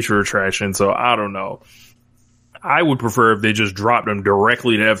not the feature attraction. So I don't know. I would prefer if they just dropped them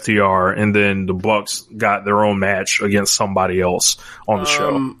directly to FTR, and then the Bucks got their own match against somebody else on the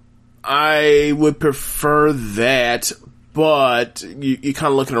show. I would prefer that, but you're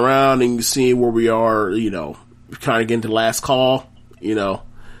kind of looking around and you see where we are, you know, kind of getting to the last call, you know.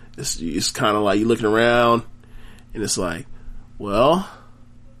 It's kind of like you're looking around and it's like, well,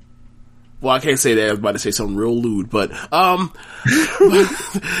 Well, I can't say that. I was about to say something real lewd, but I'm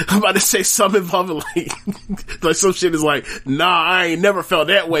about to say something involving like some shit is like, nah, I ain't never felt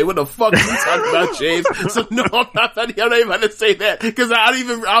that way. What the fuck are you talking about, James? So no, I'm not even about to say that because I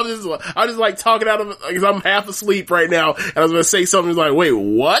was just like talking out of because I'm half asleep right now, and I was going to say something like, wait,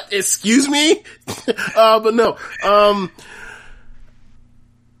 what? Excuse me? But no,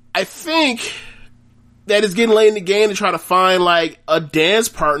 I think that it's getting late in the game to try to find like a dance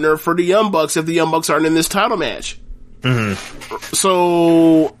partner for the Young Bucks if the Young Bucks aren't in this title match. Mm-hmm.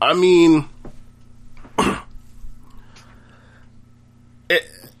 So, I mean,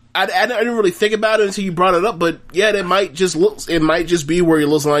 I didn't really think about it until you brought it up, but yeah, it might just be where you're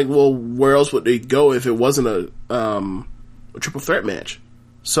looking like, well, where else would they go if it wasn't a triple threat match?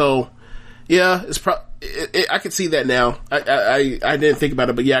 So, yeah, I can see that now. I didn't think about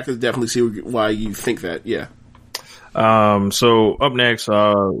it, but yeah, I could definitely see why you think that. Yeah. So up next,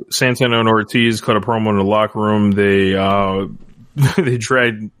 Santana and Ortiz cut a promo in the locker room. They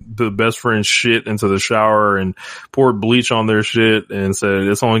dragged the best friend's shit into the shower and poured bleach on their shit and said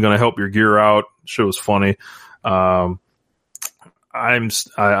it's only going to help your gear out. Shit was funny. I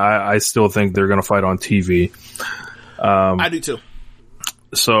still think they're going to fight on TV. I do too.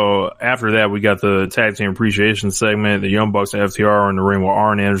 So after that, we got the tag team appreciation segment. The Young Bucks and FTR are in the ring with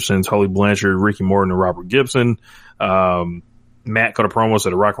Arn Anderson, Tully Blanchard, Ricky Morton, and Robert Gibson. Matt cut a promo at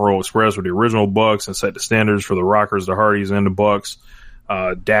the Rock and Roll Express with the original Bucks and set the standards for the Rockers, the Hardys, and the Bucks.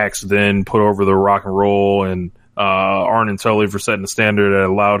 Dax then put over the Rock and Roll and Arn and Tully for setting the standard that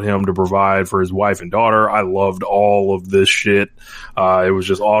allowed him to provide for his wife and daughter. I loved all of this shit. It was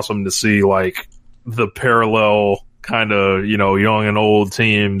just awesome to see like the parallel kind of, young and old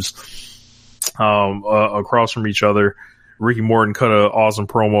teams across from each other. Ricky Morton cut an awesome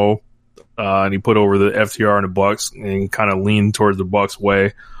promo, and he put over the FTR and the Bucks and kind of leaned towards the Bucks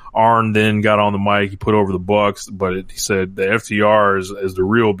way. Arn then got on the mic, he put over the Bucks, but he said the FTR is the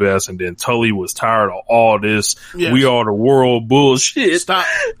real best, and then Tully was tired of all this we are the world bullshit. Stop.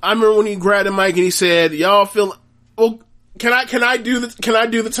 I remember when he grabbed the mic and he said, y'all feel, well, can I do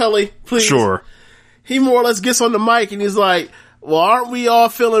the Tully, please? Sure. He more or less gets on the mic and he's like, well, aren't we all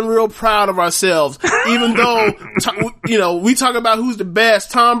feeling real proud of ourselves? Even though, we talk about who's the best.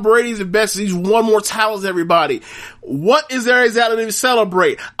 Tom Brady's the best. He's won more titles than everybody. What is there exactly to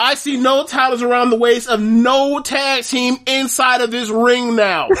celebrate? I see no titles around the waist of no tag team inside of this ring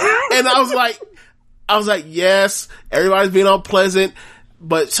now. And I was like, yes, everybody's being unpleasant.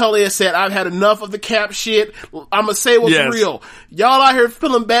 But Tully has said, I've had enough of the cap shit. I'm gonna say what's real. Y'all out here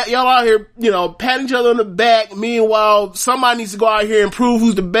feeling bad. Y'all out here, patting each other on the back. Meanwhile, somebody needs to go out here and prove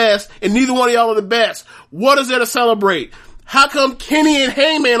who's the best, and neither one of y'all are the best. What is there to celebrate? How come Kenny and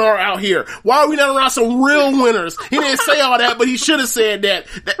Heyman are out here? Why are we not around some real winners? He didn't say all that, but he should have said that.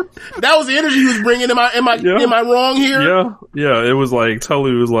 That was the energy he was bringing. Am I wrong here? Yeah. It was like,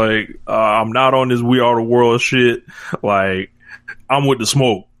 Tully was like, I'm not on this We Are the World shit. Like, I'm with the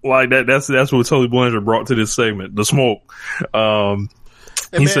smoke. Like that's what Tully Blanchard brought to this segment. The smoke.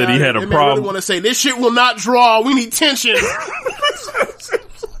 He said he had a problem. I really want to say this shit will not draw. We need tension.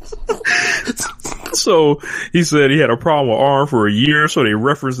 So he said he had a problem with Arn for a year, so they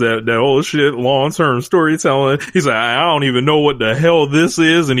referenced that old shit, long-term storytelling. He's like, I don't even know what the hell this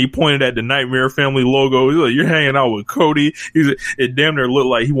is, and he pointed at the Nightmare Family logo. He's like, you're hanging out with Cody. It damn near looked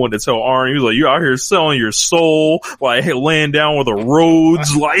like he wanted to tell Arn, he was like, you're out here selling your soul, like laying down with the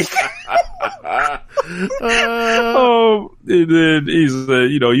Rhodes, like. And then he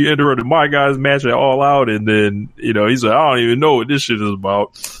said, you interrupted my guys' match at All Out, and then, he said, I don't even know what this shit is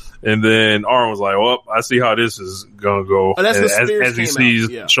about. And then Arn was like, well, I see how this is gonna go. Oh, as he sees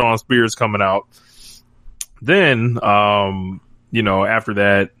Shawn Spears coming out. Then, after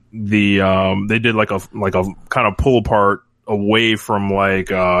that, they did like a kind of pull apart away from like,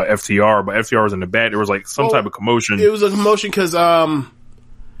 FTR, but FTR was in the back. There was like some type of commotion. It was a commotion because,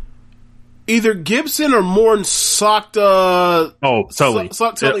 either Gibson or Morton socked, Tully.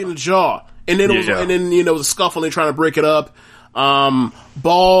 Socked Tully in the jaw. And then it was a scuffle and they trying to break it up.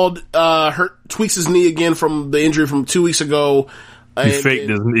 Bald, tweaks his knee again from the injury from 2 weeks ago. He faked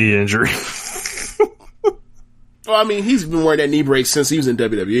his knee injury. Well, I mean, he's been wearing that knee brace since he was in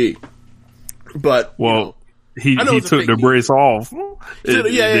WWE. But, he took the brace off. Okay. Well,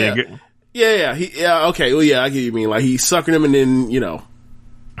 yeah, I get what you mean. Like, he's sucking him and then,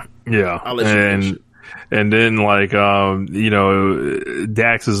 Yeah. And then like,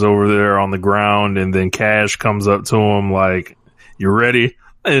 Dax is over there on the ground and then Cash comes up to him like, you ready?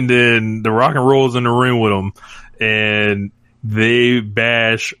 And then the Rock and Roll's in the ring with him and they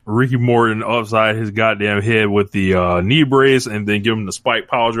bash Ricky Morton upside his goddamn head with the knee brace, and then give him the spike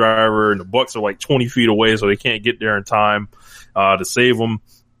pile driver, and the Bucks are like 20 feet away, so they can't get there in time to save them.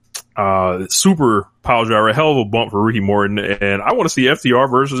 Super pile driver, hell of a bump for Ricky Morton, and I want to see FTR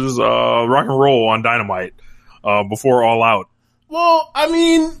versus Rock and Roll on Dynamite before All Out. Well, I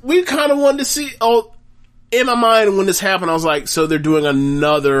mean, we kind of wanted to see. Oh, in my mind when this happened, I was like, so they're doing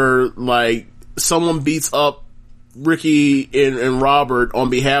another, like, someone beats up Ricky and Robert on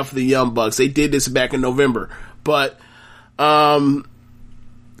behalf of the Young Bucks. They did this back in November, but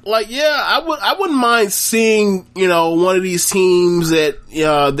like, yeah, I wouldn't mind seeing, you know, one of these teams that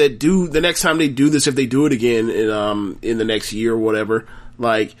that do the next time they do this, if they do it again in the next year or whatever,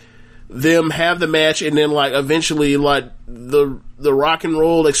 like, them have the match, and then, like, eventually, like, the Rock and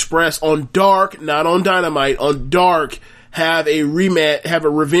Roll Express on Dark, not on Dynamite, on Dark, have a rematch, have a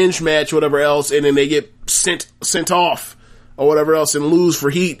revenge match, whatever else, and then they get sent off or whatever else and lose for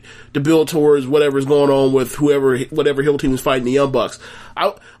heat to build towards whatever's going on with whatever heel team is fighting the Young Bucks.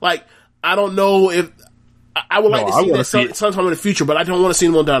 I don't know if I would like to see that sometime in the future, but I don't want to see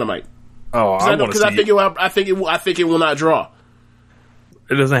them on Dynamite. Oh, because I think it will not draw.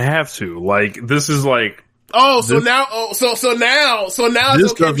 It doesn't have to. Like, this is like. So now it's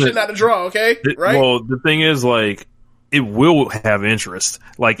okay for shit not to draw. Okay, right? Well, the thing is, like, it will have interest.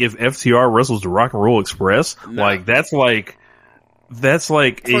 Like, if FTR wrestles the Rock and Roll Express, like, that's like for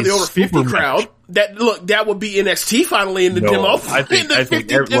the over 50 crowd. That would be NXT finally in the demo. I think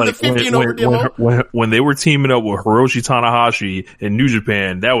when they were teaming up with Hiroshi Tanahashi in New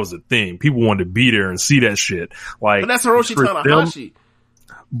Japan, that was the thing. People wanted to be there and see that shit. Like, but that's Hiroshi Tanahashi.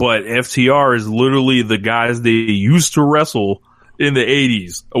 But FTR is literally the guys they used to wrestle in the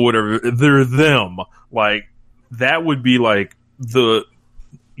 80s or whatever. They're them. Like, that would be like you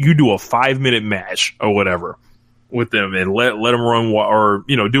do a 5-minute match or whatever with them and let them run or,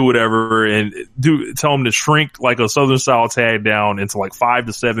 you know, do whatever and tell them to shrink like a Southern style tag down into like 5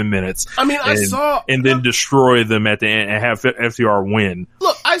 to 7 minutes. I mean, and then destroy them at the end and have FTR win.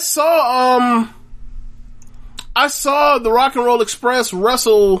 Look, I saw the Rock and Roll Express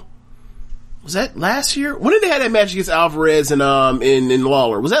wrestle. Was that last year? When did they have that match against Alvarez and in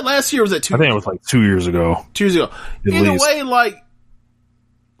Lawler? Was that last year or was that 2 years ago? I think it was like 2 years ago. 2 years ago. Either way, like,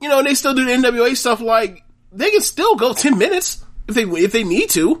 you know, they still do the NWA stuff. Like, they can still go 10 minutes if they need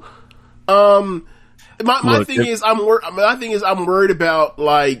to. My thing is I'm worried about,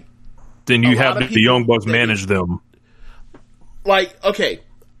 like. Then you have the Young Bucks manage them. Like, okay,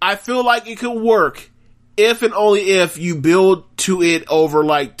 I feel like it could work. If and only if you build to it over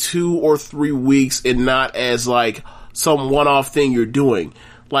like 2 or 3 weeks and not as like some one-off thing you're doing.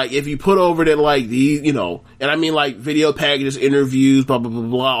 Like, if you put over that, like, you know, and I mean, like, video packages, interviews, blah, blah, blah,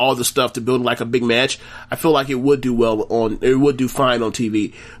 blah, all the stuff to build like a big match, I feel like it would do fine on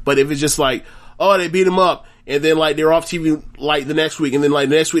TV. But if it's just like, oh, they beat him up, and then, like, they're off TV, like, the next week, and then, like,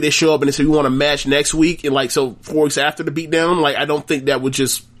 the next week they show up and they say, we want a match next week, and, like, so 4 weeks after the beatdown, like, I don't think that would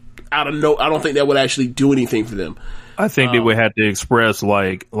just, I don't think that would actually do anything for them. I think they would have to express,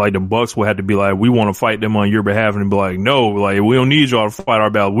 like the Bucks would have to be like, we want to fight them on your behalf, and be like, no, like, we don't need y'all to fight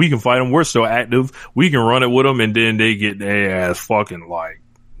our battle. We can fight them. We're still active. We can run it with them, and then they get their ass fucking, like,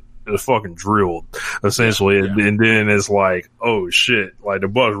 it's fucking drilled, essentially. Yeah. And then it's like, oh shit, like, the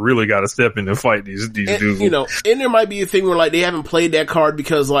Bucks really got to step in and fight these dudes. You know, and there might be a thing where, like, they haven't played that card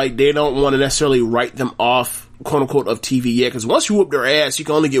because, like, they don't want to necessarily write them off, quote unquote, of TV yet. Because once you whoop their ass, you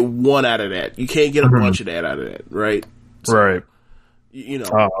can only get one out of that. You can't get a bunch of that out of that, right? So, right. You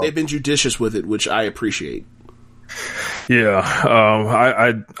know, they've been judicious with it, which I appreciate. Yeah,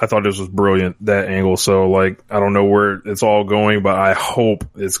 I thought this was brilliant, that angle. So, like, I don't know where it's all going, but I hope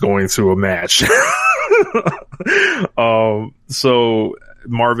it's going to a match. So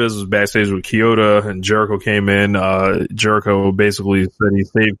Marvez was backstage with Kyoto, and Jericho came in. Jericho basically said he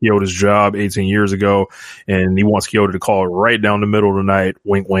saved Kyoto's job 18 years ago, and he wants Kyoto to call it right down the middle tonight.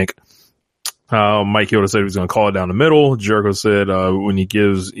 Wink, wink. Mike Kyoto said he was going to call it down the middle. Jericho said, when he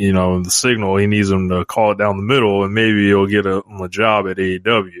gives, you know, the signal, he needs him to call it down the middle, and maybe he'll get a job at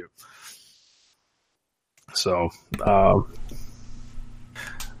AEW. So,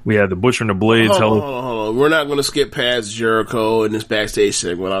 we had the Butcher and the Blade. Hold on. We're not going to skip past Jericho in this backstage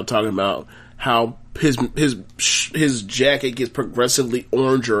segment. I'm talking about how his jacket gets progressively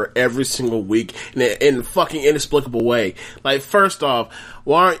oranger every single week in a fucking inexplicable way. Like, first off,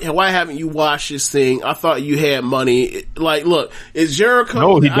 why haven't you watched this thing? I thought you had money. Like, look, is Jericho?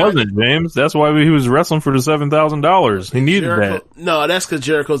 No, he doesn't, James. That's why he was wrestling for the $7,000. He needed that. No, that's because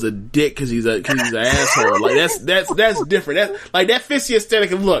Jericho's a dick because he's an asshole. Like, that's different. That fits the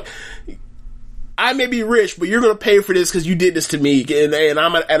aesthetic of, look, I may be rich, but you're gonna pay for this because you did this to me, and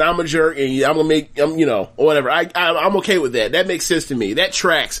I'm a jerk, and I'm gonna whatever. I'm okay with that. That makes sense to me. That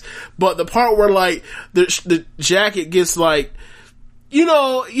tracks. But the part where like the jacket gets like, you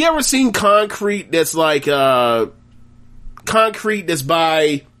ever seen concrete that's like concrete that's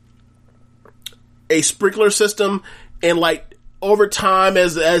by a sprinkler system, and like over time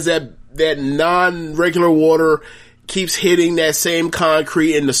as that non-regular water keeps hitting that same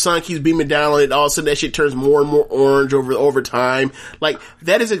concrete and the sun keeps beaming down on it, all of a sudden that shit turns more and more orange over time. Like,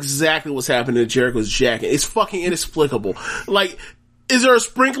 that is exactly what's happening to Jericho's jacket. It's fucking inexplicable. Like, is there a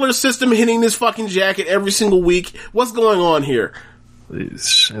sprinkler system hitting this fucking jacket every single week? What's going on here?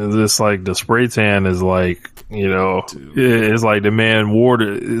 It's like the spray tan is like, it's like the man wore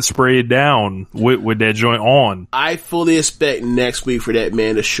it sprayed down with that joint on. I fully expect next week for that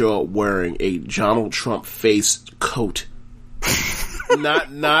man to show up wearing a Donald Trump face coat.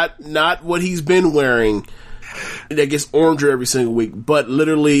 not what he's been wearing that gets oranger every single week, but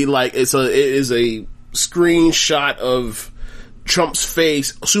literally like it is a screenshot of Trump's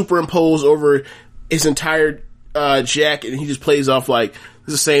face superimposed over his entire jacket, and he just plays off like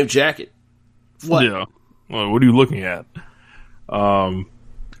it's the same jacket. What? Yeah. Well, what are you looking at? So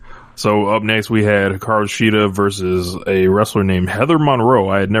up next we had Hikaru Shida versus a wrestler named Heather Monroe.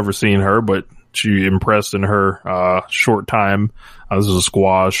 I had never seen her, but she impressed in her short time. This is a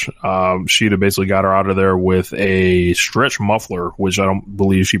squash. Shida basically got her out of there with a stretch muffler, which I don't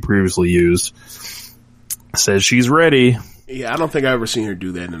believe she previously used. Says she's ready. Yeah, I don't think I've ever seen her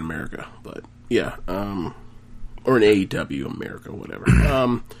do that in America, but yeah. Or in AEW America, whatever.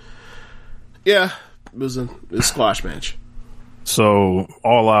 Yeah, it was a squash match. So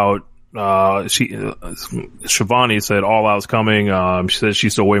All Out, Shivani said All Out's coming. She said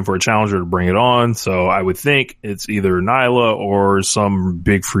she's still waiting for a challenger to bring it on. So I would think it's either Nyla or some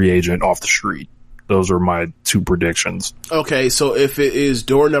big free agent off the street. Those are my two predictions. Okay, so if it is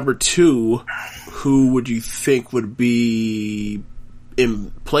door number 2, who would you think would be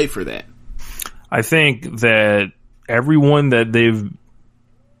in play for that? I think that everyone that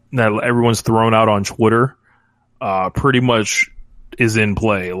everyone's thrown out on Twitter, pretty much is in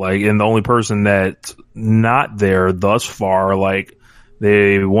play. Like, and the only person that's not there thus far, like,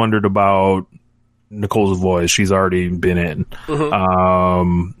 they wondered about Nicole Savoy. She's already been in.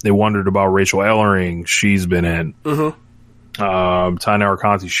 Mm-hmm. They wondered about Rachel Ellering. She's been in. Mm-hmm. Taina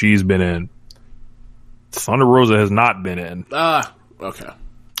Arkanti. She's been in. Thunder Rosa has not been in. Okay.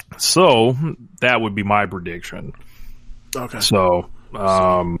 So that would be my prediction. Okay. So,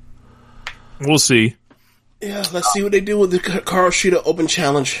 we'll see. Yeah, let's see what they do with the Hikaru Shida Open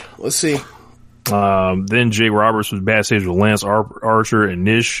Challenge. Let's see. Then Jake Roberts was backstage with Lance Archer, and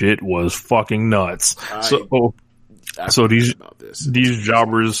this shit was fucking nuts. So these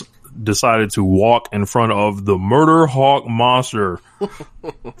jobbers decided to walk in front of the Murder Hawk Monster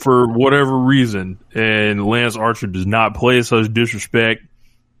for whatever reason, and Lance Archer does not play such disrespect,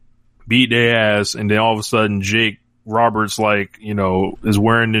 beat their ass, and then all of a sudden Jake Roberts is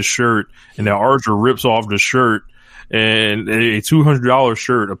wearing this shirt, and then Archer rips off the shirt, and a $200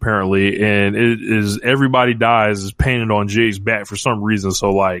 shirt apparently, and it is Everybody Dies is painted on Jake's back for some reason.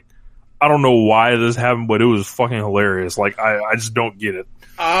 So I don't know why this happened, but it was fucking hilarious. Like, I just don't get it.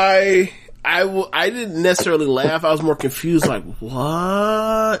 I didn't necessarily laugh. I was more confused. Like,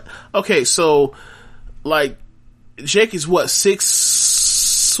 what? Okay, so Jake is what,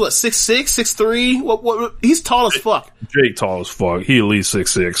 6'6", 6'3"? What? He's tall as fuck. Jake tall as fuck. He at least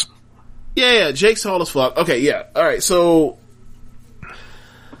 6'6". Yeah, Jake's tall as fuck. Okay, yeah. All right, so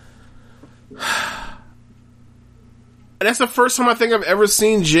that's the first time I think I've ever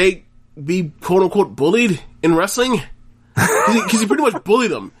seen Jake be quote unquote bullied in wrestling. Because he pretty much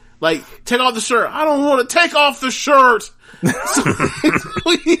bullied him. Like, take off the shirt. I don't want to take off the shirt. So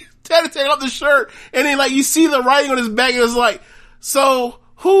he had to take off the shirt, and then you see the writing on his back, and it's like, so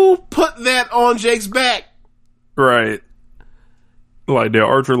who put that on Jake's back? Right. Like, did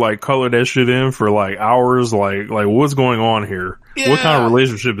Archer color that shit in for hours? Like what's going on here? Yeah. What kind of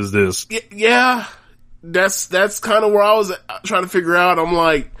relationship is this? Yeah. That's kind of where I was trying to figure out. I'm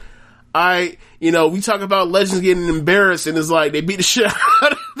like, we talk about legends getting embarrassed, and it's like they beat the shit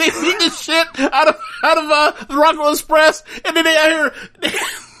out of the Rockwell Express, and then they out here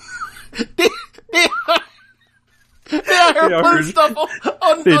they out here putting stuff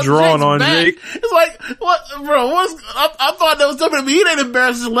on they drawing on back. Jake. It's like, what, bro? I thought that was something to me. He ain't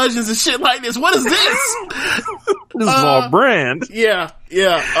embarrassing legends and shit like this. What is this? This is all brand. Yeah.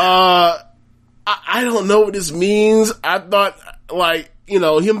 I don't know what this means. I thought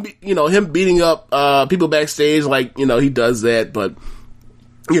him beating up people backstage, he does that, but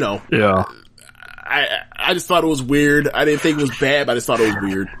yeah. I just thought it was weird. I didn't think it was bad, but I just thought it was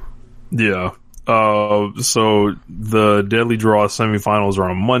weird. Yeah. So the Deadly Draw semifinals are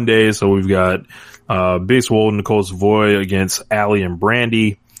on Monday. So we've got, Big Swole and Nicole Savoy against Allie and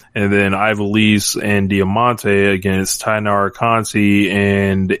Brandy. And then Ivelisse and Diamante against Tainara Conti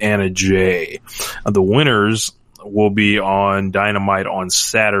and Anna Jay. The winners will be on Dynamite on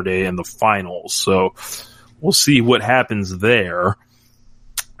Saturday in the finals. So we'll see what happens there.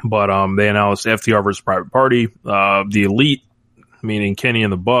 But, they announced FTR versus Private Party, the Elite, meaning Kenny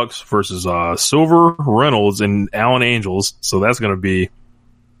and the Bucks versus, Silver, Reynolds, and Allen Angels. So that's going to be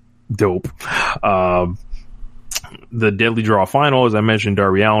dope. The Deadly Draw final, as I mentioned,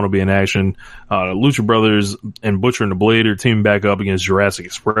 Darby Allin will be in action. Lucha Brothers and Butcher and the Blade are teaming back up against Jurassic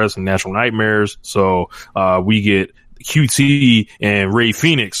Express and National Nightmares. So, we get QT and Ray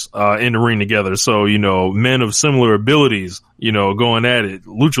Phoenix, in the ring together. So, men of similar abilities, going at it.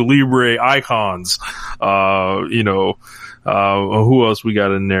 Lucha Libre icons. Who else we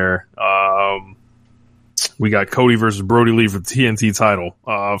got in there? We got Cody versus Brody Lee for the TNT title,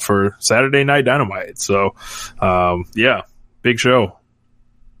 for Saturday Night Dynamite. So, yeah, big show.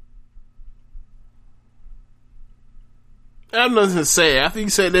 I have nothing to say. After you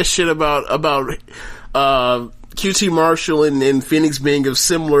said that shit about QT Marshall and Phoenix being of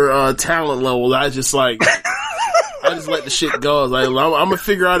similar, talent level, I just let the shit go. Like, I'm gonna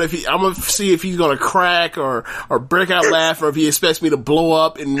figure out I'm gonna see if he's gonna crack or break out laughing, or if he expects me to blow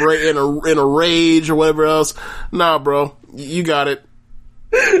up in a rage or whatever else. Nah, bro, you got it.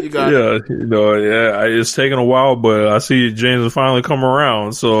 You got it. Yeah, it's taken a while, but I see James has finally come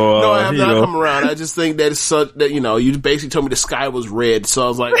around. So, no, I have not come around. I just think that it's such that, you basically told me the sky was red. So I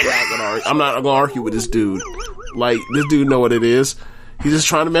was like, I'm not gonna argue with this dude. Like, this dude know what it is. He's just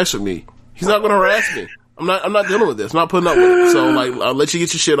trying to mess with me. He's not gonna harass me. I'm not dealing with this. I'm not putting up with it. So, I'll let you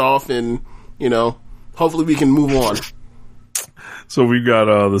get your shit off, and, hopefully we can move on. So we've got,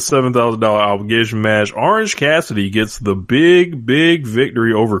 the $7,000 obligation match. Orange Cassidy gets the big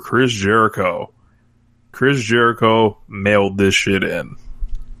victory over Chris Jericho. Chris Jericho mailed this shit in.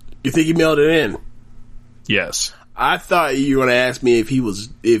 You think he mailed it in? Yes. I thought you were going to ask me if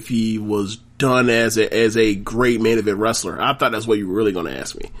he was done as a great main event wrestler. I thought that's what you were really going to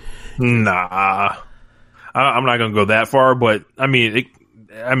ask me. Nah. I'm not going to go that far, but so you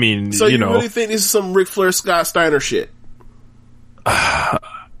really think this is some Ric Flair, Scott Steiner shit?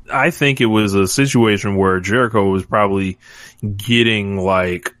 I think it was a situation where Jericho was probably getting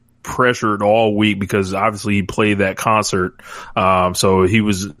pressured all week because obviously he played that concert. So he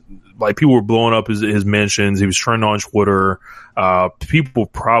was people were blowing up his mentions. He was trending on Twitter. People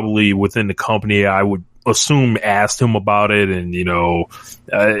probably within the company, I would assume, asked him about it. And,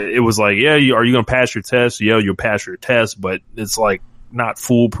 it was are you going to pass your test? Yeah, you'll pass your test, but it's not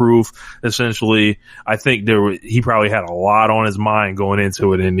foolproof. Essentially, I think he probably had a lot on his mind going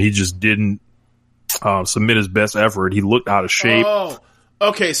into it, and he just didn't submit his best effort. He looked out of shape. Oh,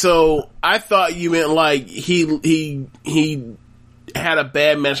 okay. So I thought you meant he had a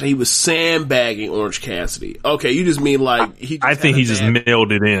bad match and he was sandbagging Orange Cassidy. Okay, you just mean I think he just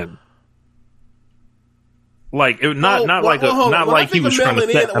mailed it in. He was trying to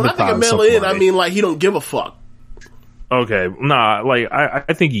sabotage when I think of mail in, I mean he don't give a fuck. Okay, nah,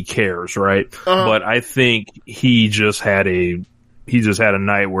 I think he cares, right? Uh-huh. But I think he just had a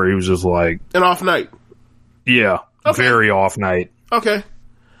night where he was just an off night. Yeah, okay. Very off night. Okay.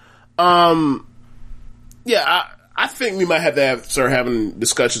 Yeah, I think we might have to start having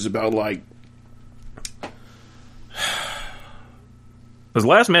discussions about his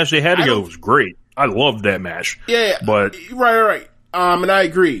last match they had together was great. I loved that match. Yeah, but right. And I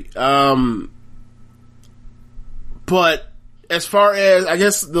agree. But as far as I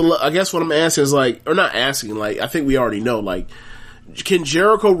guess what I'm asking is or not asking, I think we already know, can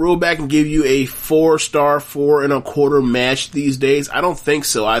Jericho roll back and give you a 4-star 4 1/4 match these days? I don't think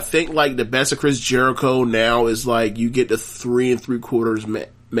so. I think the best of Chris Jericho now is you get the 3 3/4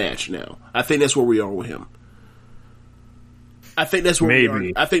 match now. I think that's where we are with him. I think that's where we are.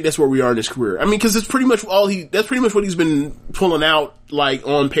 I think that's where we are in his career. I mean, because it's pretty much that's pretty much what he's been pulling out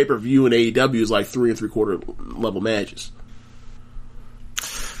on pay-per-view and AEW is 3 3/4 level matches.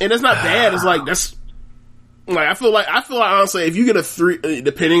 And that's not bad. It's that's I feel honestly, if you get a 3,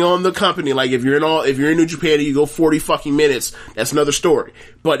 depending on the company, if you're in New Japan and you go 40 fucking minutes, that's another story.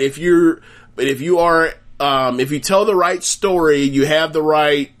 But if you tell the right story, you have the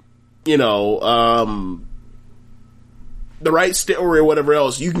right, the right story or whatever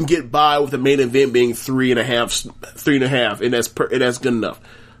else, you can get by with the main event being 3.5, and that's good enough.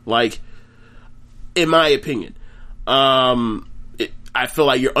 In my opinion, I feel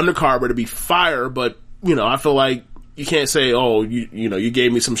like your undercard would be fire, but I feel like you can't say, oh, you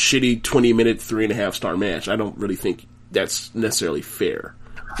gave me some shitty 20-minute 3.5 star match. I don't really think that's necessarily fair.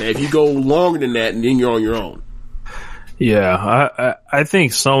 And if you go longer than that, and then you're on your own. Yeah, I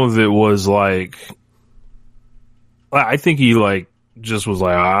think some of it was like, I think he like just was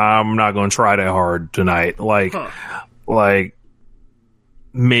like, I'm not going to try that hard tonight. Like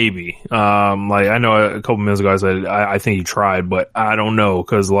maybe. Like I know a couple minutes ago I said I think he tried, but I don't know,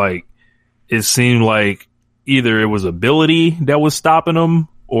 because like it seemed like either it was ability that was stopping him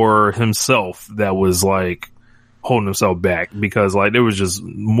or himself that was like holding himself back, because like there was just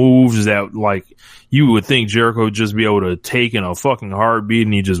moves that like you would think Jericho would just be able to take in a fucking heartbeat,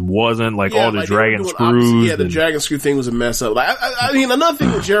 and he just wasn't. Like all the dragon screws. Yeah, the dragon screw thing was a mess up. Like I mean, another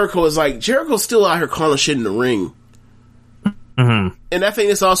thing with Jericho is like Jericho's still out here calling shit in the ring. Mm-hmm. And I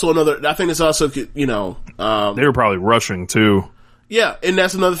think it's also they were probably rushing too. Yeah, and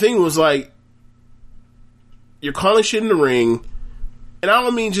that's another thing was like, you're calling shit in the ring. And I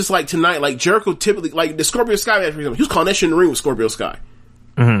don't mean just like tonight, like Jericho typically, like the Scorpio Sky match, for example, he was calling that shit in the ring with Scorpio Sky.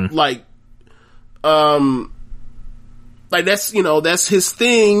 Mm-hmm. Like that's, that's his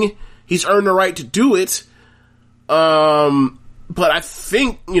thing. He's earned the right to do it. But I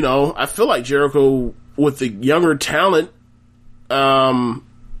think, I feel like Jericho with the younger talent, and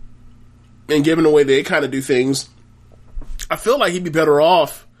given the way they kind of do things, I feel like he'd be better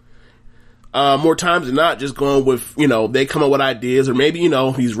off more times than not just going with, they come up with ideas, or maybe,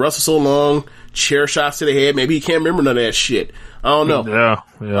 he's wrestled so long, chair shots to the head, maybe he can't remember none of that shit. I don't know.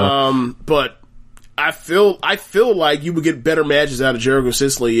 Yeah. But I feel like you would get better matches out of Jericho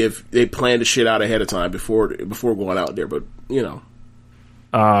consistently if they planned the shit out ahead of time before going out there, but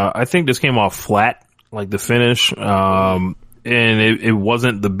I think this came off flat, like the finish. And it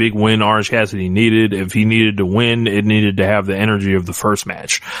wasn't the big win Orange Cassidy needed. If he needed to win, it needed to have the energy of the first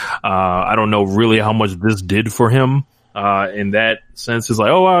match. I don't know really how much this did for him. In that sense, it's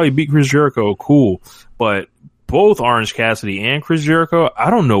like, oh wow, he beat Chris Jericho, cool. But both Orange Cassidy and Chris Jericho, I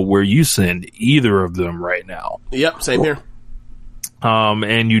don't know where you send either of them right now. Yep, same here.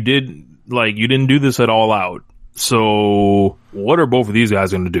 And you didn't do this at All Out. So what are both of these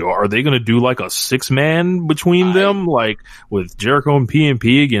guys going to do? Are they going to do like a 6-man between them, like with Jericho and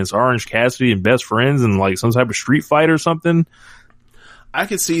PNP against Orange Cassidy and Best Friends, and like some type of street fight or something? I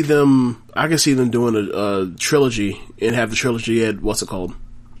could see them doing a trilogy and have the trilogy at, what's it called?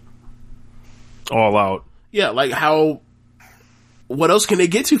 All Out. Yeah, like what else can they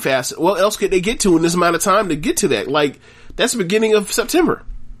get to fast? What else could they get to in this amount of time to get to that? Like, that's the beginning of September.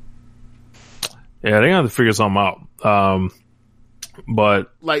 Yeah, they're gonna have to figure something out.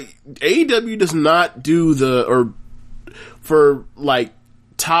 But like AEW does not do for like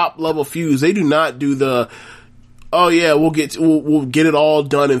top level feuds, they do not do we'll get it all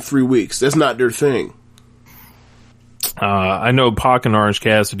done in 3 weeks. That's not their thing. I know Pac and Orange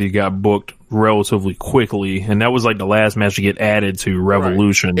Cassidy got booked relatively quickly, and that was like the last match to get added to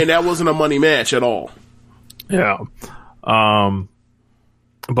Revolution. Right. And that wasn't a money match at all. Yeah.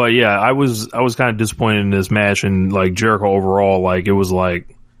 But yeah, I was kind of disappointed in this match, and like Jericho overall, like it was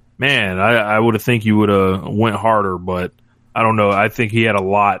like, man, I would have think you would have went harder, but I don't know. I think he had a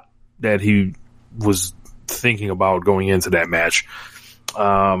lot that he was thinking about going into that match.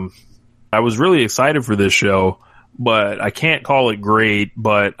 I was really excited for this show, but I can't call it great,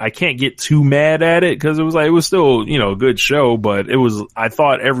 but I can't get too mad at it, because it was still, a good show, but I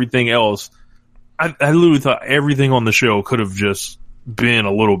thought everything else, I literally thought everything on the show could have just been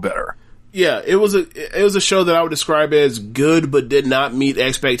a little better. Yeah, it was a show that I would describe as good, but did not meet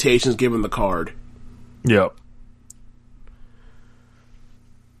expectations given the card. Yep.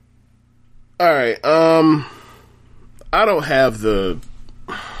 All right. I don't have the.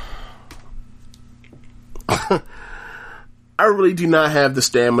 I really do not have the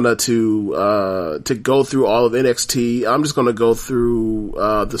stamina to go through all of NXT. I'm just going to go through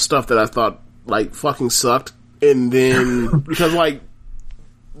the stuff that I thought like fucking sucked, and then because like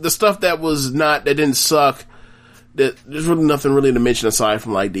the stuff that didn't suck, that there's really nothing really to mention aside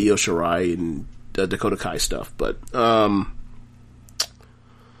from like the Io Shirai and Dakota Kai stuff. But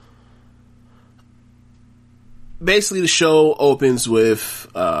basically the show opens with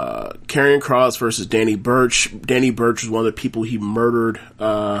Karrion Kross versus Danny Burch. Danny Burch was one of the people he murdered,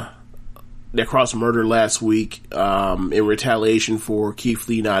 that Kross murdered last week, in retaliation for Keith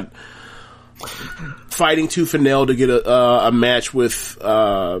Lee not fighting tooth and nail to get a match with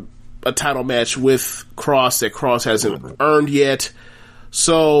a title match with Kross that Kross hasn't earned yet.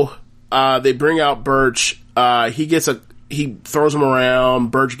 So they bring out Burch. He throws him around.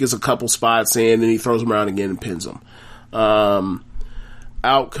 Burch gets a couple spots in, and he throws him around again and pins him.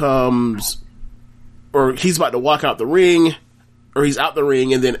 out comes, or he's about to walk out the ring, or he's out the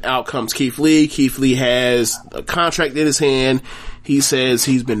ring, and then out comes Keith Lee. Keith Lee has a contract in his hand. He says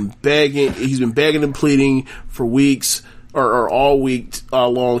he's been begging and pleading for weeks, or all week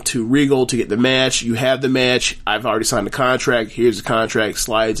long to Regal to get the match. You have the match. I've already signed the contract. Here's the contract.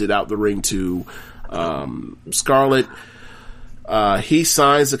 Slides it out the ring to Scarlett. He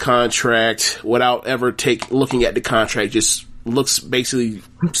signs the contract without ever looking at the contract. Just looks, basically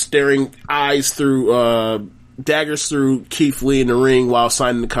staring daggers through Keith Lee in the ring while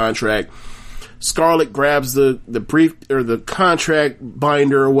signing the contract. Scarlett grabs the brief, or the contract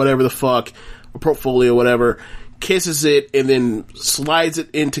binder, or whatever the fuck, or portfolio, whatever, kisses it, and then slides it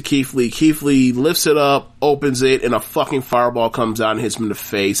into Keith Lee. Keith Lee lifts it up, opens it, and a fucking fireball comes out and hits him in the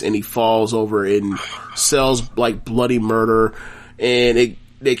face, and he falls over and sells like bloody murder. And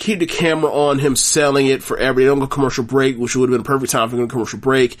they keep the camera on him selling it forever. They don't go commercial break, which would have been a perfect time for going to commercial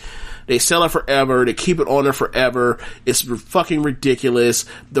break. They sell it forever. They keep it on there forever. It's fucking ridiculous.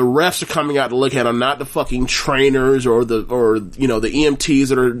 The refs are coming out to look at them, not the fucking trainers or the EMTs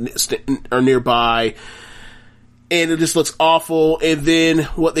that are nearby. And it just looks awful. And then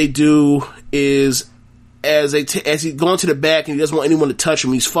what they do is, as he's going to the back and he doesn't want anyone to touch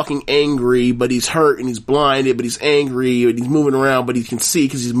him, he's fucking angry, but he's hurt and he's blinded, but he's angry and he's moving around, but he can see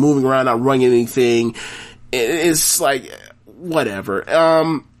because he's moving around, not running anything. And it's like, whatever.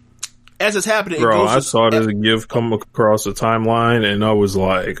 As it's happening, bro, I saw this GIF come across the timeline and I was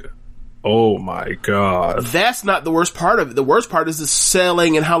like, oh my god. That's not the worst part of it. The worst part is the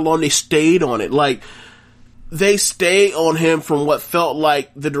selling and how long they stayed on it. Like, they stay on him from what felt like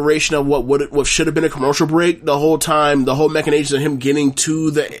the duration of what should have been a commercial break the whole time. The whole mechanization of him getting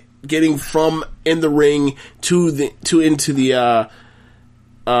from in the ring to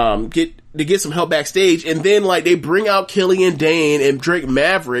get some help backstage, and then like they bring out Killian Dane and Drake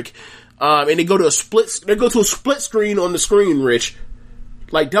Maverick, and they go to a split screen on the screen, Rich,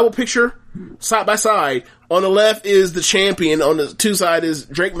 like double picture, side by side. On the left is the champion. On the two side is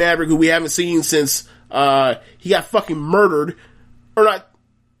Drake Maverick, who we haven't seen since he got fucking murdered, not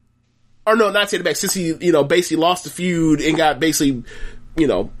take it back, since he, basically lost the feud and got basically,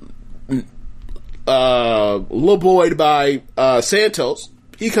 little boyed by, Santos.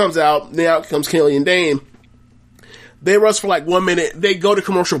 He comes out, then out comes Killian Dane. They wrestle for like 1 minute, they go to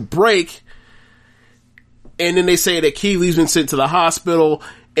commercial break, and then they say that Keith Lee's been sent to the hospital,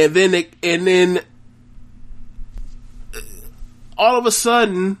 and then all of a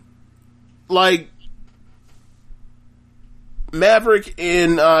sudden, like, Maverick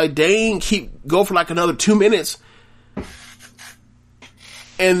and Dane go for like another 2 minutes,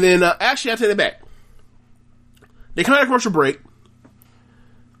 and then actually I take it back. They come out of commercial break.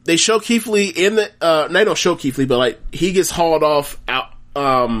 They show Keith Lee in the they don't show Keith Lee, but like he gets hauled off out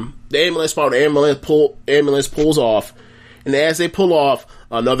the ambulance spot. The ambulance pulls off, and as they pull off,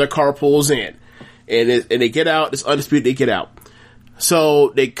 another car pulls in, and they get out. It's Undisputed. They get out.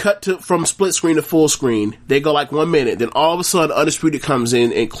 So they cut from split screen to full screen. They go like 1 minute. Then all of a sudden, Undisputed comes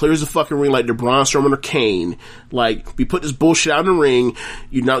in and clears the fucking ring like they're Braun Strowman or Kane. Like, we put this bullshit out in the ring.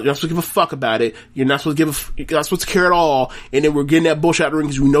 You're not supposed to give a fuck about it. You're not supposed to care at all. And then we're getting that bullshit out of the ring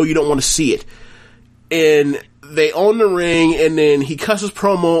because we know you don't want to see it. And they own the ring, and then he cuts his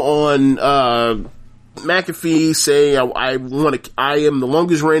promo on McAfee saying, I am the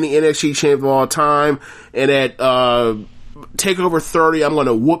longest reigning NXT champion of all time, and at TakeOver 30, I'm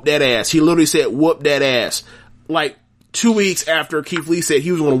gonna whoop that ass. He literally said, whoop that ass. Like, 2 weeks after Keith Lee said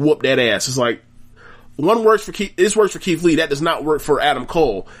he was gonna whoop that ass. It's like, this works for Keith Lee, that does not work for Adam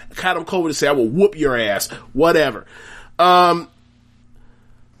Cole. Adam Cole would say, I will whoop your ass. Whatever.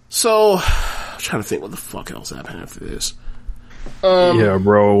 So, I'm trying to think what the fuck else happened after this. Yeah,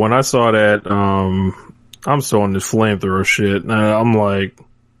 bro, when I saw that, I'm still on this flamethrower shit, and I'm like,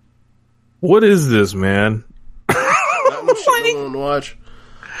 what is this, man? Shit I want to watch.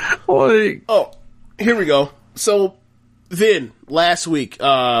 Like, oh, here we go. So then last week,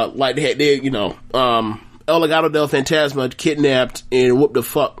 like they El Legado del Fantasma kidnapped and whooped the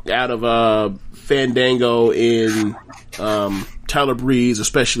fuck out of Fandango and Tyler Breeze,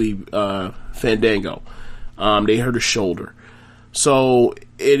 especially Fandango. They hurt his shoulder. So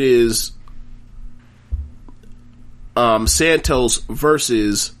it is Santos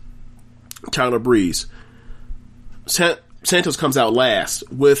versus Tyler Breeze. Santos comes out last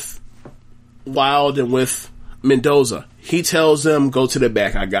with Wild and with Mendoza. He tells them, go to the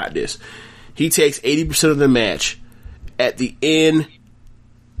back, I got this. He takes 80% of the match. At the end,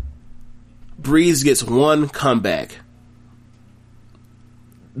 Breeze gets one comeback.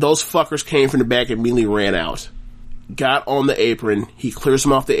 Those fuckers came from the back and immediately ran out. got on the apron. He clears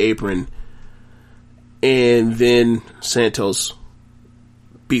him off the apron. And then Santos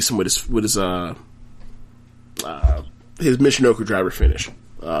beats him with his Michinoku driver finish.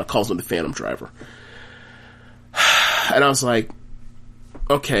 Calls him the Phantom Driver. And I was like,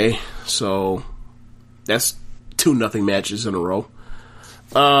 okay, so that's 2-0 matches in a row.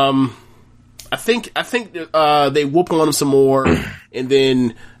 I think they whoop on him some more, and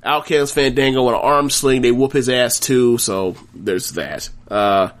then Outcast Fandango with an arm sling, they whoop his ass too, so there's that.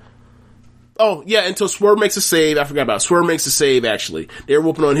 Oh, yeah, until Swerve makes a save. I forgot about it. Swerve makes a save, actually. They're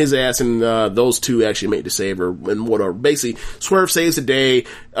whooping on his ass, and those two actually made the save, and whatever. Basically, Swerve saves the day.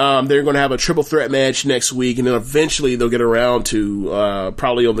 They're going to have a triple threat match next week, and then eventually they'll get around to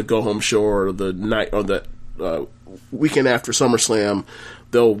probably on the Go Home show or the night or the weekend after SummerSlam,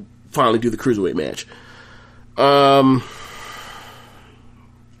 they'll finally do the Cruiserweight match.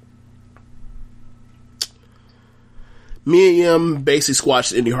 Mia Yim basically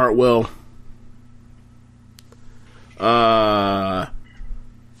squashed Indy Hartwell.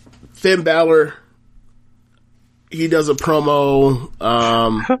 Finn Balor, he does a promo.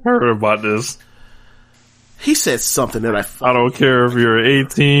 I heard about this. He said something that I don't care if you're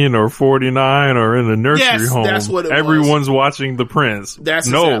 18 or 49 or in the nursery home. That's what it Everyone's watching The Prince. That's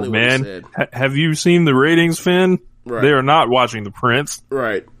no, exactly man. What he said. Have you seen the ratings, Finn? Right. They are not watching The Prince.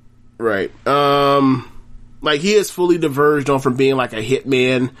 Right. Like he has fully diverged on from being like a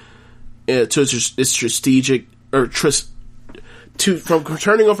hitman to its strategic from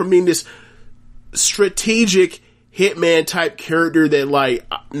turning on from being this strategic hitman type character that like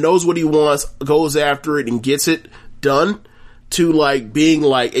knows what he wants, goes after it, and gets it done, to like being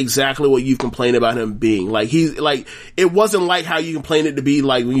like exactly what you complain about him being. Like he's like, it wasn't like how you complained it to be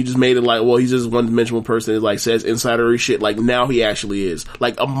like when you just made it like, well, he's just one dimensional person that like says insidery shit. Like now he actually is.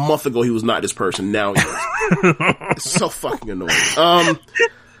 Like a month ago he was not this person. Now he is. It's so fucking annoying.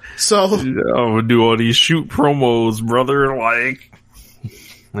 So I'm gonna do all these shoot promos, brother. Like,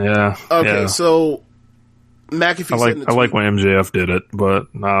 yeah. Okay, yeah. So McAfee I like when MJF did it, but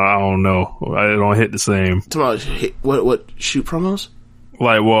I don't know. I don't hit the same. What shoot promos?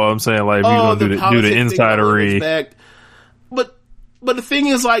 Like, well, I'm saying like if you're gonna do the insidery. But the thing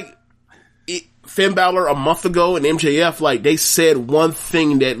is, like, Finn Balor a month ago and MJF, like, they said one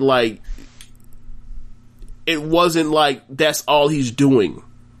thing that like it wasn't like that's all he's doing.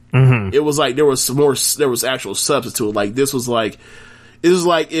 Mm-hmm. It was like there was actual substance to it. Like this was like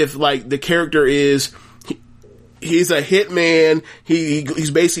if like the character is. He's a hitman. He's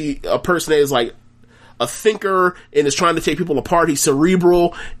basically a person that is like a thinker and is trying to take people apart. He's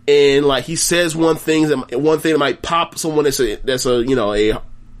cerebral and like he says one thing that might pop someone that's a you know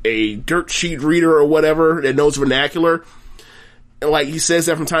a dirt sheet reader or whatever that knows vernacular. And like he says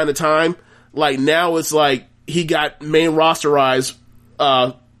that from time to time. Like now it's like he got main rosterized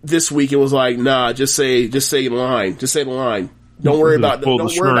this week. It was like, nah, just say the line. Just say the line. Don't worry about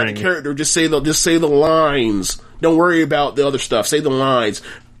the character. Just say the lines. Don't worry about the other stuff. Say the lines.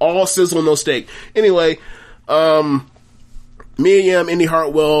 All sizzle, no steak. Anyway, Mia Yim, Indy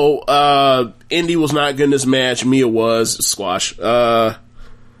Hartwell. Indy was not good in this match. Mia was squash.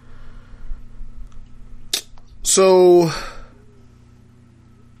 So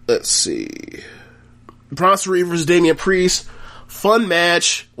let's see. Bronson Reed versus Damian Priest. Fun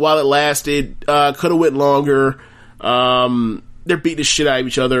match while it lasted. Could have went longer. They're beating the shit out of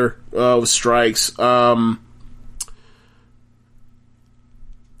each other with strikes.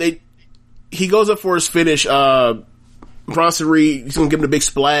 He goes up for his finish. Bronson Reed, he's gonna give him a big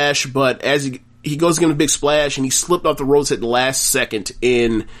splash, but as he goes to give him a big splash, and he slipped off the ropes at the last second.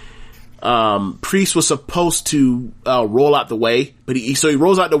 And Priest was supposed to roll out the way, but he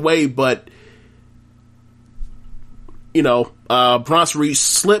rolls out the way, but you know, Bronson Reed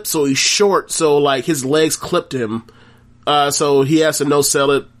slipped, so he's short, so like his legs clipped him. So he has to no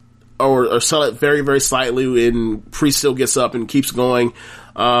sell it or sell it very, very slightly, and Priest still gets up and keeps going.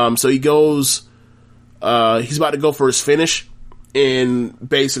 So he goes, he's about to go for his finish, and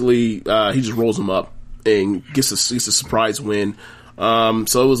basically, he just rolls him up and gets a surprise win.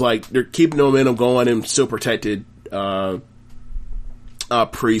 So it was like, they're keeping the momentum going and still protected,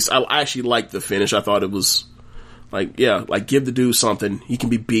 Priest. I actually liked the finish. I thought it was like, yeah, like give the dude something. He can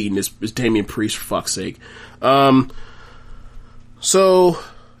be beaten. It's Damian Priest, for fuck's sake. So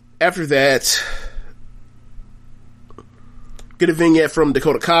after that, get a vignette from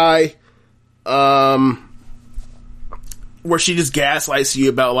Dakota Kai, where she just gaslights you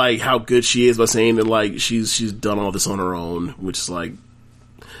about like how good she is by saying that like she's done all this on her own, which is like,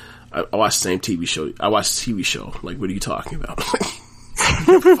 I watched the same TV show. I watched the TV show. Like, what are you talking about?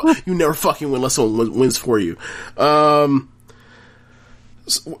 You never fucking win unless someone wins for you.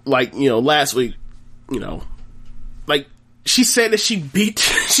 Like, you know, last week, you know, like, she said that she beat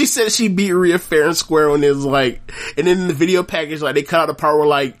Rhea fair and square when it was like, and then in the video package, like, they cut out the part where,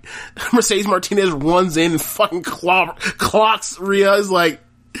 like, Mercedes Martinez runs in and fucking clocks Rhea. It's like,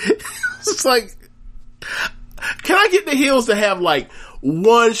 it's like, can I get the heels to have, like,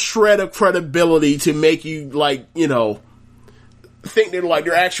 one shred of credibility to make you, like, you know, think they're, like,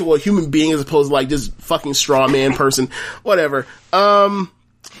 they're actual human beings as opposed to, like, just fucking straw man person, whatever.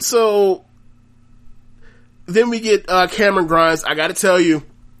 So, then we get, Cameron Grimes. I gotta tell you,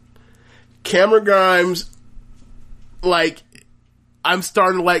 Cameron Grimes, like, I'm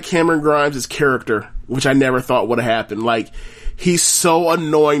starting to like Cameron Grimes' character, which I never thought would have happened. Like, he's so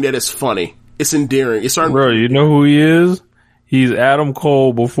annoying that it's funny. It's endearing. It's starting. Bro, you know who he is? He's Adam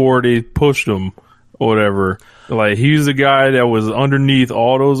Cole before they pushed him or whatever. Like, he's the guy that was underneath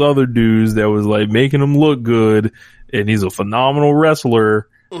all those other dudes that was, like, making him look good, and he's a phenomenal wrestler.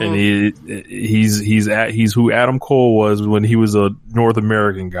 Mm-hmm. And he's who Adam Cole was when he was a North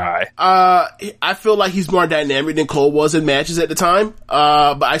American guy. I feel like he's more dynamic than Cole was in matches at the time.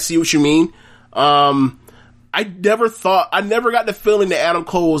 But I see what you mean. I never got the feeling that Adam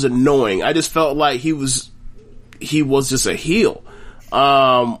Cole was annoying. I just felt like he was just a heel.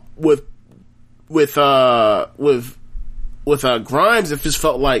 With Grimes, it just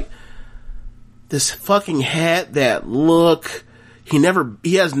felt like this fucking had that look. He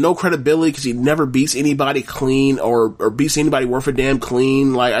has no credibility because he never beats anybody clean or beats anybody worth a damn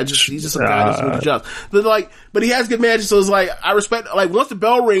clean. Like, he's just a guy that's doing the job. But he has good matches, so it's like, I respect, like, once the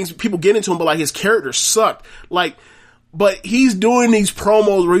bell rings, people get into him, but like, his character sucked. Like, but he's doing these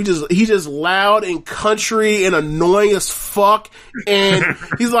promos where he's just loud and country and annoying as fuck. And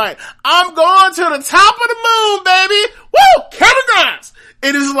he's like, I'm going to the top of the moon, baby! Woo! Cameron Grimes!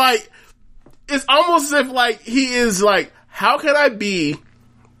 It is like, it's almost as if like, he is like, how can I be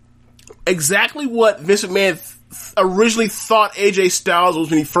exactly what Vince McMahon originally thought AJ Styles was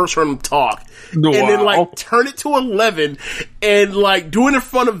when he first heard him talk? Wow. And then, like, turn it to 11 and, like, do it in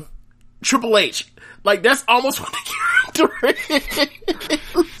front of Triple H. Like, that's almost what the character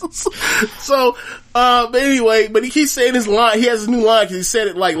is. So, but anyway, but he keeps saying his line. He has his new line because he said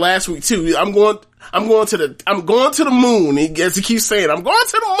it, like, last week, too. I'm going to the moon. He keeps saying, I'm going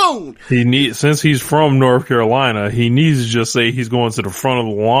to the moon. Since he's from North Carolina, he needs to just say he's going to the front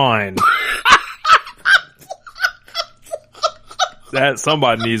of the line. That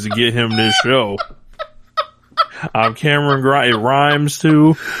somebody needs to get him this show. I'm Cameron Grimes. It rhymes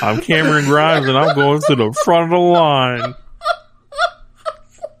too. I'm Cameron Grimes and I'm going to the front of the line.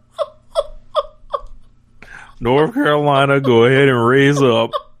 North Carolina, go ahead and raise up.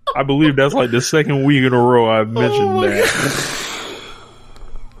 I believe that's like the second week in a row I've mentioned that.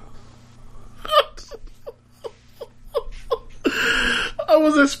 I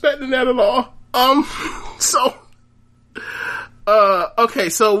wasn't expecting that at all. Okay,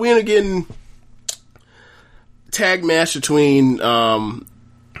 so we end up getting tag match between,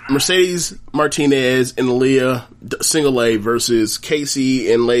 Mercedes Martinez and Leah Single A versus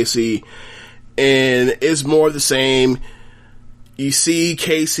Casey and Lacey. And it's more of the same. You see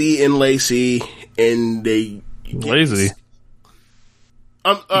Casey and Lacey, and they... Lazy.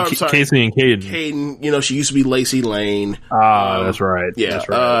 I'm sorry. Casey and Caden. Caden, you know, she used to be Lacey Lane. That's right. Yeah, that's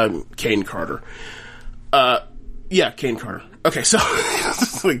right. Caden Carter. Yeah, Caden Carter. Okay, so...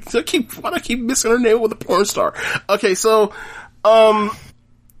 why do I keep missing her name with a porn star? Okay, so...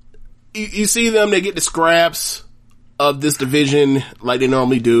 You see them, they get the scraps of this division like they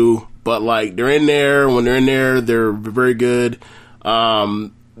normally do, but like they're in there. When they're in there, they're very good. They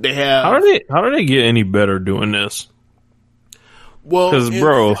have... How do they get any better doing this? Well, because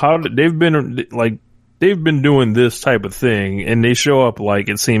bro, they've been doing this type of thing, and they show up like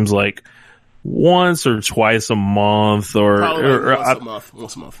it seems like once or twice a month, or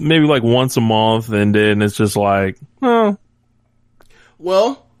once a month, maybe like once a month, and then it's just like, oh.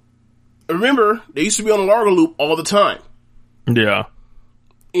 Well, remember they used to be on the Largo Loop all the time. Yeah,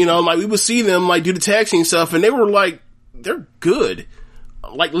 you know, like we would see them like do the tag team stuff, and they were like, they're good.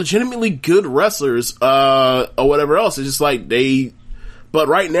 Like legitimately good wrestlers, or whatever else. It's just like but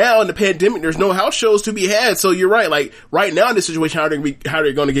right now in the pandemic, there's no house shows to be had. So you're right. Like right now in this situation, how are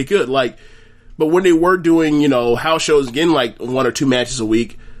they going to get good? Like, but when they were doing, you know, house shows again, like 1 or 2 matches a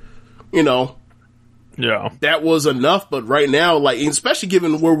week, you know, yeah, that was enough. But right now, like, especially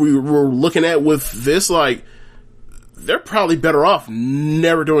given where we were looking at with this, like, they're probably better off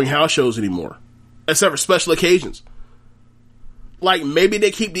never doing house shows anymore, except for special occasions. Like, maybe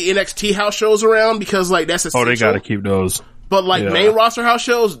they keep the NXT house shows around because, like, that's essential. Oh, they gotta keep those. But like main roster house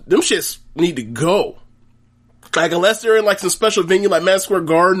shows, them shits need to go. Like unless they're in like some special venue like Madison Square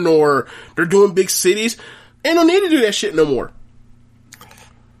Garden or they're doing big cities, ain't no need to do that shit no more.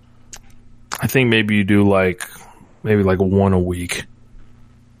 I think maybe you do like one a week.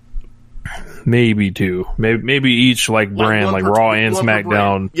 Maybe two. Maybe each like brand, like Raw and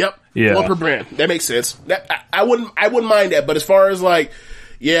SmackDown. Yep. Yeah. One per brand. That makes sense. That I wouldn't mind that. But as far as like,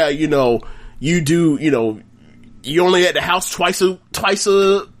 yeah, you know, you do, you know, you only at the house twice a,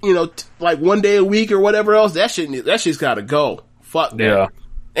 you know, like one day a week or whatever else. That shit's gotta go. Fuck that. Yeah.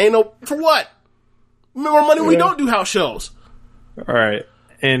 Ain't no, for what? More money when we don't do house shows. All right.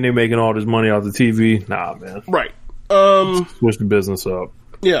 And they're making all this money off the TV. Nah, man. Right. Switch the business up.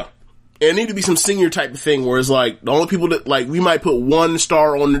 Yeah. And it need to be some senior type of thing where it's like, the only people that, like, we might put one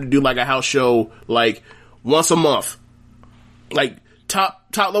star on there to do like a house show, like, once a month. Like, top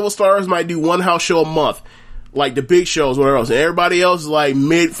level stars might do one house show a month. Like the big shows, whatever else. And everybody else is like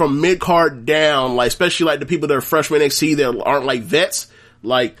from mid card down, like especially like the people that are freshmen NXT that aren't like vets,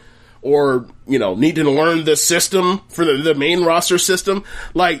 like, or, you know, need to learn the system for the main roster system.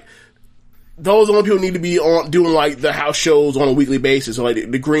 Like, those only people need to be on doing like the house shows on a weekly basis. So like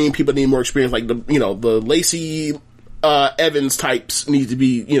the green people need more experience, like the, you know, the Lacey, Evans types need to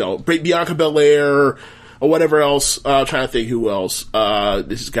be, you know, Bianca Belair, or whatever else. Trying to think who else.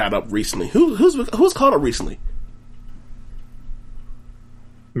 This just got up recently. Who's called up recently?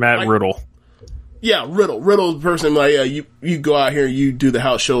 Matt Riddle. Yeah, Riddle's the person, like, yeah, you go out here and you do the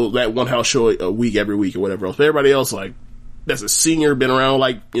house show, that one house show a week, every week, or whatever else. But everybody else, like, that's a senior, been around,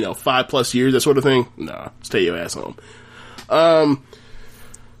 like, you know, 5+ years, that sort of thing. Nah, stay your ass home.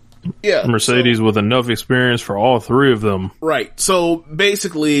 Yeah. Mercedes with enough experience for all three of them. Right. So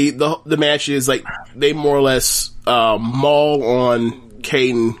basically the match is like they more or less maul on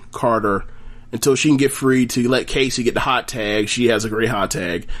Kayden Carter until she can get free to let Casey get the hot tag. She has a great hot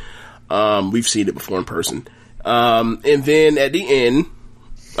tag. We've seen it before in person. And then at the end,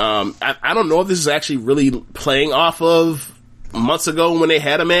 I don't know if this is actually really playing off of months ago when they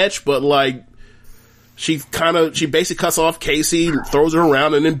had a match, but like she basically cuts off Casey, throws her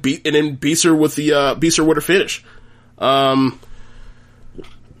around, and then beats her with her finish. And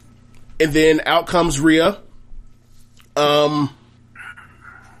then out comes Rhea. Robert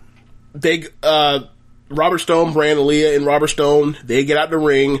Stone, Brand, Leah, and Robert Stone, they get out the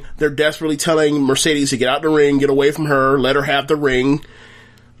ring. They're desperately telling Mercedes to get out the ring, get away from her, let her have the ring.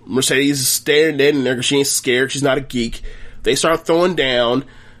 Mercedes is staring dead in there because she ain't scared. She's not a geek. They start throwing down.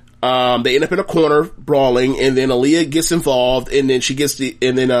 They end up in a corner brawling, and then Aaliyah gets involved, and then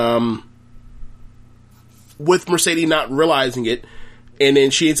with Mercedes not realizing it, and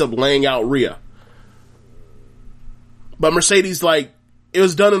then she ends up laying out Rhea. But Mercedes, like, it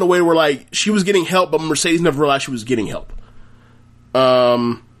was done in a way where, like, she was getting help, but Mercedes never realized she was getting help.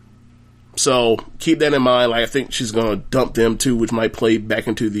 So keep that in mind. Like, I think she's gonna dump them too, which might play back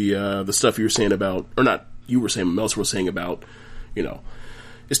into the stuff you were saying about, or not you were saying, Meltzer was saying about, you know,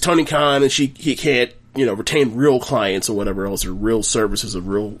 it's Tony Khan and he can't, you know, retain real clients or whatever else, or real services of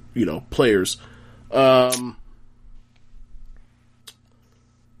real, you know, players.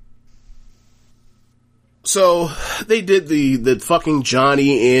 So they did the fucking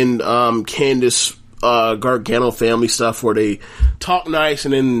Johnny and Candice Gargano family stuff where they talk nice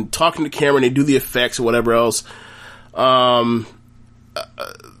and then talking to camera and they do the effects or whatever else.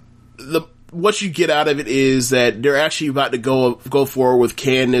 What you get out of it is that they're actually about to go forward with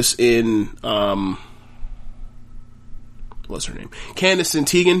Candice in, what's her name? Candice and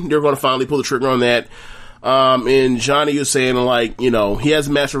Tegan. They're going to finally pull the trigger on that. And Johnny was saying, like, you know, he has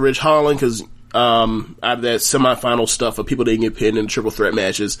a match with Ridge Holland because, out of that semifinal stuff of people that didn't get pinned in triple threat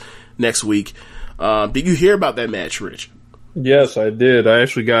matches next week. Did you hear about that match, Rich? Yes, I did. I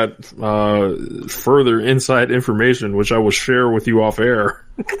actually got further inside information, which I will share with you off air.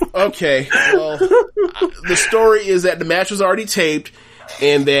 Okay. Well, the story is that the match was already taped,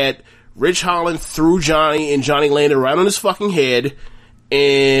 and that Ridge Holland threw Johnny, and Johnny landed right on his fucking head,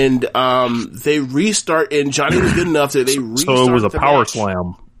 and they restart, and Johnny was good enough that they restarted. So it was a power match.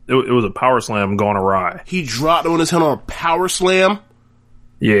 slam. It was a power slam gone awry. He dropped him on his head on a power slam.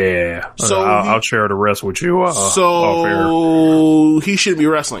 Yeah. So I'll share the rest with you. Off air. He shouldn't be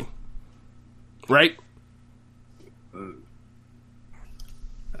wrestling, right?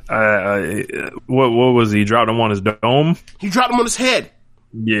 What was he? Dropped him on his dome? He dropped him on his head.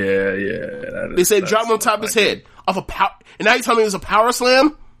 Yeah. They said drop him on top of his head off a power. And now you tell me it was a power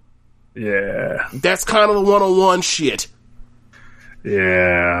slam? Yeah. That's kind of the one-on-one shit.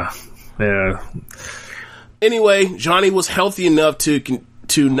 Yeah. Anyway, Johnny was healthy enough to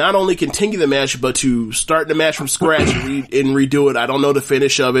to not only continue the match, but to start the match from scratch and redo it. I don't know the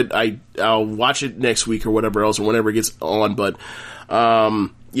finish of it. I'll watch it next week or whatever else, or whenever it gets on. But,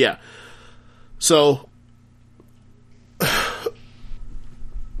 yeah. So,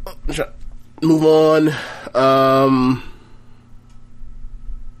 move on.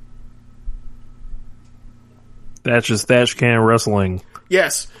 Thatcher's Thatch Can Wrestling.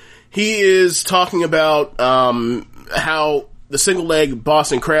 Yes. He is talking about, how the single leg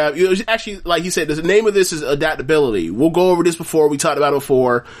Boston Crab, actually, like he said, the name of this is adaptability. We'll go over this before. We talked about it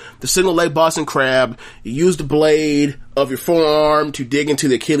before. The single leg Boston Crab, you use the blade of your forearm to dig into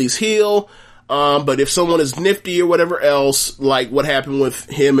the Achilles heel. But if someone is nifty or whatever else, like what happened with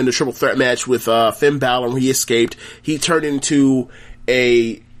him in the triple threat match with, Finn Balor when he escaped, he turned into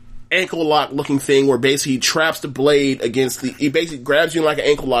a ankle lock looking thing where basically he traps the blade against he basically grabs you in like an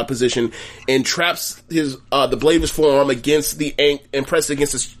ankle lock position and traps the blade of his forearm against the and presses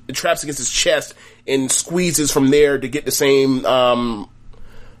against traps against his chest and squeezes from there to get the same,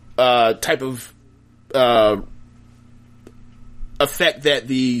 type of, effect that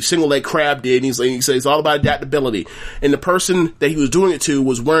the single leg crab did. And he says it's all about adaptability. And the person that he was doing it to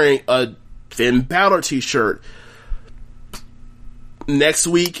was wearing a Finn Balor t-shirt. Next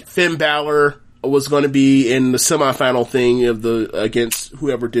week, Finn Balor was going to be in the semifinal thing of against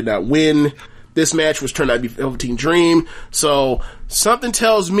whoever did not win. This match was turned out to be Velveteen Dream. So something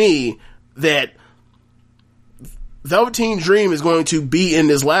tells me that Velveteen Dream is going to be in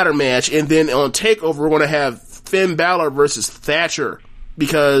this ladder match, and then on TakeOver we're going to have Finn Balor versus Thatcher,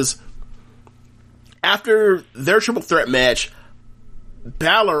 because after their triple threat match,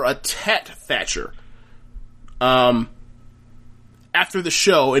 Balor attacked Thatcher. After the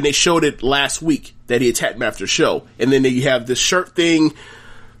show, and they showed it last week that he attacked him after the show. And then you have this shirt thing.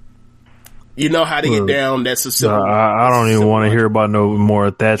 You know how to get down. That's a simple. I don't even want to hear about no more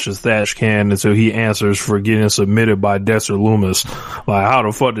Thatcher's Thatch Can until he answers for getting submitted by Dexter Lumis. Like, how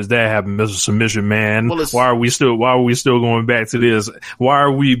the fuck does that happen, Mr. Submission Man? Well, why are we still going back to this? Why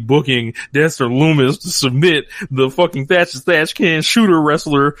are we booking Dexter Lumis to submit the fucking Thatcher's Thatch Can shooter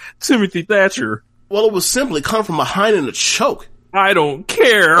wrestler Timothy Thatcher? Well, it was simply come from behind in a choke. I don't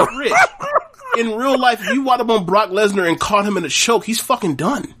care. Rich, in real life, if you walked up on Brock Lesnar and caught him in a choke, he's fucking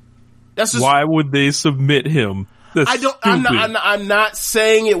done. That's just, why would they submit him? That's I'm not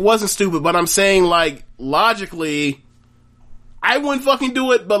saying it wasn't stupid, but I'm saying, like, logically, I wouldn't fucking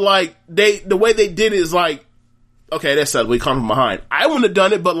do it, but like, the way they did it is like, okay, that's we come from behind. I wouldn't have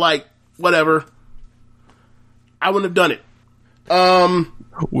done it, but like, whatever. I wouldn't have done it.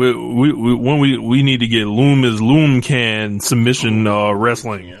 We need to get Loom Can submission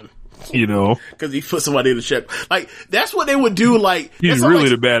wrestling, you know, because he put somebody in the check. Like, that's what they would do. Like, he's really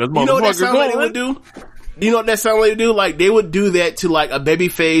the baddest motherfucker. You know what that sound like they would do? You know what that sound like to do? Like, they would do that to like a baby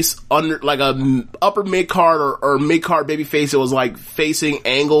face under, like a upper mid card or mid card baby face that was like facing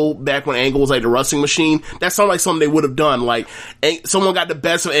Angle back when Angle was like the wrestling machine. That sounded like something they would have done. Like, someone got the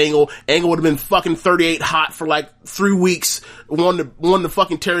best of Angle. Angle would have been fucking 38 hot for like 3 weeks. Wanted to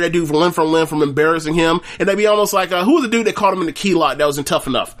fucking tear that dude limb from limb from embarrassing him. And they'd be almost like, who was the dude that caught him in the key lock that wasn't tough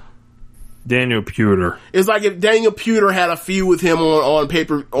enough? Daniel Puder. It's like if Daniel Puder had a feud with him for a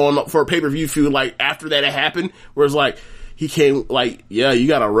pay-per-view feud, like after that had happened, where it's like, he came like, yeah, you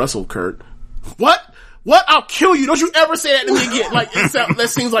gotta wrestle Kurt. What? I'll kill you. Don't you ever say that to me again. Like, that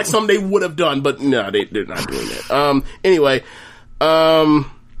seems like something they would have done, but no, they're not doing that. Anyway,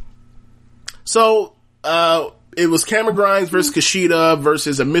 so, it was Cameron Grimes versus Kushida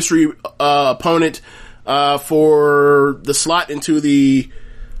versus a mystery, opponent, for the slot into the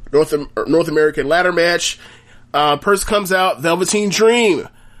North American ladder match. Person comes out, Velveteen Dream.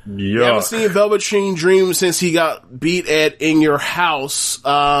 We haven't seen Velveteen Dream since he got beat at In Your House.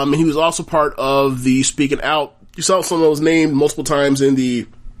 He was also part of the Speaking Out. You saw someone was named multiple times in the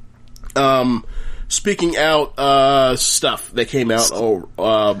Speaking Out stuff that came out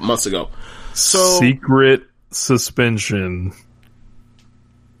months ago. So, secret suspension.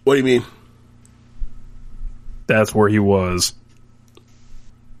 What do you mean? That's where he was.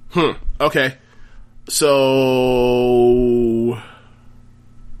 Okay. So,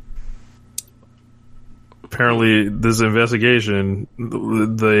 apparently this investigation,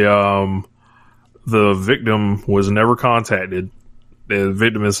 the victim was never contacted. The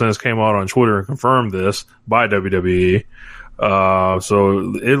victim has since came out on Twitter and confirmed this by WWE.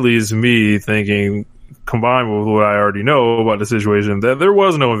 So it leaves me thinking, combined with what I already know about the situation, that there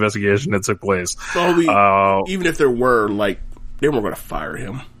was no investigation that took place. Well, even if there were, like, they weren't going to fire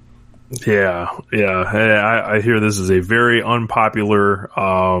him. Yeah. I hear this is a very unpopular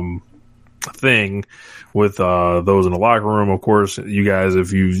thing with those in the locker room. Of course, you guys,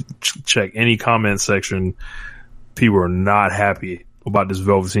 if you check any comment section, people are not happy about this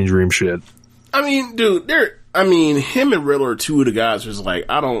Velveteen Dream shit. I mean, dude, him and Riddler are two of the guys who's like,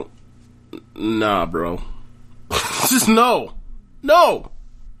 nah, bro. Just no. I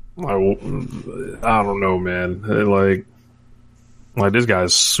don't know, man. Like this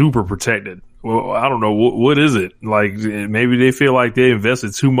guy's super protected. Well, I don't know. What is it? Like, maybe they feel like they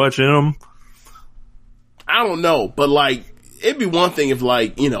invested too much in him. I don't know, but like, it'd be one thing if,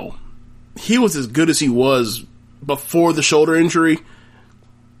 like, you know, he was as good as he was before the shoulder injury.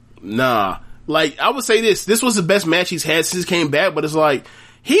 Nah. Like, I would say this was the best match he's had since he came back, but it's like,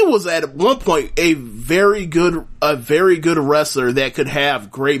 he was at one point a very good wrestler that could have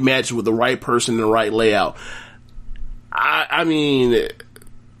great matches with the right person and the right layout. I mean,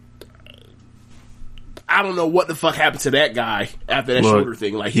 I don't know what the fuck happened to that guy after that shoulder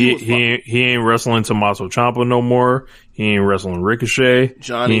thing. Like, he ain't wrestling Tommaso Ciampa no more. He ain't wrestling Ricochet.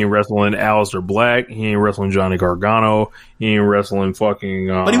 Johnny. He ain't wrestling Aleister Black. He ain't wrestling Johnny Gargano. He ain't wrestling fucking.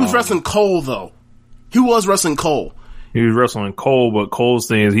 But he was wrestling Cole though. He was wrestling Cole. He was wrestling Cole, but Cole's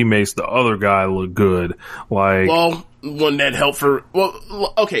thing is he makes the other guy look good. Like, well, wouldn't that help for?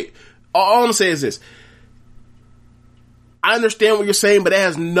 Well, okay. All I'm gonna say is this. I understand what you're saying, but it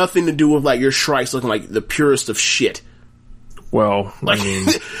has nothing to do with like your Shrikes looking like the purest of shit. Well, like, I mean,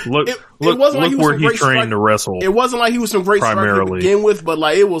 look where he trained to wrestle. It wasn't like he was some great striker to begin with, but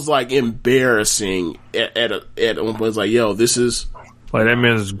like it was like embarrassing at one point. It was like, yo, this is like that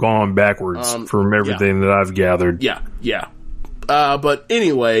man's gone backwards from everything that I've gathered. Yeah. But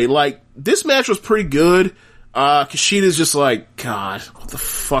anyway, like this match was pretty good. Kushida's just like, God, what the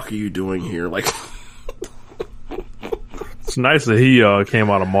fuck are you doing here? Like. It's nice that he came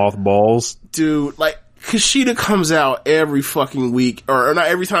out of mothballs. Dude, like, Kushida comes out every fucking week, or not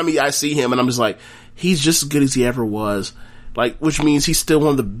every time I see him, and I'm just like, he's just as good as he ever was. Like, which means he's still one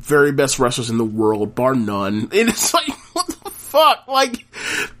of the very best wrestlers in the world, bar none. And it's like, what the fuck? Like,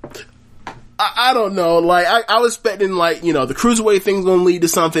 I don't know. Like, I was expecting, like, you know, the Cruiserweight thing's gonna lead to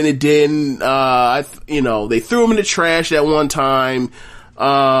something. It didn't. They threw him in the trash at one time.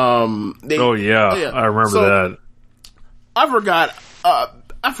 I remember that. I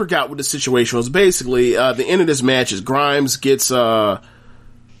forgot what the situation was. Basically, the end of this match is Grimes gets Velveteen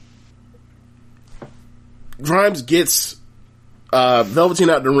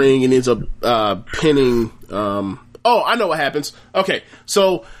out the ring and ends up pinning. I know what happens. Okay,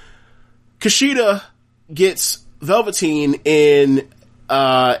 so Kushida gets Velveteen in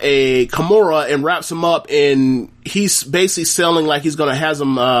a Kimura and wraps him up, and he's basically selling like he's gonna have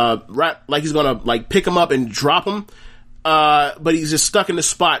him like he's gonna like pick him up and drop him. But he's just stuck in the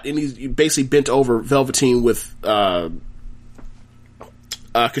spot, and he's basically bent over Velveteen with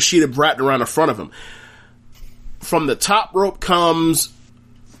Kushida wrapped around the front of him. From the top rope comes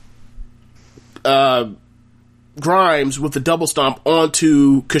Grimes with the double stomp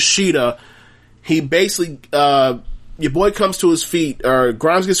onto Kushida. He basically your boy comes to his feet, or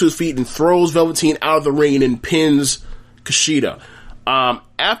Grimes gets to his feet and throws Velveteen out of the ring and pins Kushida.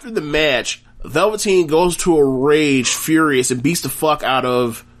 After the match, Velveteen goes to a rage, furious, and beats the fuck out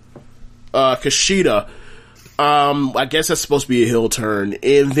of Kushida. I guess that's supposed to be a heel turn.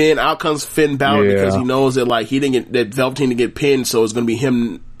 And then out comes Finn Balor because he knows that like that Velveteen didn't get pinned, so it's going to be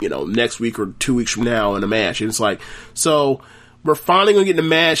him, you know, next week or 2 weeks from now in a match. And it's like, so we're finally going to get in a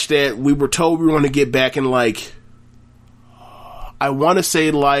match that we were told we were going to get back in like, I want to say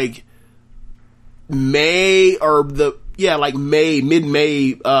like May or mid-May,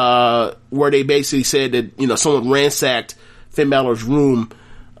 where they basically said that, you know, someone ransacked Finn Balor's room,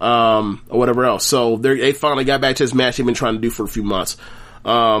 or whatever else. So they finally got back to this match they've been trying to do for a few months.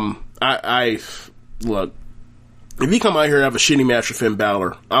 I look, if he come out here and have a shitty match with Finn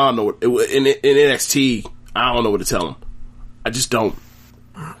Balor, I don't know what, in NXT, I don't know what to tell him. I just don't.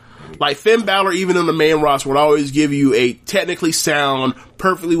 Like, Finn Balor, even on the main roster, would always give you a technically sound,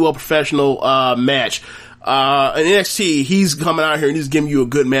 perfectly well professional, match. In NXT, he's coming out here and he's giving you a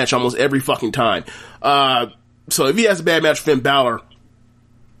good match almost every fucking time. So if he has a bad match with Finn Balor,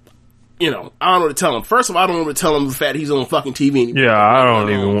 you know, I don't know what to tell him. First of all, I don't know what to tell him the fact he's on fucking TV anymore. Yeah, I don't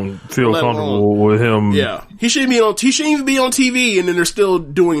even feel comfortable with him. Yeah. He shouldn't even be on TV, and then they're still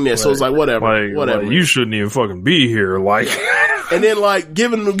doing this, so it's like, whatever. Like, you shouldn't even fucking be here, like. And then, like,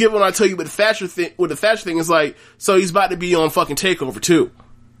 given what I tell you with the Thatcher thing, it's like, so he's about to be on fucking TakeOver too.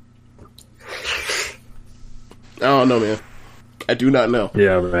 I don't know, man. I do not know.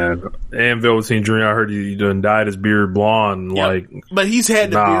 Yeah, man. And Velveteen Dream, I heard he done dyed his beard blonde. Yep. Like, but he's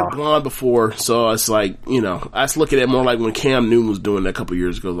had the beard blonde before, so it's like, I was looking at it more like when Cam Newton was doing that a couple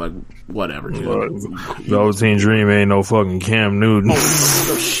years ago. Like, whatever, dude. Velveteen Dream ain't no fucking Cam Newton. No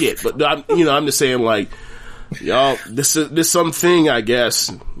shit. But I'm just saying, like, y'all, this something, I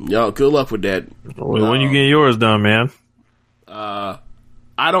guess. Y'all, good luck with that. When you get yours done, man?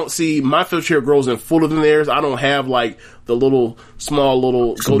 I don't see my facial hair grows in fuller than theirs. I don't have like the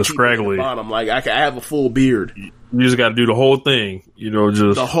small goatee scraggly at the bottom. Like I have a full beard. You just got to do the whole thing.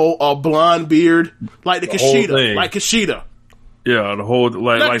 Just the whole blonde beard, like the Kushida, like Kushida. Yeah, the whole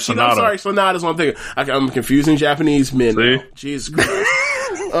like Sonata. I'm sorry, Sonata's one thing. I'm confusing Japanese men. See? Now. Jesus Christ.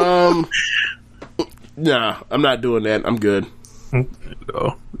 Nah, I'm not doing that. I'm good.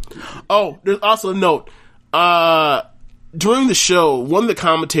 No. Oh, there's also a note. During the show, one of the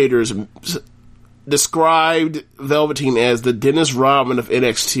commentators described Velveteen as the Dennis Rodman of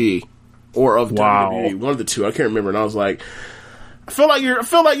NXT or of WWE, one of the two. I can't remember. And I was like, I feel like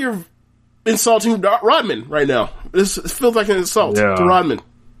you're insulting Rodman right now. This feels like an insult to Rodman.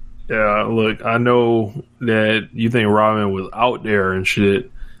 Yeah, look, I know that you think Rodman was out there and shit,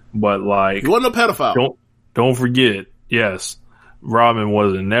 but like, he wasn't a pedophile. Don't forget, yes, Rodman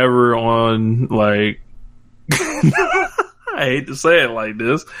wasn't never on like. I hate to say it like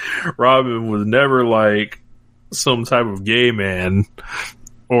this. Rodman was never like some type of gay man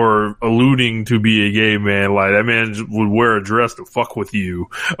or alluding to be a gay man. Like that man would wear a dress to fuck with you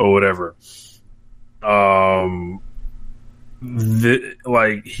or whatever. This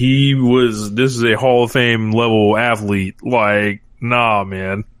is a Hall of Fame level athlete. Like, nah,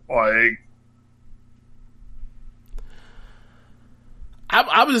 man. Like,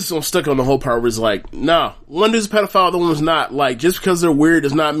 I was just stuck on the whole part where it's like, nah, one dude's a pedophile, the other one's not. Like, just because they're weird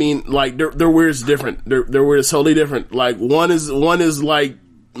does not mean, like, their weird is different. Their weird is totally different. Like, one is like,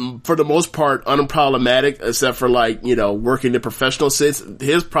 for the most part, unproblematic, except for like, working the professional sense.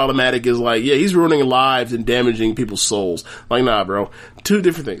 His problematic is like, yeah, he's ruining lives and damaging people's souls. Like, nah, bro. Two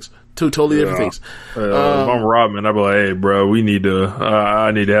different things. Two totally different things. If I'm Rodman, I'd be like, hey, bro, we need to,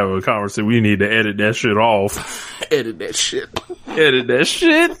 I need to have a conversation. We need to edit that shit off. Edit that shit. Edit that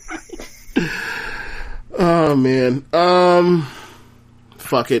shit. Oh, man.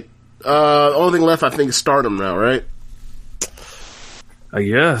 Fuck it. The only thing left, I think, is Stardom now, right? I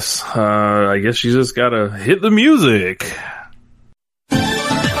guess. I guess you just gotta hit the music.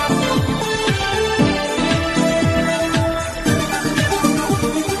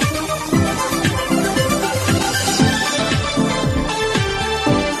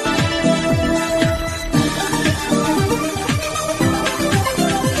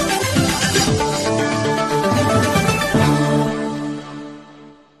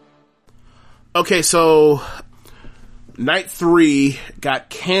 Okay, so Night 3 got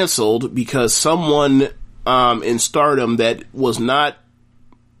canceled because someone in Stardom that was not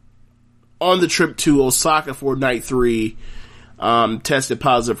on the trip to Osaka for Night 3 tested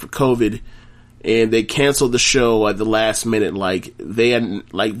positive for COVID, and they canceled the show at the last minute.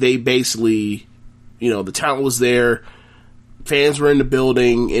 They basically, the talent was there, fans were in the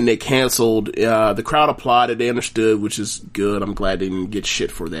building, and they canceled. The crowd applauded, they understood, which is good. I'm glad they didn't get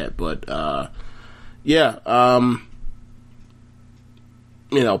shit for that, but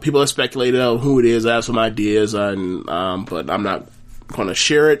people have speculated on who it is. I have some ideas, but I'm not going to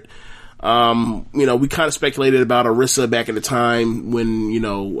share it. We kind of speculated about Arisa back in the time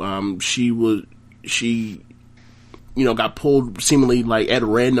when, she got pulled seemingly like at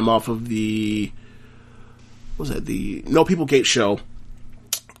random off of the No People Gate show.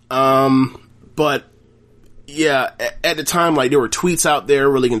 But yeah, at the time, like, there were tweets out there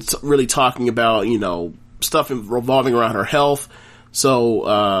really talking about, stuff revolving around her health. So,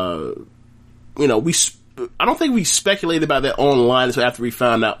 I don't think we speculated about that online until after we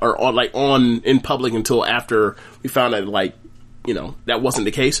found out, or in public until after we found out, that wasn't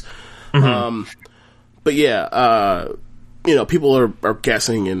the case. Mm-hmm. But yeah, people are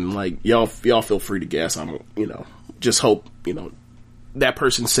guessing, and y'all feel free to guess. Just hope, that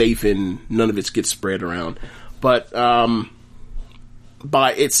person's safe and none of it gets spread around. But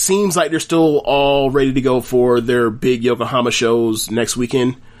it seems like they're still all ready to go for their big Yokohama shows next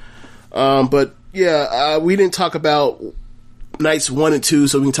weekend. But yeah, we didn't talk about nights 1 and 2,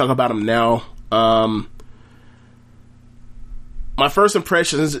 so we can talk about them now. My first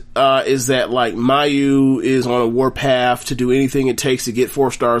impressions is that Mayu is on a warpath to do anything it takes to get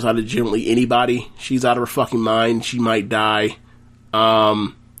 4 stars out of generally anybody. She's out of her fucking mind. She might die.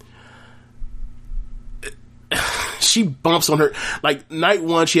 She bumps on her night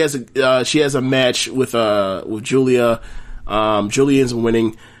 1. She has a match with Julia. Julie ends up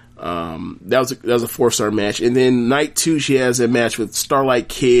winning. That was a 4-star match. And then night 2, she has a match with Starlight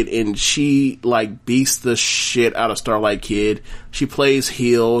Kid, and she like beats the shit out of Starlight Kid. She plays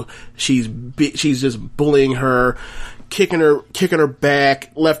heel. She's just bullying her, kicking her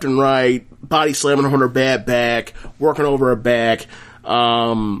back left and right, body slamming her on her bad back, working over her back,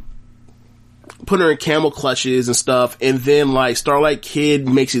 putting her in camel clutches and stuff. And then like Starlight Kid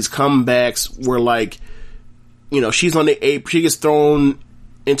makes these comebacks where like, you know, she's on the apron, she gets thrown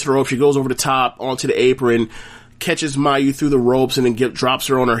into the rope, she goes over the top onto the apron, catches Mayu through the ropes, and then drops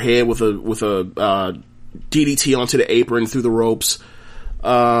her on her head with a DDT onto the apron through the ropes.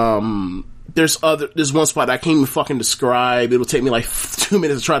 There's one spot I can't even fucking describe. It'll take me like 2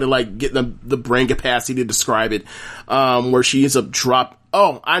 minutes to try to like get the brain capacity to describe it. Where she ends up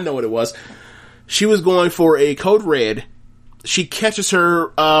I know what it was. She was going for a Code Red. She catches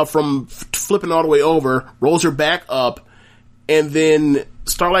her from flipping all the way over, rolls her back up, and then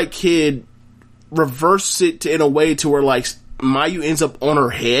Starlight Kid reverses it in a way to where like Mayu ends up on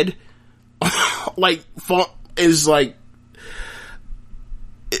her head. Like, is like,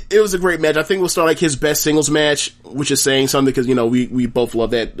 it was a great match. I think it was Starlight Kid's best singles match, which is saying something because, you know, we both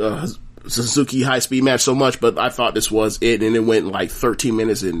love that Suzuki high speed match so much, but I thought this was it, and it went like 13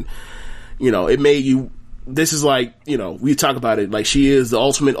 minutes, and, you know, it made you. This is like, you know, we talk about it, like she is the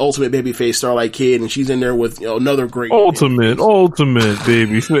ultimate babyface Starlight Kid, and she's in there with, you know, another great ultimate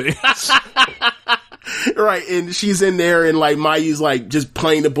babyface. Right, and she's in there, and like Mayu's like just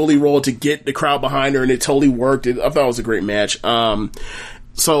playing the bully role to get the crowd behind her, and it totally worked. I thought it was a great match.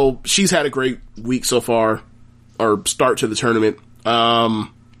 So she's had a great week so far, or start to the tournament.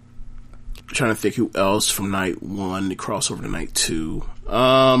 Trying to think who else from night 1 to cross over to night 2.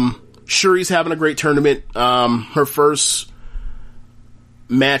 Shuri's having a great tournament. Her first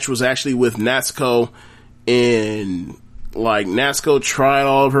match was actually with Natsuko, and like Natsuko tried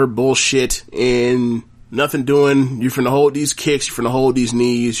all of her bullshit and nothing doing. You're finna hold these kicks, you're finna hold these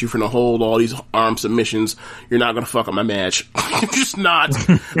knees, you're finna hold all these arm submissions. You're not gonna fuck up my match. You're just not.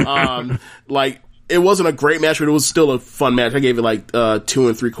 Like, it wasn't a great match, but it was still a fun match. I gave it like 2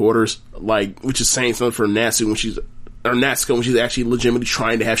 3/4, like, which is saying something for Natsuko when she's actually legitimately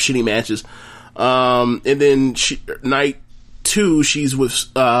trying to have shitty matches. And then night 2, she's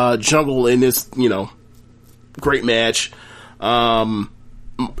with Jungle in this, you know, great match.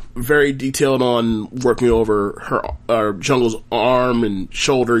 Very detailed on working over her Jungle's arm and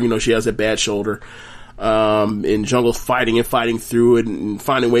shoulder. You know, she has a bad shoulder. And Jungle's fighting through it and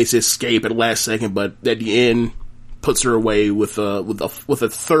finding ways to escape at the last second, but at the end puts her away with a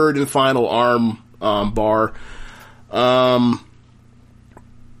third and final arm bar.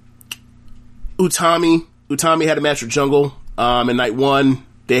 Utami had a match with Jungle. In night 1,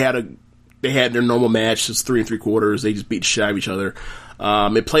 they had their normal match. It's 3 3/4. They just beat the shit out of each other.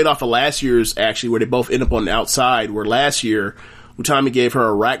 It played off of last year's, actually, where they both end up on the outside, where last year Utami gave her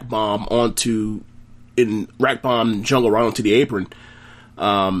a rack bomb Jungle right onto the apron.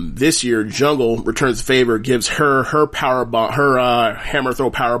 This year Jungle returns the favor, gives her power bomb, her hammer throw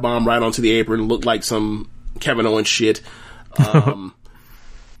power bomb right onto the apron. Looked like some Kevin Owens shit.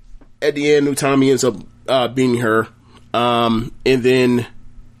 At the end, Utami ends up beating her. And then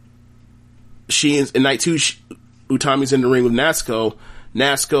in night 2, Utami's in the ring with Natsuko.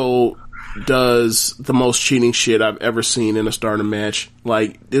 Natsuko does the most cheating shit I've ever seen in a Stardom match.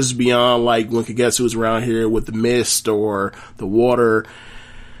 Like, this is beyond like when Kagetsu was around here with the mist or the water.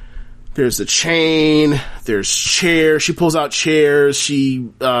 There's the chain, there's chairs. She pulls out chairs. She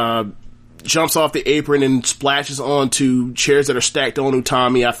jumps off the apron and splashes onto chairs that are stacked on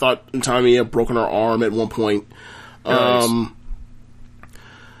Utami. I thought Utami had broken her arm at one point. Nice.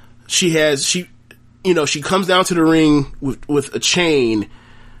 She comes down to the ring with a chain.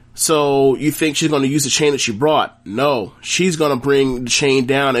 So you think she's going to use the chain that she brought. No, she's going to bring the chain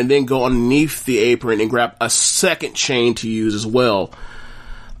down and then go underneath the apron and grab a second chain to use as well.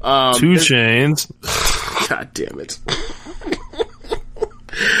 2 chains. God damn it.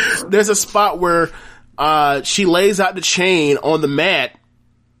 There's a spot where she lays out the chain on the mat.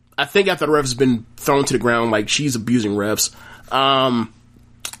 I think after the ref's been thrown to the ground, like she's abusing refs. Natsuko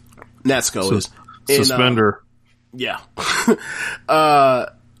is. Suspender. Yeah.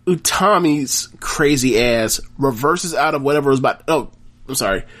 Utami's crazy ass reverses out of whatever was about. Oh, I'm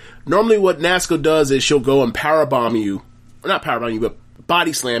sorry. Normally what Natsuko does is she'll go and powerbomb you. Or not powerbomb you, but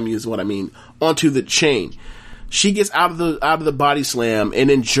body slam you is what I mean. Onto the chain. She gets out of the body slam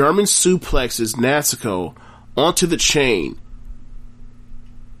and then German suplexes Natsuko onto the chain.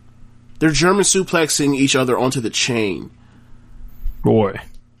 They're German suplexing each other onto the chain. Boy.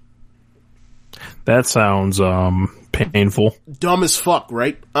 That sounds painful. Dumb as fuck,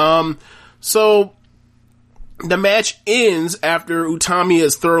 right? So the match ends after Utami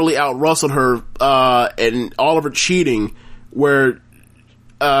has thoroughly out-wrestled her, and all of her cheating, where,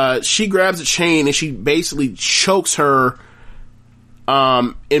 she grabs a chain and she basically chokes her,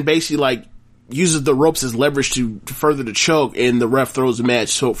 and basically, like, uses the ropes as leverage to further the choke, and the ref throws the match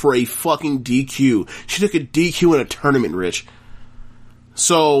so for a fucking DQ. She took a DQ in a tournament, Rich.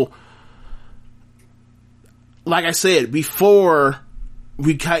 So, like I said, before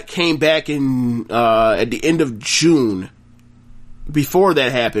we came back in, at the end of June, before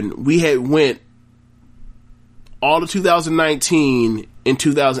that happened, we had went all of 2019 and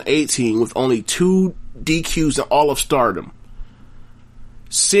 2018 with only 2 DQs in all of Stardom.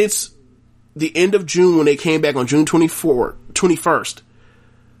 Since the end of June, when they came back on June 21st,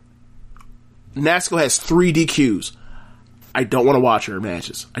 Natsuko has 3 DQs. I don't want to watch her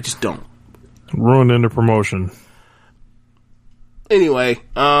matches. I just don't. Ruining the promotion. Anyway,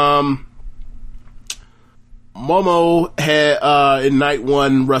 Momo had, in night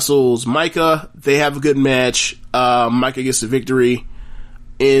 1 wrestles Maika. They have a good match. Maika gets the victory.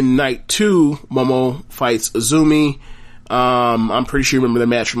 In night 2, Momo fights Azumi. I'm pretty sure you remember the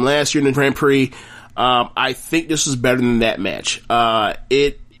match from last year in the Grand Prix. I think this is better than that match.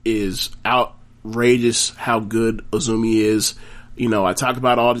 It is outrageous how good Azumi is. You know, I talk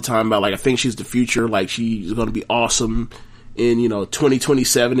about it all the time about, like, I think she's the future. Like, she's going to be awesome in,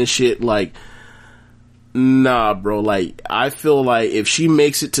 2027 and shit. Like, nah, bro. Like, I feel like if she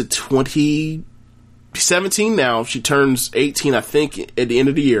makes it to 2017 now, she turns 18, I think, at the end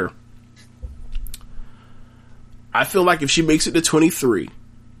of the year. I feel like if she makes it to 23,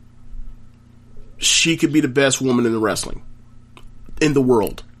 she could be the best woman in the wrestling. In the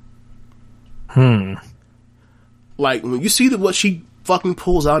world. Like, when you see what she fucking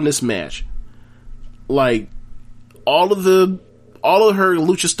pulls out in this match, like, all of her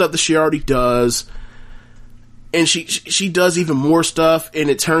lucha stuff that she already does, and she does even more stuff, and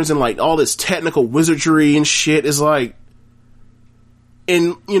it turns in, like, all this technical wizardry and shit is like,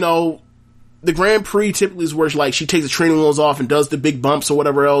 and, the Grand Prix typically is where, like, she takes the training wheels off and does the big bumps or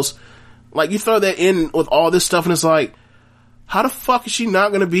whatever else. Like, you throw that in with all this stuff and it's like, how the fuck is she not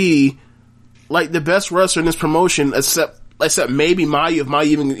going to be, like, the best wrestler in this promotion except maybe Mayu, if Mayu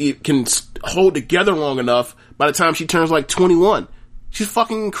even can hold together long enough by the time she turns, like, 21. She's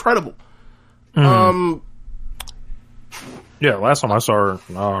fucking incredible. Yeah, last time I saw her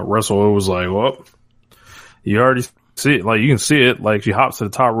wrestle, it was like, well, you already see it. Like, you can see it. Like, she hops to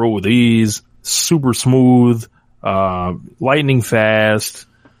the top rope with ease. Super smooth, lightning fast.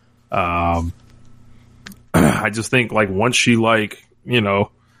 I just think, like, once she, like,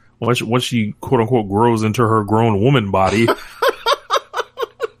 once she quote unquote grows into her grown woman body,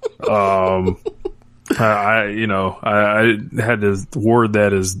 I had to word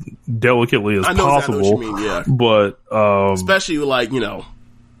that as delicately as possible. Exactly what you mean, yeah. But especially like, yeah,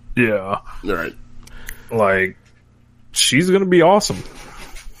 right, like, she's gonna be awesome.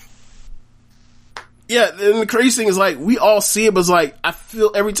 Yeah, and the crazy thing is, like, we all see it, but it's like, I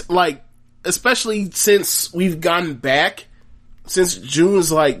feel like, especially since we've gotten back, since June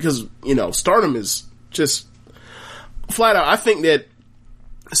is like, because, Stardom is just flat out. I think that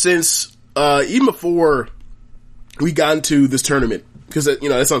since, even before we got into this tournament, because,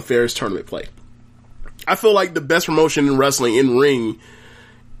 that's unfair, it's tournament play. I feel like the best promotion in wrestling in ring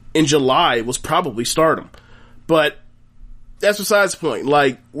in July was probably Stardom. But that's besides the point.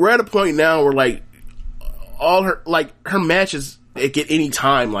 Like, we're at a point now where, like, all her matches at any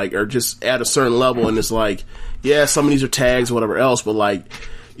time, like, are just at a certain level, and it's like, yeah, some of these are tags or whatever else, but, like,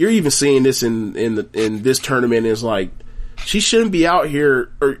 you're even seeing this in this tournament, is like, she shouldn't be out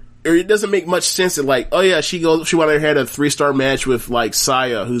here, or it doesn't make much sense that, like, oh yeah, she went and had a 3-star match with, like,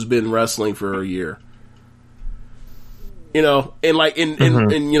 Saya, who's been wrestling for a year. And like, and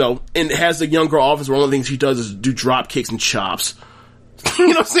has the young girl office where one of the things she does is do drop kicks and chops. You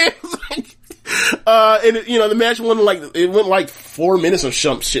know what I'm saying? Like, and the match went like 4 minutes or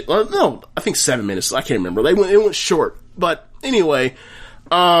some shit. No, I think 7 minutes. I can't remember. It went short. But anyway,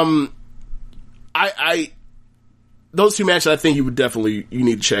 those 2 matches I think you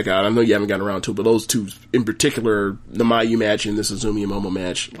need to check out. I know you haven't gotten around to it, but those 2 in particular, the Mayu match and this Azumi and Momo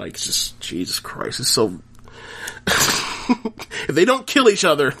match, like, it's just, Jesus Christ, it's so, if they don't kill each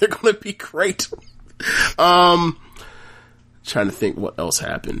other, they're gonna be great. Trying to think what else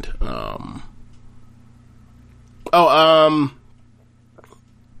happened. Tam and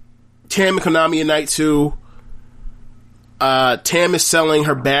Konami in night 2. Tam is selling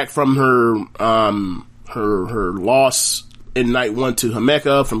her back from her loss in night 1 to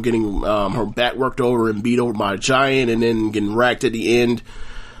Himeka from getting her back worked over and beat over by a giant, and then getting racked at the end.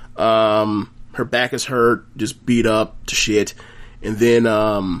 Her back is hurt, just beat up to shit, and then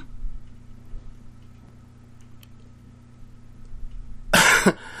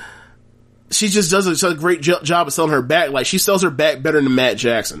she just does a great job of selling her back. Like, she sells her back better than Matt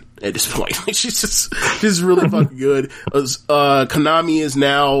Jackson at this point. Like, she's just really fucking good. Konami is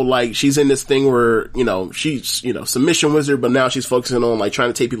now, like, she's in this thing where, you know, she's, you know, submission wizard, but now she's focusing on, like, trying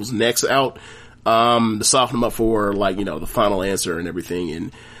to take people's necks out, to soften them up for, like, you know, the final answer and everything.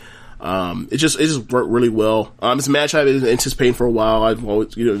 And, it just worked really well. It's a match I've been anticipating for a while. I've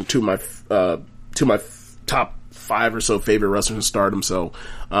always, you know, to my top 5 or so favorite wrestlers in Stardom. So,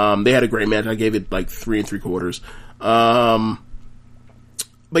 they had a great match. I gave it like 3 3/4.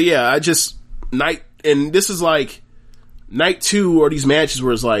 But yeah, and this is like night 2 or these matches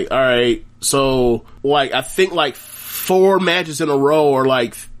where it's like, all right, so like, I think like 4 matches in a row are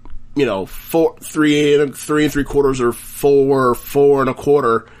like, you know, 3 3/4 or 4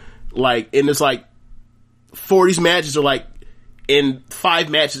 1/4. Like, and it's like 4 of these matches are like in 5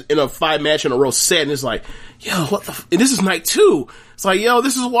 matches in a 5 match in a row set, and it's like, yo, what the and this is night 2. It's like, yo,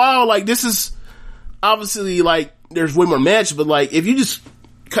 this is wild. Like, this is obviously, like, there's way more matches, but like, if you just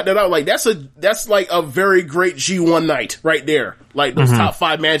cut that out, like, that's like a very great G1 night right there. Like, those top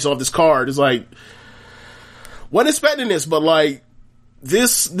 5 matches off this card is like, wasn't expecting this, but like,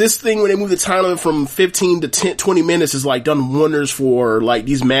 this thing, when they move the time limit from 15 to 20 minutes is like done wonders for like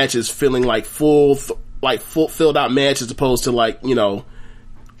these matches feeling like full filled out matches, as opposed to, like, you know,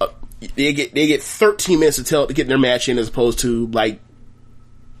 they get 13 minutes to get their match in, as opposed to like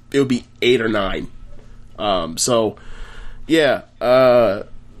it would be 8 or 9. So yeah,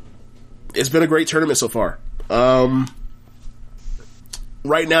 it's been a great tournament so far. Right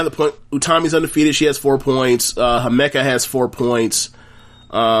now, Utami's undefeated. She has 4 points. Himeka has 4 points.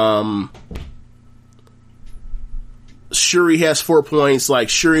 Shuri has 4 points. Like,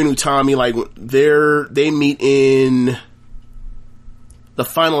 Shuri and Utami, like, they meet in the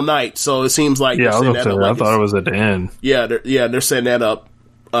final night, so it seems like, I was gonna say, I thought it was at the end. Yeah, they're setting that up.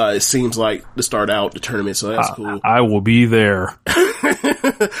 It seems like to start out the tournament, so that's cool. I will be there.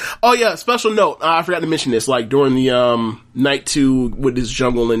 Oh yeah, special note. I forgot to mention this. Like, during the night 2 with this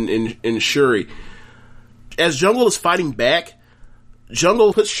Jungle and Shuri, as Jungle is fighting back,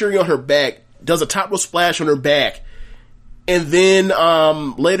 Jungle puts Shuri on her back, does a top rope splash on her back, and then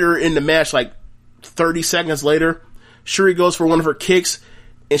later in the match, like 30 seconds later, Shuri goes for one of her kicks,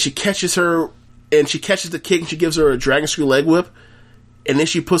 and she catches the kick, and she gives her a dragon screw leg whip, and then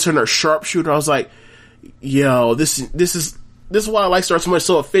she puts her in her sharpshooter. I was like, yo, this is why I like Star so much,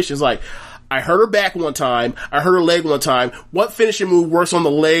 so efficient. It's like, I hurt her back one time, I hurt her leg one time. What finishing move works on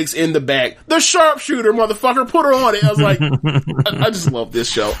the legs in the back? The sharpshooter, motherfucker, put her on it. I was like, I just love this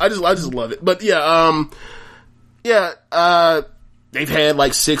show. I just love it. But they've had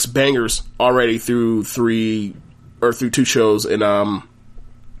like 6 bangers already through 2 shows, and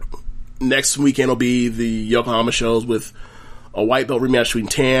next weekend will be the Yokohama shows with a white belt rematch between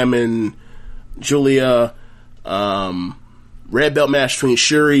Tam and Julia, red belt match between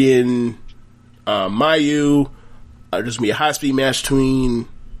Shuri and Mayu. There's gonna be a high speed match between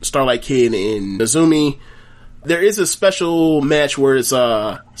Starlight Kid and Nazumi. There is a special match where it's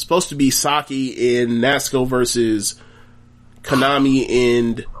supposed to be Saki and Natsuko versus Konami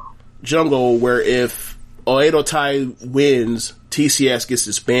and Jungle, where if Oedo Tai wins, TCS gets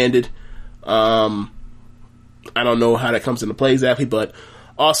disbanded. I don't know how that comes into play exactly, but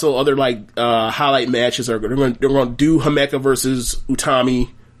also other like highlight matches are they're going to do Himeka versus Utami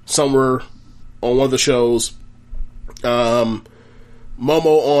somewhere on one of the shows. Momo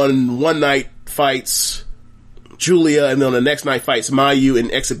on one night fights Julia, and then on the next night fights Mayu in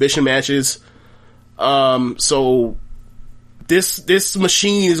exhibition matches. So this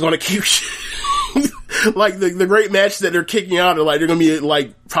machine is going to keep like the great matches that they're kicking out are like, they're going to be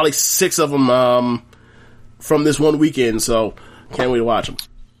like probably 6 of them from this one weekend. So can't wait to watch them.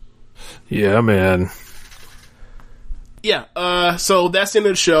 Yeah, man. Yeah. So that's the end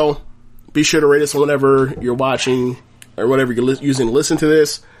of the show. Be sure to rate us on whatever you're watching or whatever you're using to listen to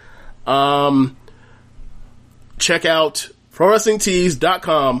this. Check out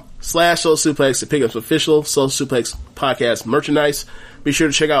ProWrestlingTees.com/SoulSuplex to pick up some official Soul Suplex podcast merchandise. Be sure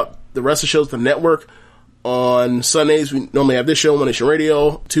to check out the rest of the shows on the network. On Sundays, we normally have this show, One Nation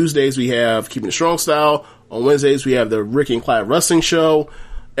Radio. Tuesdays, we have Keeping It Strong Style. On Wednesdays, we have the Rick and Clyde Wrestling Show.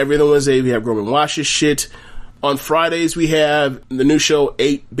 Every other Wednesday, we have Groman Wash's shit. On Fridays, we have the new show,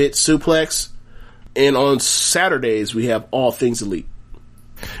 8-Bit Suplex. And on Saturdays, we have All Things Elite.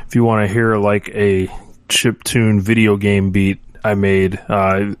 If you want to hear like a chiptune video game beat I made.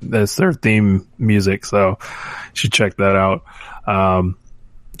 That's their theme music, so you should check that out.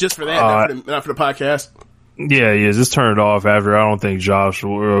 Just for that, not for the podcast. Yeah, just turn it off after. I don't think Josh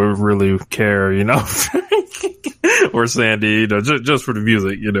will really care, or Sandy, just for the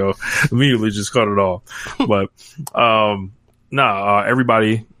music, immediately just cut it off. But,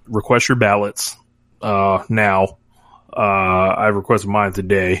 everybody request your ballots, now. I requested mine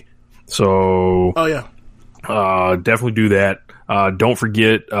today. So, oh yeah, definitely do that. Don't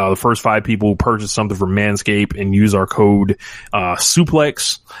forget, the first 5 people who purchase something from Manscaped and use our code,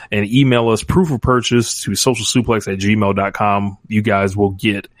 suplex, and email us proof of purchase to socialsuplex@gmail.com. You guys will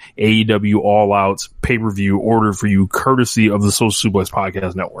get AEW All Out's pay-per-view ordered for you courtesy of the Social Suplex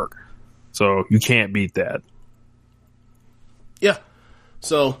Podcast Network. So you can't beat that. Yeah.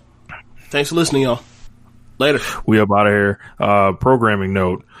 So thanks for listening, y'all. Later. We up out of here. Programming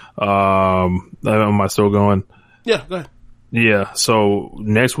note. Am I still going? Yeah, go ahead. Yeah, so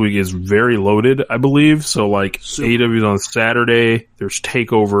next week is very loaded, I believe. So AEW's on Saturday, there's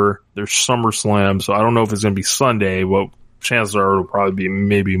TakeOver, there's SummerSlam, so I don't know if it's going to be Sunday, but chances are it'll probably be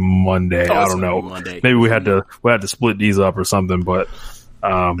maybe Monday. I don't know. Maybe we had to split these up or something, but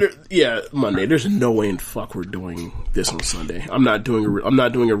Monday. There's no way in fuck we're doing this on Sunday. I'm not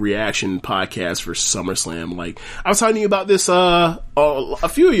doing a reaction podcast for SummerSlam. I was talking to you about this a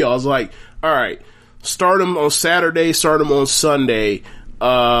few of y'all. I was like, all right, Stardom on Saturday, Stardom on Sunday,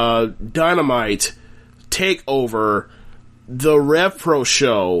 Dynamite, TakeOver, the Rev Pro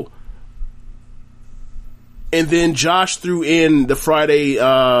show, and then Josh threw in the Friday,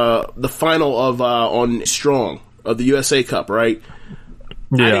 the final of on Strong of the USA Cup, right?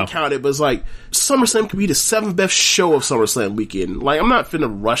 Yeah. I didn't count it, but it's SummerSlam could be the 7th best show of SummerSlam weekend. I'm not finna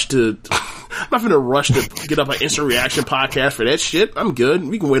rush to get up an instant reaction podcast for that shit. I'm good.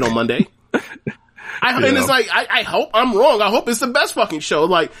 We can wait on Monday. And it's I hope I'm wrong. I hope it's the best fucking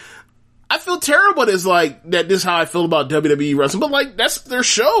show. I feel terrible that this is how I feel about WWE wrestling, but that's their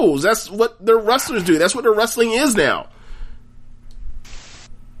shows. That's what their wrestlers do. That's what their wrestling is now.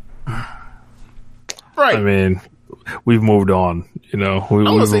 Right. I mean, we've moved on.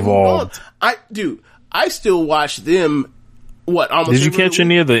 We've evolved. I still watch them. Did you catch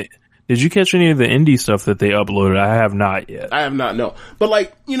any of the indie stuff that they uploaded? I have not yet. I have not, no. But I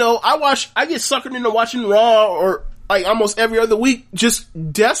get suckered into watching Raw or almost every other week, just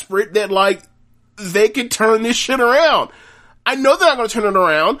desperate that they could turn this shit around. I know they're not going to turn it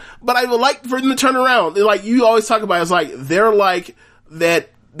around, but I would like for them to turn around. You always talk about, it's they're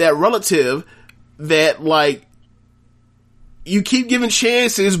that relative that you keep giving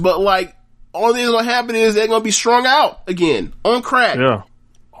chances, but all that's going to happen is they're going to be strung out again on crack. Yeah.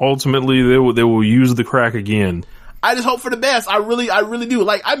 Ultimately, they will use the crack again. I just hope for the best. I really do.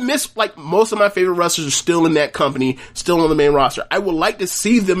 I miss, most of my favorite wrestlers are still in that company, still on the main roster. I would like to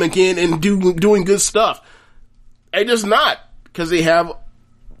see them again and doing good stuff. And just not, because they have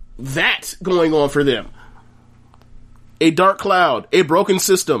that going on for them. A dark cloud, a broken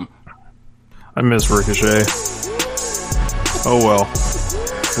system. I miss Ricochet. Oh well.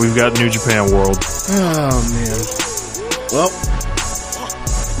 We've got New Japan World. Oh man. Well,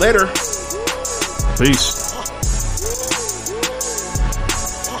 later. Peace.